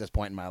what it is at this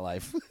point in my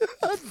life.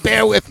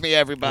 Bear with me,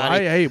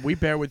 everybody. Hey, we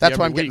bear with That's you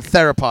why every I'm getting week.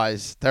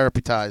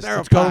 therapized.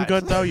 It's going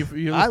good though.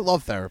 I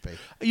love therapy.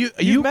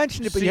 You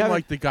mentioned it, but seem you haven't-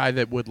 like the guy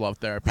that would love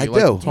therapy. I You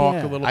like do. to talk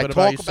Yeah. a little I bit talk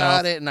about yourself.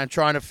 about it, and I'm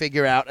trying to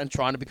figure out and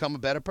trying to become a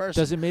better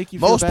person. Does it make you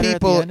feel Most better at the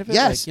people, end of it?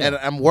 yes, Like, yeah. and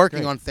I'm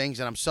working Great. on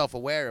things, and I'm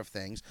self-aware of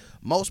things.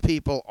 Most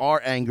people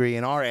are angry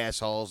and are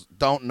assholes,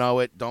 don't know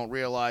it, don't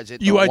realize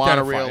it, You don't want to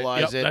identify it.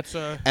 realize Yep, it,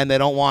 that's and they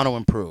don't want to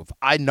improve.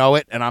 I know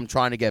it, and I'm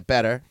trying to get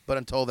better. But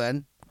until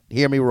then,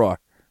 hear me roar.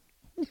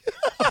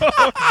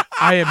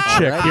 I am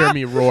chick. right. Hear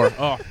me roar.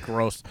 Oh,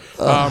 gross.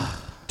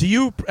 Do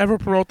you ever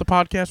promote the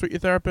podcast with your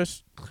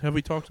therapist? Have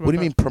we talked about What do you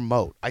that? mean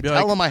promote? I Be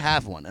tell like- him I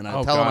have one, and I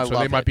Oh, tell him I God, so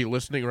love they might it. be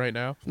listening right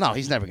now. No,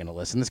 he's never gonna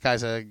listen. This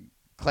guy's a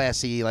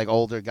classy, like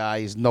older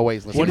guy. He's no way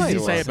he's listening. What does to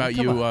he say us. about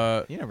Come you?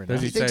 on. You never know.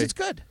 Does He he thinks say? it's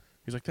good.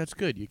 He's like, that's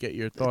good. You get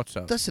your thoughts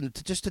out. Listen,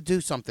 just to do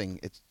something,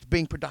 it's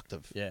being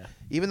productive. Yeah.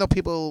 Even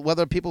though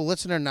whether people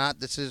listen or not,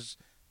 this is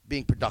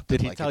being productive.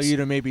 Did he Like, tell it's- you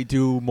to maybe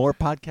do more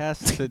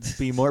podcasts to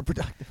be more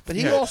productive? But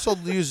he Yeah. also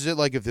uses it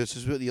like, if this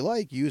is what you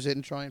like, use it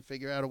and try and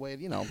figure out a way.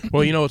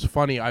 Well, you know what's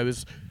funny? I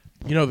was,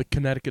 the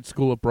Connecticut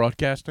School of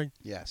Broadcasting.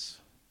 Yes.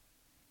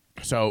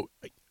 So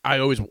I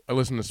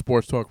listen to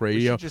sports talk We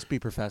radio. should just be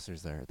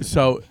professors there.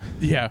 So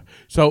yeah.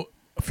 So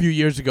a few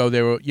years ago,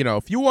 they were,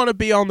 if you want to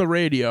be on the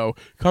radio,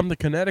 come to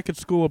Connecticut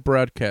School of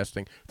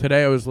Broadcasting.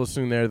 Today I was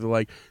listening there. They're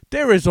like,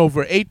 there is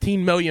over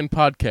 18 million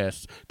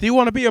podcasts. Do you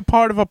want to be a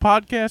part of a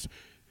podcast?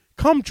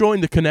 Come join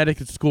the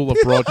Connecticut School of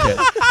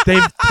Broadcasting.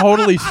 They've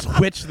totally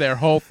switched their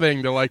whole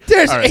thing. They're like,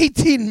 There's all right.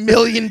 18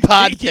 million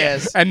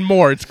podcasts. Yeah, and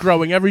more. It's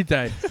growing every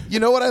day. You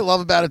know what I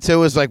love about it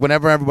too is like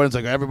whenever everybody's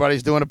like,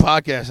 everybody's doing a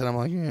podcast, and I'm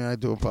like, yeah, I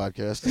do a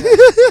podcast.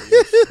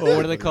 Well,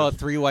 what do they call it?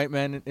 3 white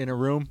men in a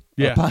room?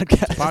 Yeah. A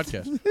podcast.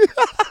 Podcast.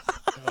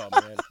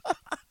 Oh man.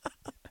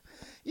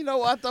 You know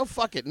what though?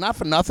 Fuck it. Not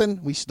for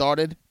nothing. We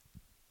started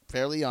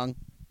fairly young.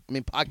 I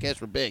mean,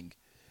 podcasts were big,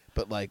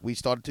 but like we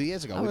started 2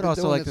 years ago. I We've would been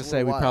also doing like this to a say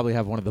little we while. probably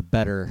have one of the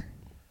better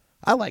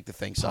I like to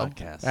think so.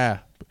 podcasts. Yeah.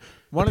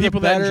 One The of the people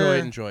that better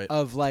enjoy it.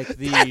 of like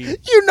the.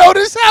 You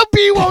notice how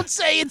B won't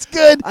say it's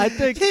good. I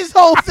think His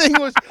whole thing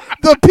was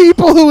the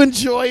people who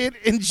enjoy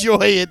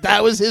it.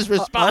 That was his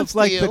response of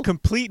like to you. the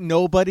complete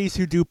nobodies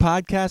who do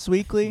podcasts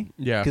weekly.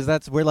 Yeah.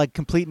 Because we're like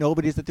complete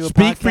nobodies that do a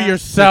podcast. Speak for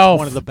yourself. It's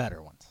one of the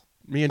better ones.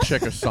 Me and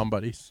Chick are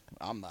somebodies.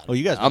 I'm not. Oh,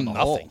 you guys I'm won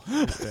the nothing.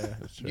 Yeah,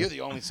 that's true. You're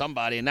the only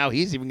somebody, and now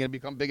he's even going to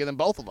become bigger than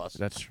both of us.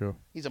 That's true.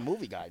 He's a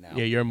movie guy now.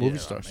 Yeah, you're a movie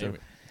star. So. maybe.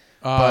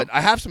 But I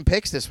have some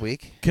picks this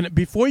week.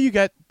 Before you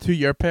get to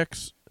your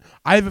picks,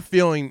 I have a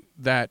feeling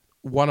that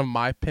one of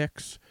my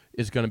picks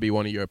is going to be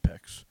one of your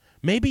picks.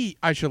 Maybe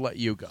I should let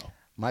you go.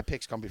 My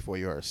picks come before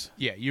yours.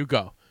 Yeah, you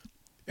go,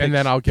 and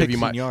then I'll give you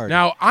my. Picks-ignard.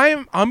 Now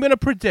I'm going to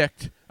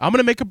predict. I'm going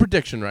to make a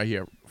prediction right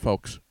here,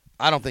 folks.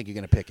 I don't think you're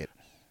going to pick it.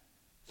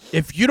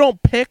 If you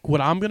don't pick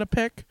what I'm going to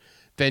pick,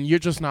 then you're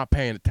just not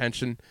paying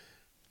attention.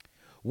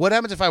 What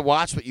happens if I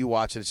watch what you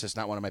watch and it's just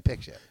not one of my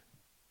picks yet?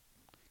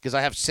 Because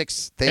I have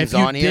 6 things If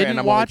you on here, didn't and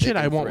I'm watch only it,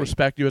 I picking won't 3.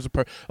 respect you as a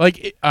person. All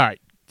right,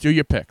 do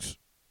your picks.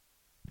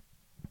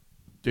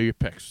 Do your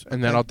picks,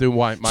 and then I'll do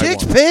my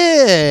Chicks one.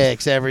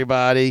 picks,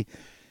 everybody.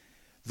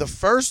 The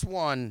first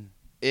one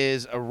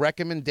is a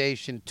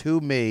recommendation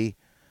to me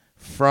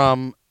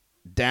from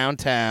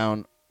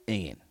downtown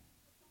Ian,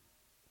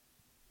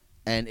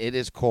 and it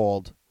is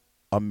called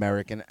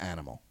American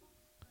Animal.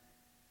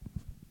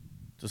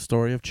 The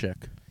story of Chick.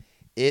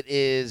 It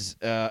is.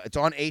 It's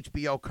on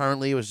HBO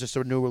currently. It was just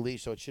a new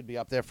release, so it should be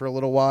up there for a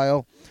little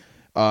while.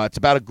 It's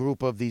about a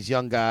group of these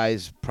young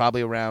guys,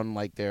 probably around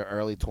like their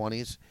early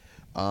 20s.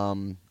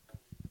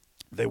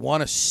 They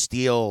want to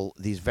steal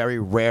these very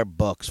rare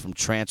books from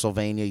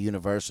Transylvania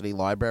University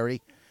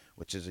Library,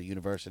 which is a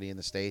university in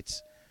the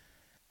States,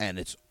 and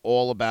it's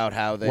all about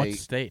how they. What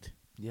state?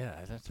 Yeah,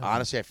 that's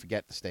Honestly, I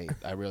forget the state.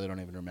 I really don't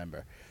even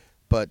remember.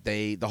 But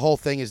the whole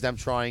thing is them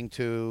trying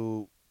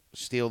to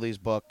steal these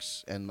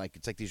books, and like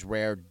it's like these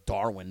rare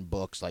Darwin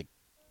books, like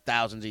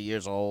thousands of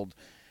years old,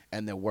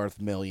 and they're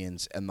worth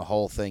millions. And the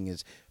whole thing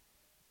is,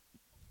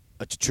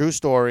 it's a true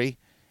story,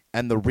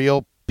 and the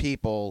real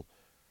people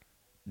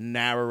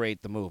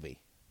narrate the movie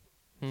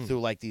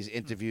through like these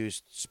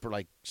interviews,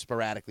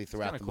 sporadically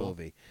throughout the kinda cool.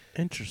 movie.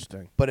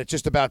 Interesting. But it's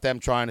just about them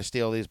trying to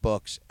steal these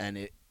books,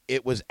 and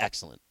it was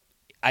excellent.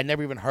 I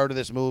never even heard of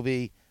this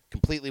movie.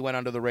 Completely went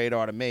under the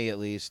radar to me, at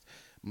least.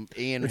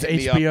 Ian It's hit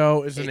me up.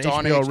 HBO. Is it an It's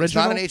on HBO It's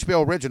original? not an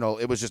HBO original.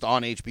 It was just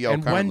on HBO.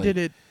 And currently. when did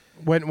it?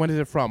 When is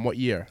it from? What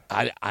year?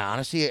 I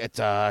honestly, it's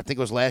I think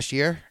it was last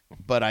year,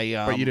 but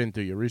But you didn't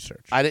do your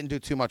research. I didn't do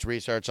too much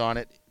research on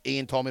it.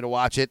 Ian told me to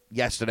watch it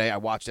yesterday. I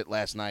watched it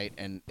last night,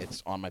 and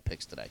it's on my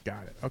picks today.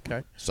 Got it.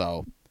 Okay.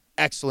 So,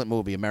 excellent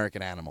movie,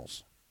 American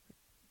Animals.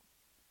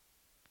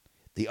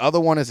 The other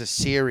one is a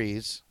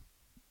series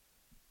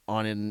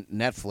on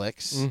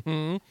Netflix.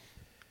 Mm-hmm.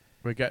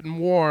 We're getting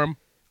warm.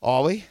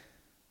 Are we?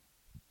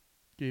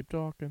 Keep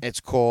talking. It's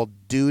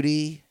called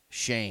Duty,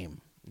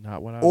 Shame,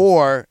 Not what I.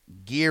 or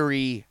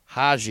Giri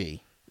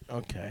Haji.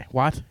 Okay.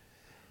 What?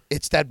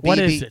 It's that What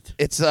is it?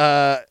 It's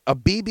a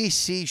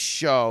BBC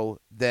show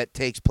that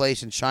takes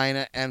place in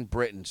China and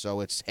Britain, so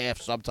it's half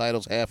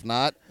subtitles, half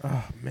not.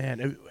 Oh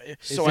man.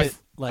 So it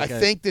like I a-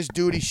 think this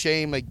Duty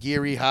Shame, like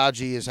Giri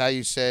Haji, is how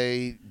you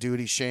say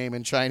Duty Shame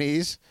in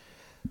Chinese.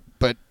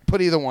 But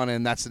put either one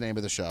in. That's the name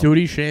of the show.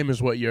 Duty shame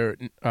is what your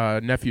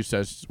nephew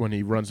says when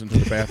he runs into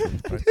the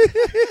bathroom.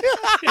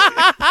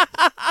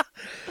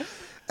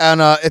 And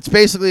it's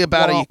basically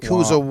about a Wah,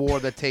 Yakuza wah. war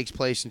that takes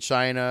place in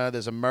China.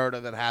 There's a murder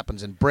that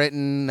happens in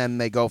Britain, and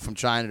they go from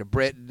China to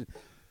Britain.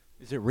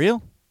 Is it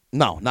real?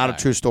 No, not a Right.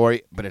 true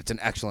story, but it's an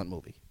excellent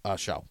movie,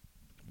 show.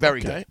 Very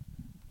Okay. good.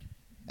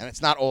 And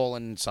it's not all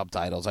in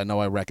subtitles. I know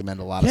I recommend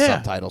a lot of Yeah.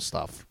 subtitle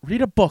stuff.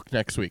 Read a book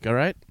next week, all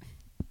right?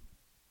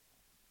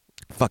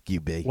 Fuck you,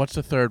 B. What's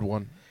the third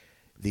one?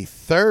 The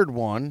third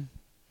one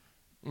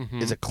Mm-hmm.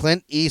 is a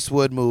Clint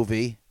Eastwood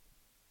movie.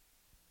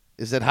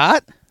 Is it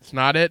hot? It's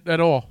not it at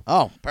all.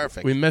 Oh,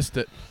 perfect. We missed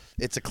it.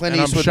 It's a Clint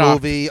And I'm Eastwood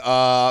shocked. movie.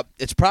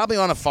 It's probably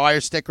on a Fire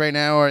Stick right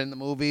now or in the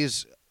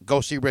movies.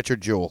 Go see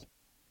Richard Jewell.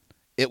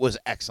 It was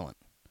excellent.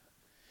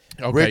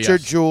 Okay,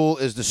 Richard yes. Jewell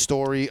is the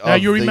story of Now,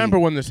 you remember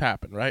when this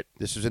happened, right?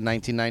 This was in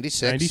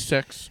 1996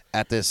 96.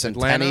 at the Atlanta?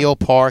 Centennial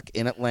Park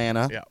in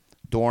Atlanta Yeah.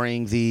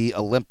 during the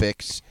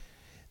Olympics.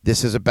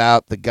 This is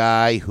about the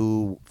guy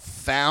who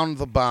found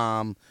the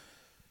bomb,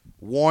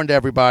 warned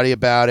everybody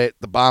about it.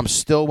 The bomb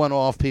still went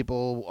off.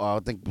 People, I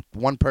think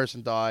one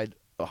person died,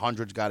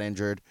 hundreds got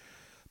injured.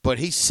 But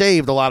he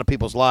saved a lot of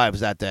people's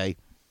lives that day.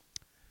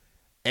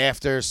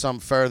 After some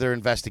further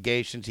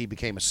investigations, he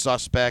became a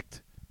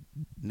suspect.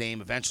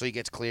 Name eventually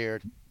gets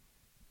cleared.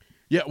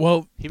 Yeah,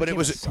 well, But it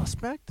was a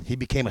suspect. he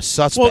became a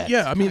suspect. well,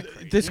 yeah. I mean,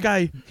 this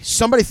guy,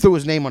 Somebody threw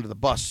his name under the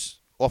bus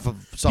off of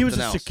something he was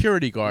a else.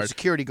 security A guard.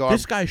 security guard.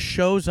 This guy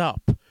shows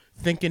up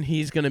thinking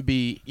he's going to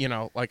be,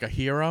 like a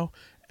hero.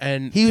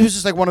 And He was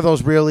just like one of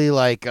those really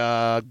like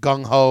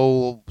gung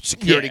ho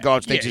security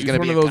guards. Thinks he's going to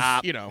one be of a those,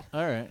 cop.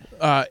 All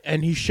right.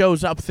 And he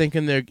shows up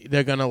thinking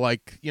they're gonna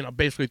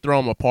basically throw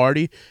him a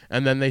party,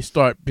 and then they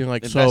start being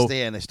like, so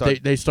And they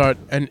start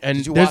and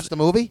Did you there's- watch the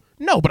movie?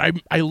 No, but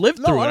I lived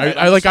No, through all it. right,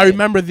 I I'm like just I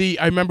saying.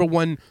 remember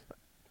when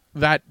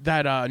that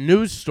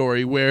news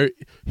story where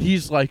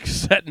he's like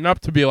setting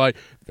up to be like,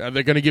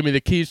 they're gonna give me the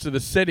keys to the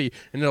city,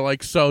 and they're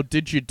like, so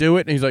did you do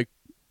it? And he's like,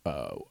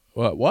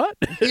 what?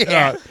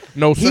 Yeah.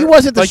 No, sir. He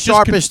wasn't the Like, just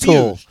sharpest tool,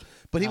 confused.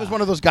 but he was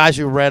one of those guys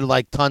who read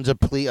like tons of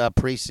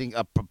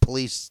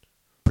police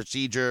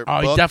procedure. Oh,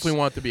 he books. definitely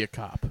wanted to be a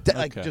cop.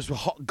 Like Okay. just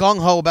gung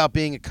ho about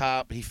being a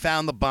cop. He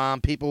found the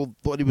bomb. People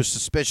thought he was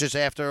suspicious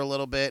after a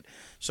little bit,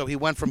 so he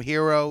went from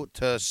hero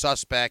to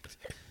suspect,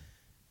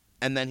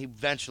 and then he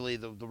eventually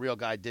the real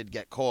guy did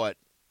get caught.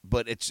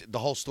 But it's the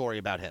whole story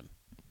about him,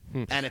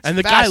 and it's And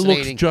the guy looks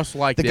fascinating. just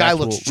like the the guy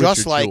actual looks just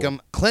Richard like Jewell.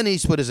 him. Clint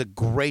Eastwood is a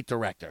great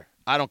director.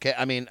 I don't care.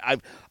 I mean,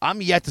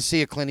 I'm yet to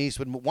see a Clint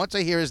Eastwood. Once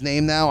I hear his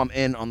name now, I'm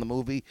in on the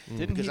movie.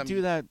 Didn't because he I'm-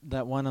 do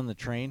that one on the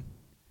train?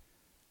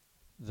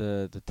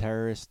 The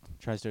terrorist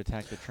tries to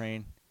attack the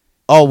train.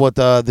 Oh, what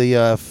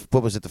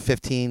what was it? The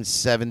 15,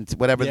 7,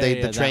 whatever Yeah,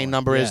 the that train one.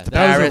 number is Yeah, to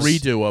That Paris. was a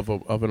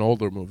redo of an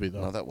older movie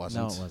though. No, that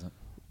wasn't. No, it wasn't.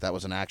 That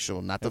was an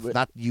actual, not the It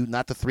wa-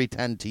 not the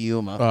 310 to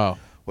Yuma. Oh,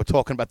 We're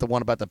talking about the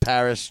one about the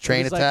Paris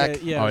train It was attack.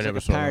 Like a, yeah, Oh, it I was never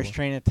like saw a that Paris one.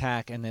 train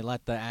attack, and they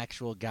let the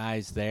actual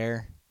guys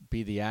there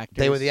be the actors.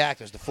 They were the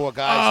actors, the four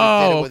guys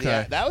Oh, who did it with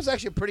okay. That was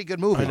actually a pretty good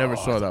movie. I never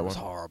saw that It was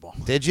one. horrible.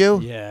 Did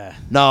you? Yeah.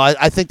 No,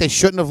 I think they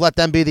shouldn't have let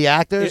them be the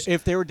actors.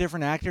 If they were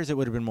different actors, it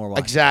would have been more watchable.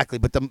 Exactly,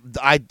 but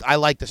I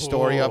like the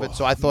story of it,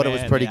 so I thought it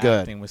was Man, pretty the good.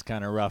 Acting was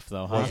kind of rough,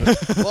 though, huh?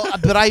 Well,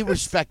 but I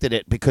respected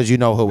it because you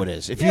know who it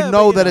is. If Yeah, you but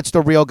know you that know. it's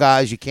the real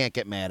guys, you can't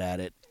get mad at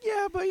it.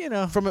 yeah, but you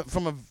know, From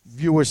a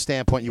viewer's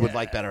standpoint, you would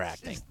like better it's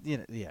acting.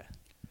 just, yeah,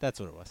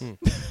 that's what it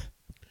was.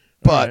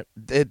 But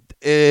Alright.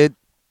 it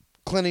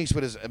Clint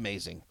Eastwood is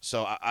amazing.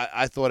 So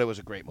I thought it was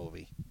a great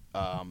movie.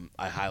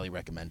 I highly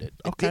recommend it.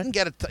 It Okay. didn't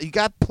get you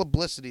got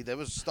publicity. There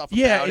was stuff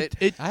Yeah, about it.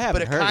 it I haven't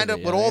But it heard kind of of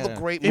it with yet. all I the gotta-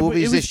 great It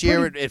movies was this year,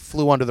 pretty- it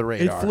flew under the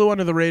radar. It flew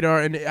under the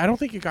radar, and I don't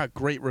think it got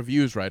great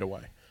reviews right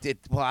away.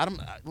 Well, I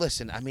don't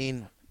listen. I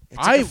mean, it's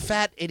like I a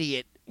fat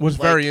idiot. Was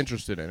like, very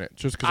interested in it,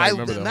 just because I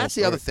remember and the that's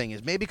whole the other story. thing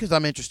is maybe because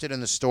I'm interested in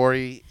the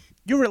story.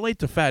 You relate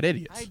to fat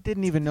idiots. I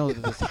didn't even know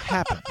that this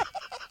happened.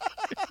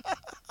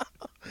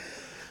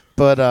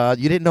 But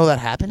you didn't know that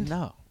happened?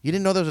 No. You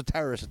didn't know there was a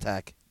terrorist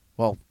attack?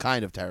 Well,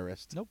 kind of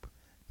terrorist. Nope.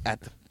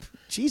 At the,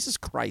 Jesus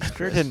Christ,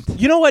 Sure Chris. didn't.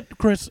 You know what,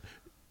 Chris?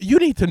 You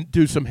need to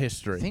do some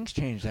history. Things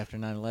changed after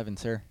 9/11,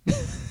 sir.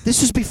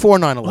 This was before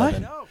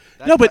 9/11.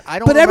 No, but- I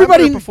don't but remember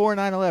everybody- it before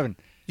 9/11.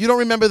 You don't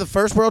remember the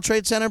first World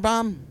Trade Center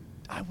bomb?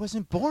 I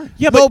wasn't born.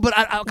 Yeah, no, but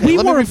but okay, we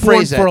let me weren't born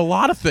rephrase that. for a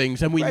lot of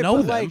things, and we Right,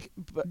 know but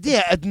them.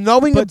 Yeah,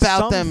 knowing but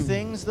about some them.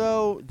 things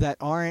though that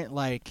aren't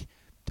like,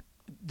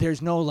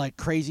 there's no like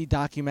crazy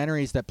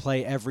documentaries that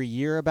play every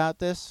year about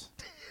this,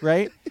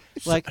 right?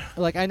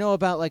 like I know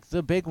about like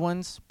the big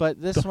ones,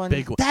 but this The one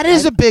big one. That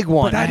is a big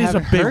one. But I That is a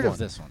haven't big heard one. of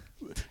this one.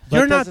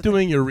 You're But not that's the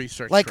doing your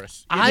research, Like,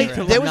 Chris. I- You need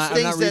to there I'm was not,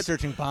 things I'm not that-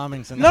 researching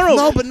bombings. And No, no.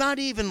 No, but not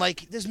even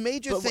like there's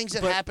major But- things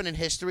that but- happen in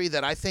history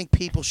that I think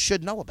people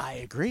should know about. I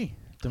agree.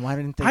 Then why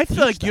didn't they? I feel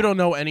teach like you that? don't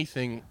know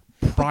anything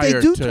But prior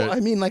they do. to. I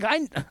mean, like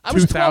I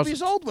was 12 years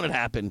 2000s. old when it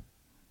happened.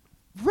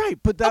 Right,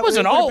 but that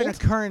wasn't would have old. been a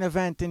current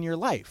event in your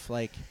life.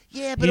 Like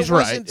Yeah, but He's it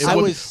wasn't. right. It I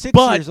would- was 6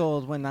 but- years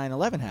old when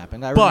 9/11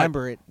 happened. I but-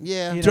 remember it.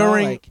 Yeah. You know,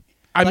 During- like,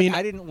 I like, mean-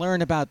 I didn't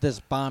learn about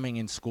this bombing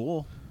in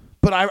school.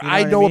 But I You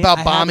I what know mean? about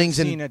I haven't bombings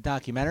seen and a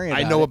documentary. I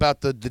About know it.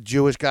 about the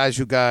Jewish guys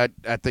who got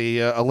at the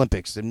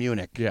Olympics in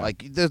Munich. Yeah.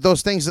 Like there's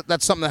those things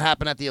that's something that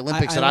happened at the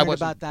Olympics I that I learned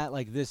wasn't. about that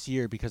like this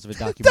year because of a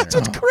documentary. That's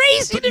what's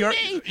crazy But to you're,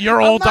 me.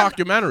 you're I'm all not-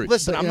 documentaries.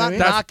 Listen, But I'm you know not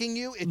what I mean? knocking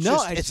you. It's no,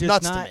 just it's it's just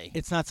nuts not, to me.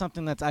 It's not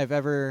something that I've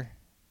ever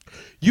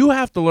You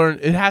have to learn.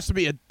 It has to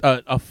be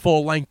a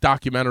full length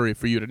documentary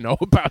for you to know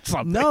about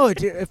something. No,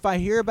 if I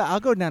hear about, I'll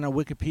go down a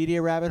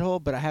Wikipedia rabbit hole,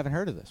 but I haven't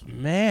heard of this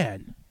one.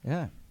 Man.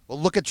 Yeah. Well,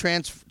 look at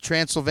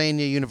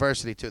Transylvania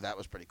University too. That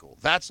was pretty cool.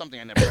 That's something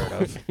I never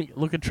heard of.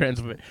 Look at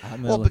Transylvania.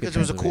 Well, because it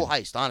was a cool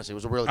heist. Honestly, it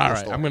was a really cool All right,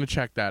 story. I'm gonna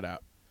check that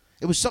out.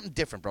 It was something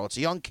different, bro. It's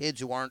young kids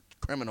who aren't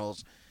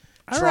criminals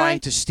All trying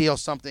right. to steal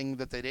something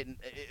that they didn't.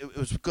 It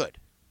was good.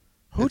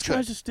 Who It's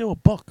tries good. to steal a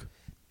book?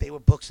 They were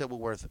books that were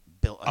worth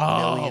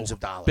millions of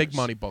dollars. Big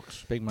money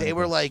books. Big money. They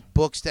were books. like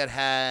books that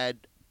had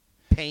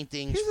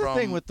paintings Here's from. the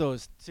thing with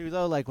those too,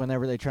 though. Like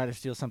whenever they try to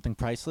steal something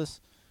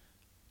priceless,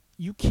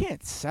 you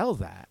can't sell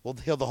that. Well,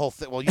 the whole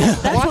thing. Well, you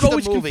That's watch what the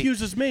always movie.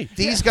 confuses me.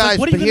 These It's guys, like,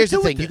 what are but you here's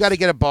gonna the do thing: with you got to this?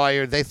 get a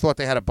buyer. They thought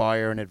they had a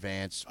buyer in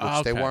advance,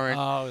 which they Okay. weren't.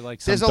 Oh, like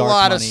There's a some dark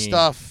lot of money.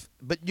 stuff,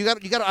 but you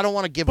got. I don't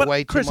want to give But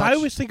away Chris, too much. I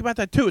always think about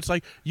that too. It's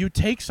like you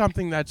take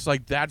something that's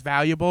like that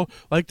valuable,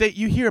 like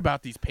you hear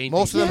about these paintings.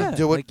 Most of them Yeah,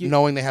 do it like you-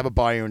 knowing they have a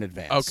buyer in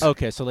advance. Okay.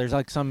 Okay, so there's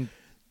like some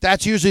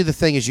That's usually the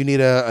thing: is you need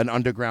an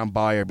underground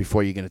buyer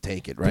before you're going to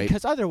take it, right?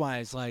 because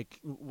otherwise, like,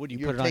 would you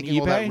You're put it on taking eBay?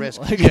 all that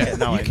risk. Like, Yeah,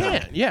 no, I you know.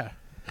 can, yeah.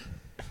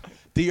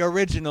 the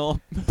original.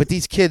 But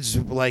these kids,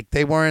 like,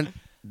 they weren't.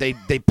 They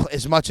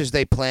as much as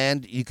they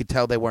planned, you could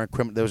tell they weren't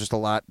criminal. There was just a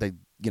lot.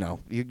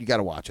 You got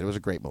to watch it. It was a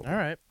great movie. All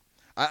right.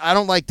 I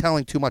don't like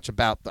telling too much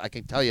about. I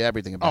can tell you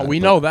everything about. Oh, it, we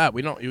but know that.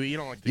 We don't. You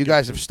don't like. To You get-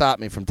 guys have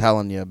stopped me from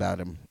telling you about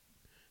him.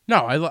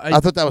 No, I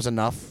thought that was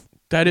enough.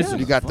 that is. Yeah.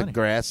 You got funny. the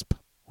grasp.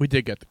 We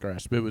did get the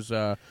grasp. It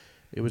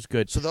was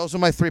good. So those are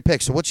my 3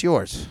 picks. So what's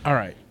yours? All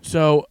right.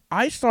 So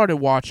I started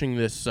watching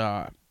this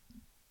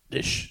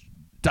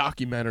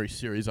documentary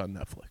series on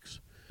Netflix.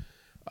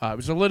 I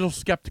was a little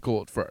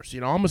skeptical at first.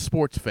 I'm a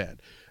sports fan,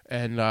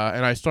 and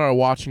I started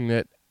watching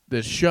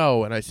this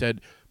show, and I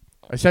said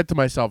to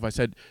myself,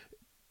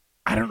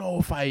 I don't know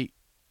if I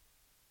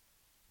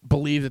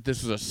believe that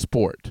this is a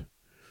sport.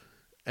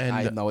 And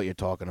I know what you're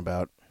talking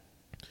about.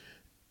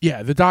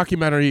 yeah, the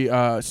documentary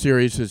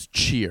series is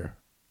Cheer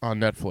on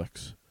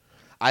Netflix.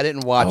 I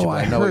didn't watch it, Oh, but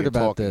I I know what heard you're about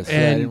talking this. about.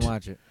 Yeah, I And- didn't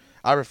watch it.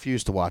 I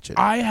refuse to watch it.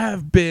 I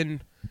have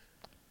been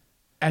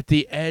at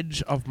the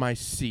edge of my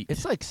seat.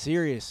 It's like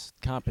serious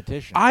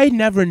competition. I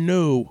never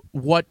knew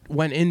what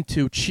went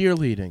into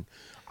cheerleading.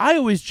 I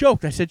always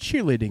joked. I said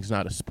cheerleading's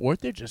not a sport.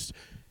 They're just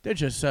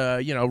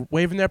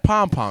waving their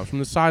pom poms from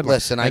the sideline.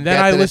 Listen, I and then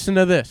get I that listen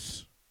to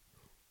this.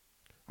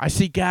 I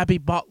see Gabby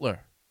Butler.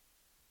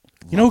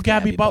 You know who Love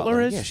Gabby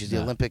Butler is? Yeah, she's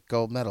the Olympic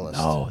gold medalist.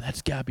 No,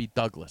 that's Gabby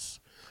Douglas.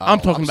 Oh, I'm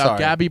talking I'm about sorry.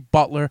 Gabby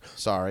Butler,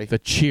 Sorry. the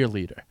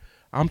cheerleader.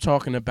 I'm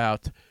talking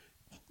about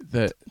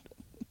the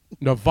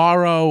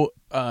Navarro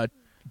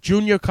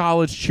Junior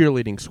College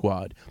Cheerleading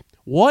Squad.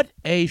 What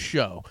a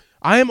show.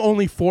 I am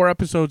only 4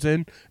 episodes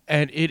in,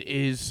 and it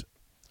is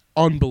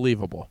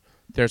unbelievable.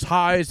 There's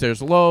highs,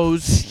 there's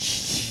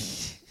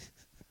lows.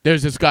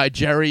 There's this guy,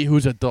 Jerry,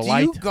 who's a Do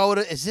delight. you go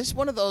to? Is this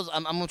one of those?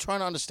 I'm trying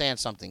to understand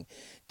something.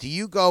 Do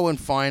you go and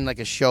find like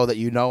a show that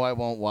I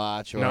won't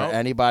watch or No.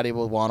 anybody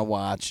will want to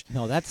watch?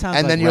 no, that sounds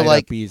And like then you're right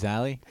like- up B's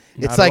alley.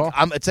 Not It's at like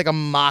all. it's like a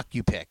mock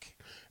you pick.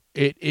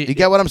 You You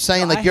get what I'm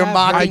saying? No, Like I you're have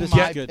mocking heard I this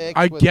my is good. picks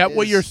I with get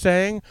what his- you're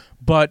saying,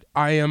 but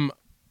I am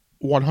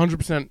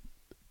 100%.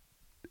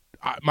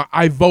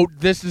 I vote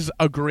this is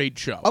a great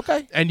show.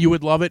 Okay. And you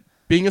would love it.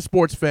 Being a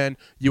sports fan,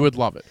 you would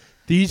love it.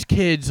 These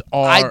kids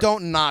are. I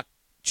don't knock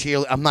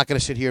cheerleading. I'm not going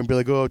to sit here and be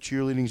like, "Oh,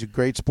 cheerleading's a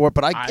great sport,"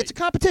 but it's a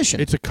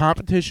competition. It's a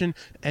competition,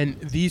 and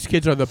these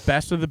kids are the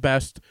best of the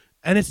best.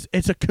 And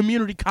it's a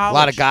community a college.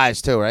 lot of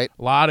guys too, right?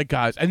 A lot of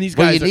guys. And these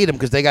Well, guys you are- need them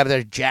because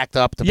they're jacked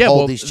up to yeah, hold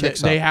well, these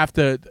chicks they up. have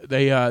to.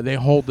 They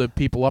hold the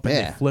people up and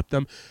Yeah. they flip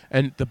them.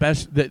 And the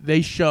best that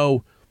they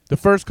show the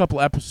first couple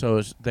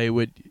episodes, they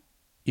would,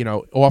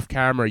 off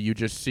camera, you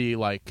just see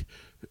like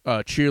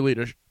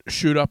cheerleaders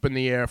shoot up in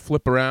the air,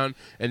 flip around,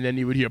 and then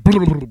you would hear,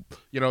 and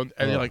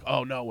you're like,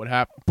 oh no, what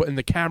happened? And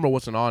the camera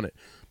wasn't on it.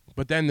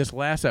 But then this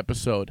last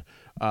episode,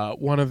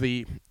 one of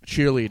the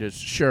cheerleaders,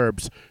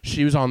 Sherbs,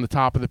 she was on the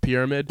top of the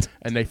pyramid,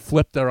 and they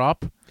flipped her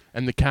up,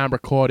 and the camera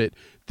caught it.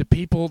 The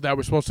people that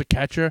were supposed to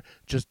catch her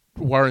just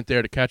weren't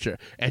there to catch her,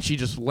 and she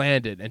just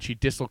landed, and she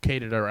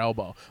dislocated her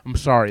elbow. I'm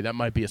sorry, that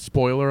might be a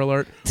spoiler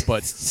alert,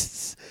 but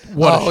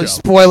what a show.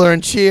 Spoiler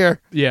and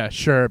cheer. Yeah,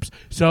 Sherbs.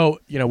 So,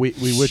 we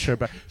wish her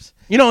back.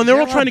 And they're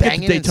all trying to get to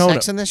Banging and Daytona.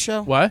 Sex in this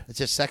show? What? It's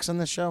just sex in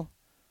this show.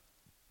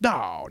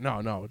 No.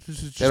 This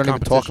is just They don't even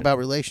talk competition. about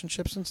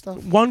relationships and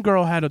stuff. One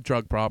girl had a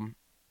drug problem.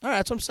 All right,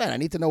 that's what I'm saying. I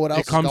need to know what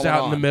else It comes is going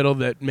out on. in the middle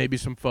that maybe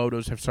some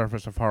photos have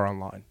surfaced of her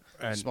online.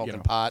 And, Smoking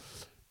pot.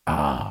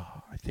 I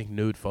think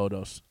nude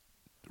photos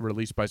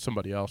released by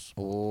somebody else.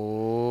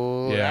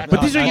 Oh, Yeah, that's but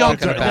what these are I'm young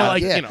talking girls. They're about.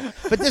 like,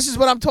 Yeah. But this is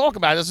what I'm talking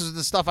about. This is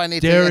the stuff I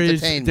need to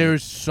entertain.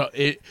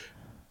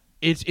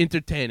 It's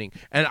entertaining,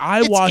 and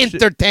I It's watched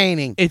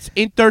entertaining. It's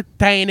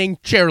entertaining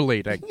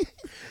cheerleading,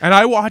 and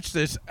I watch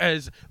this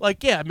as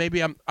like,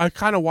 maybe I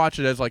kind of watch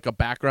it as like a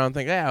background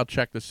thing. Yeah, I'll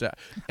check this out,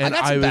 and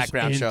got some was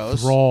background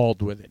shows.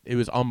 enthralled with it. It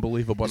was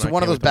unbelievable. It's and I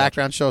one of can't those wait to watch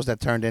background shows that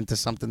turned into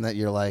something that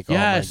you're like, it.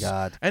 Yes, oh my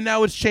god. and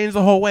now it's changed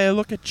the whole way I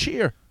look at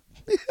cheer.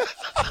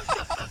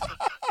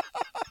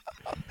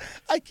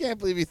 I can't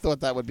believe you thought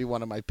that would be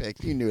one of my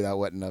picks. You knew that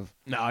wouldn't have.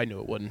 No, I knew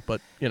it wouldn't,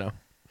 but it would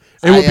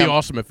be am-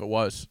 awesome if it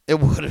was. It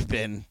would have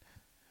been.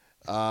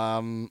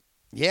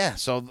 Yeah.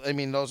 So I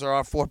mean, those are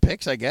our 4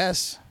 picks, I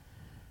guess.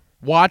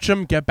 Watch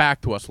them. Get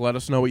back to us. Let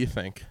us know what you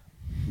think.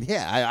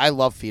 Yeah, I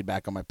love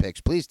feedback on my picks.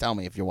 Please tell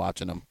me if you're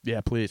watching them.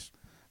 Yeah, please.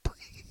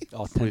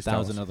 All Please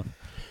tell 10,000 us. of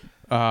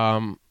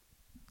them.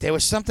 There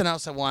was something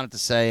else I wanted to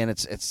say, and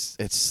it's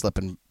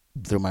slipping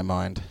through my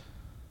mind.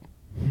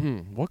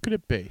 What could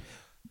it be?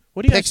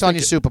 What do you Picks guys on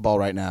think your Super Bowl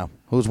right now.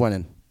 Who's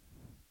winning?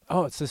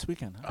 Oh, it's this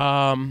weekend.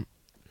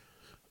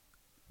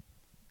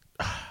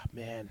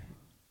 Man,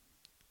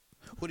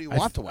 Who do you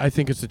want to win? I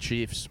think it's the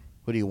Chiefs.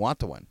 Who do you want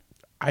to win?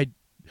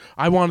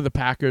 I wanted the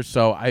Packers,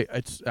 so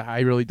I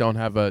really don't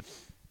have a.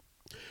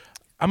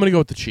 I'm gonna go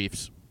with the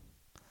Chiefs.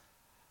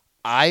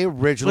 I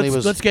originally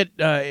Let's get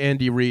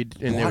Andy Reid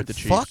in there with the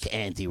Chiefs. Fuck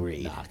Andy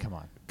Reid. Nah, come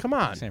on. Come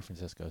on. San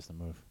Francisco's the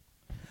move.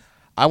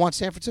 I want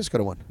San Francisco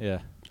to win. Yeah.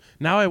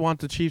 Now I want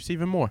the Chiefs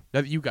even more.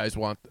 That you guys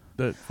want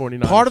the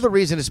 49ers. Part of the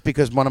reason is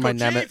because one of my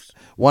Go Chiefs!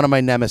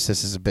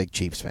 nemesis is a big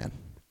Chiefs fan,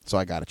 so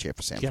I got to cheer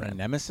for San You got a Fran.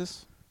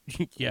 nemesis?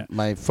 Yeah.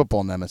 My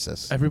football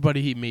nemesis,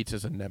 Everybody he meets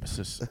is a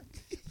nemesis.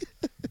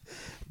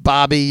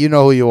 Bobby. You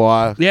know who you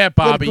are. Yeah,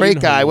 Bobby. Great you know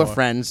who guy. you We're are.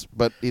 friends,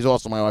 but he's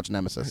also my arch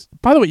nemesis.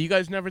 By the way, you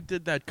guys never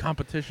did that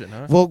competition,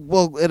 huh?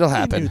 Well, it'll I knew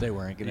happen. they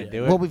weren't going to Yeah.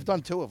 do it. Well, we've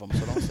done 2 of them,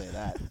 so don't say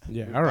that.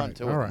 Yeah. We've All done right.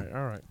 2 All of right. them.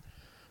 All right.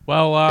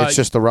 Well, It's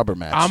just a rubber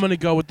match. I'm gonna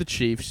go with the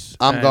Chiefs.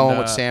 I'm and, going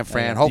with San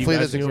Fran. and Hopefully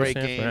you guys there's a can go with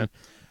great San game. Fran.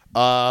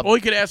 Uh, All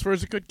you could ask for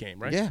is a good game,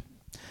 right? yeah.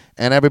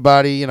 And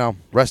everybody,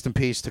 rest in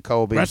peace to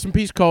Kobe. Rest in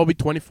peace, Kobe.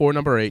 24,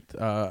 number 8.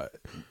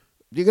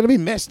 You're gonna be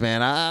missed,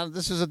 man.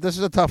 This is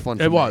a tough one.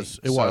 For It me. was.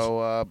 It was.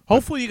 So,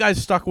 Hopefully, you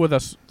guys stuck with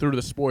us through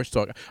the sports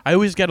talk. I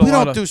always get a we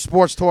lot don't of. do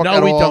sports talk no,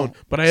 at we all. don't.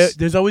 But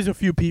there's always a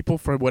few people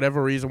for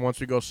whatever reason. Once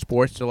we go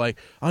sports, they're like,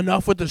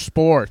 enough with the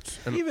sports.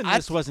 And Even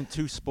this wasn't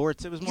 2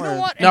 sports. It was You more. know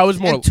what? No, it was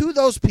more- And to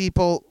those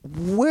people,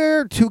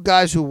 we're 2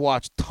 guys who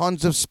watch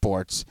tons of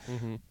sports.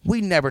 Mm-hmm. We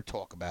never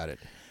talk about it.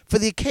 For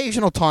the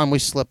occasional time we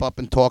slip up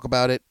and talk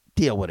about it,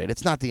 deal with it.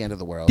 It's not the end of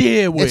the world.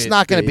 Deal with It's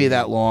not going to be it.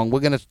 that long.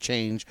 We're going to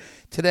change.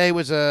 Today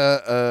was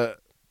a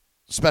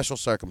special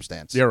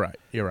circumstance. You're right.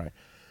 You're right.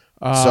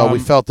 So we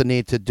felt the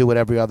need to do what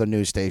every other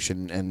news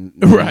station and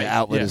Right,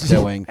 outlet yeah. is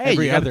doing. Hey,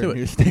 Every you gotta other do it.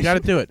 news You got to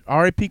do it.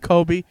 R.I.P.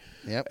 Kobe.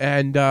 Yep.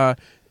 And If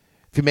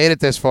you made it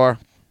this far,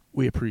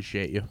 we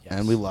appreciate you.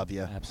 and we love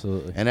you.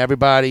 Absolutely. And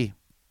everybody,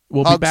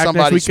 We'll Hug be back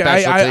somebody next week.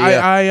 special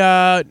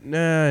to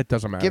Nah, it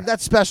doesn't matter. give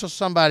that special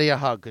somebody a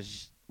hug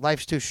because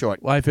life's too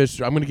short. Life is.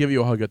 I'm gonna give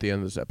you a hug at the end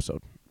of this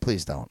episode.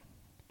 Please don't.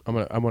 I'm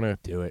gonna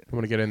Do it. I'm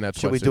gonna get in that.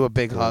 Should we sweatsuit. do a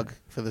big hug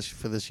for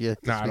this year?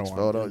 No, I don't week's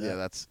wanna photo. do that. Yeah,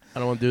 that's. I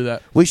don't want to do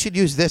that. We should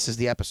use this as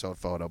the episode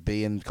photo.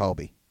 B and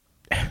Kobe.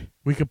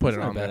 We could put That's it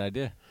not on a bad there.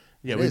 idea.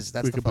 Yeah, It we, is.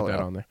 That's we the could put that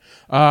photo. on there.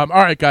 All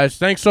right, guys.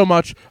 Thanks so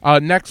much.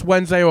 Next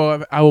Wednesday,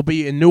 I will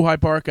be in New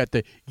Hyde Park at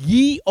the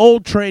Ye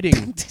Old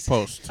Trading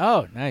Post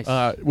Oh, nice.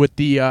 with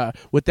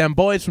them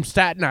boys from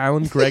Staten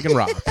Island, Greg and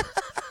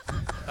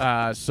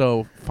Rob.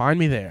 So find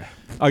me there.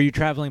 Are you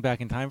traveling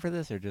back in time for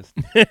this or just?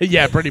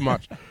 Yeah, pretty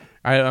much.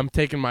 I'm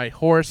taking my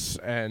horse,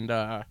 and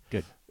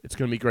Good. it's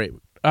gonna be great.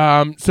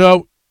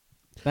 So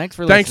Thanks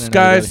for Thanks, listening,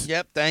 guys. everybody.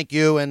 Yep. Thank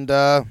you. And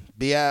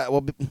be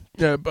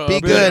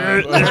be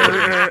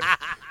good.